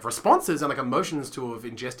like responses and like emotions to have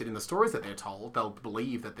ingested in the stories that they're told, they'll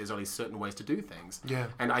believe that there's only certain ways to do things. Yeah.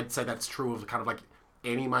 And I'd say that's true of kind of like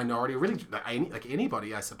any minority, really like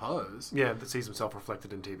anybody, I suppose. Yeah, that sees himself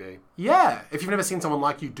reflected in TV. Yeah, if you've never seen someone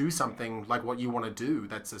like you do something like what you want to do,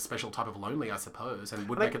 that's a special type of lonely, I suppose, and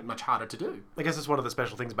would make it much harder to do. I guess it's one of the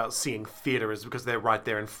special things about seeing theatre is because they're right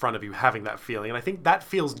there in front of you having that feeling. And I think that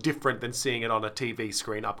feels different than seeing it on a TV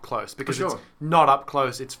screen up close, because it's not up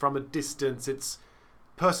close, it's from a distance, it's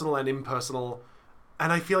personal and impersonal.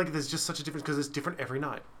 And I feel like there's just such a difference because it's different every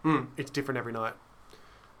night. It's different every night.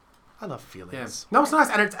 I love feelings. Yeah. No, it's nice,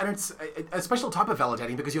 and it's a special type of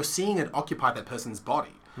validating because you're seeing it occupy that person's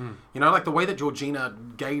body. You know, like the way that Georgina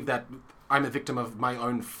gave that "I'm a victim of my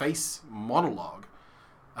own face" monologue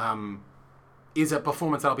is a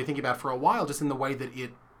performance that I'll be thinking about for a while, just in the way that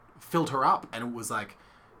it filled her up, and it was like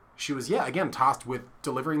she was, again, tasked with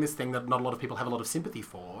delivering this thing that not a lot of people have a lot of sympathy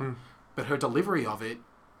for, but her delivery of it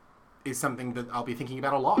is something that I'll be thinking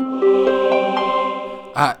about a lot.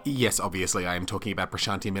 Yes, obviously, I am talking about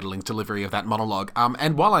Prashanti Middling's delivery of that monologue.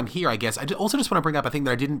 And while I'm here, I guess, I also just want to bring up a thing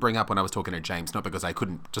that I didn't bring up when I was talking to James, not because I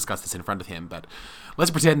couldn't discuss this in front of him, but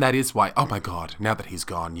let's pretend that is why, oh my god, now that he's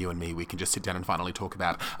gone, you and me, we can just sit down and finally talk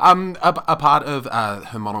about a part of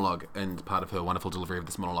her monologue, and part of her wonderful delivery of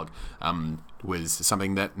this monologue was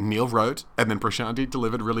something that Neil wrote, and then Prashanti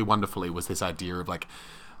delivered really wonderfully, was this idea of like,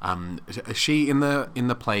 she in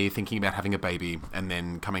the play thinking about having a baby, and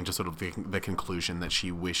then coming to sort of the conclusion that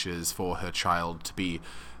she wishes for her child to be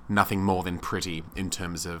nothing more than pretty in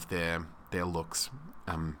terms of their looks,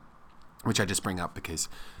 which I just bring up because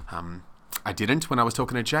I didn't when I was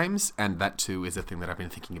talking to James, and that too is a thing that I've been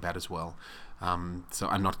thinking about as well. So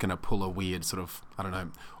I'm not going to pull a weird sort of, I don't know,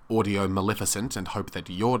 audio Maleficent and hope that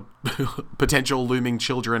your potential looming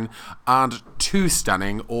children aren't too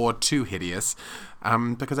stunning or too hideous,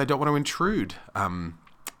 because I don't want to intrude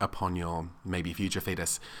upon your maybe future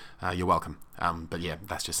fetus. You're welcome. But yeah,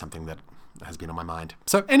 that's just something that has been on my mind.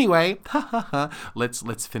 So anyway,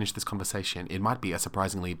 let's finish this conversation. It might be a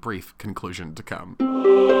surprisingly brief conclusion to come.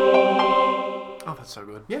 Oh, that's so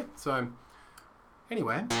good. Yeah, so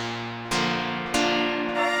anyway.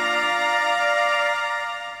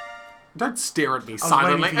 Don't stare at me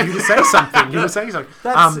silently. I was waiting for you to say something. You were saying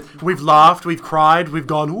something. We've laughed, we've cried, we've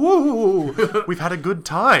gone, woo! We've had a good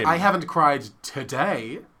time. I haven't cried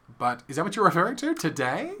today, but is that what you're referring to?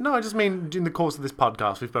 Today? No, I just mean in the course of this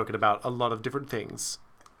podcast, we've spoken about a lot of different things.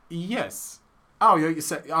 Yes. Oh, you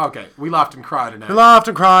say, okay. We laughed and cried. We laughed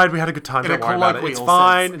and cried. We had a good time. In Don't a worry about it. It's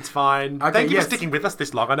fine. It's fine. Okay, Thank you for sticking with us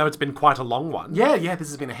this long. I know it's been quite a long one. Yeah. This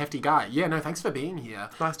has been a hefty guy. Yeah, no, thanks for being here.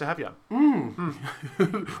 Nice to have you.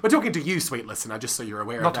 We're talking to you, sweet listener, just so you're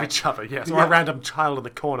aware of that. Not to each other, yes. Or a random child in the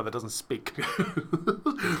corner that doesn't speak.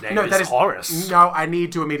 His name is Horace. No, I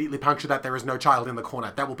need to immediately puncture that there is no child in the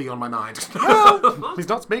corner. That will be on my mind. Well, he's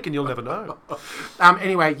not speaking, you'll never know.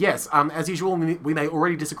 Anyway, yes, as usual, we may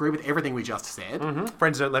already disagree with everything we just said.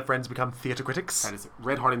 Friends don't let friends become theatre critics. That is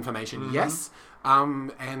red hot information, yes.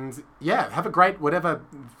 And yeah, have a great whatever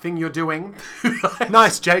thing you're doing.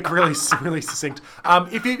 Nice, Jake. Really succinct.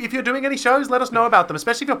 If you're doing any shows, let us know about them.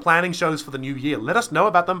 Especially if you're planning shows for the new year, let us know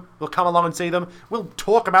about them. We'll come along and see them. We'll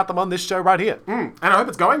talk about them on this show right here. And I hope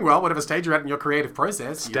it's going well, whatever stage you're at in your creative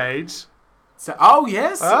process. So, oh,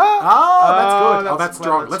 yes. That's good. Oh, that's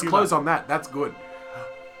strong. Let's close on that. That's good.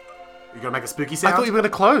 You gonna make a spooky sound? I thought you were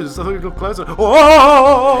going to close. I thought you were going to close it. Yeah,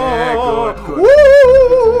 good.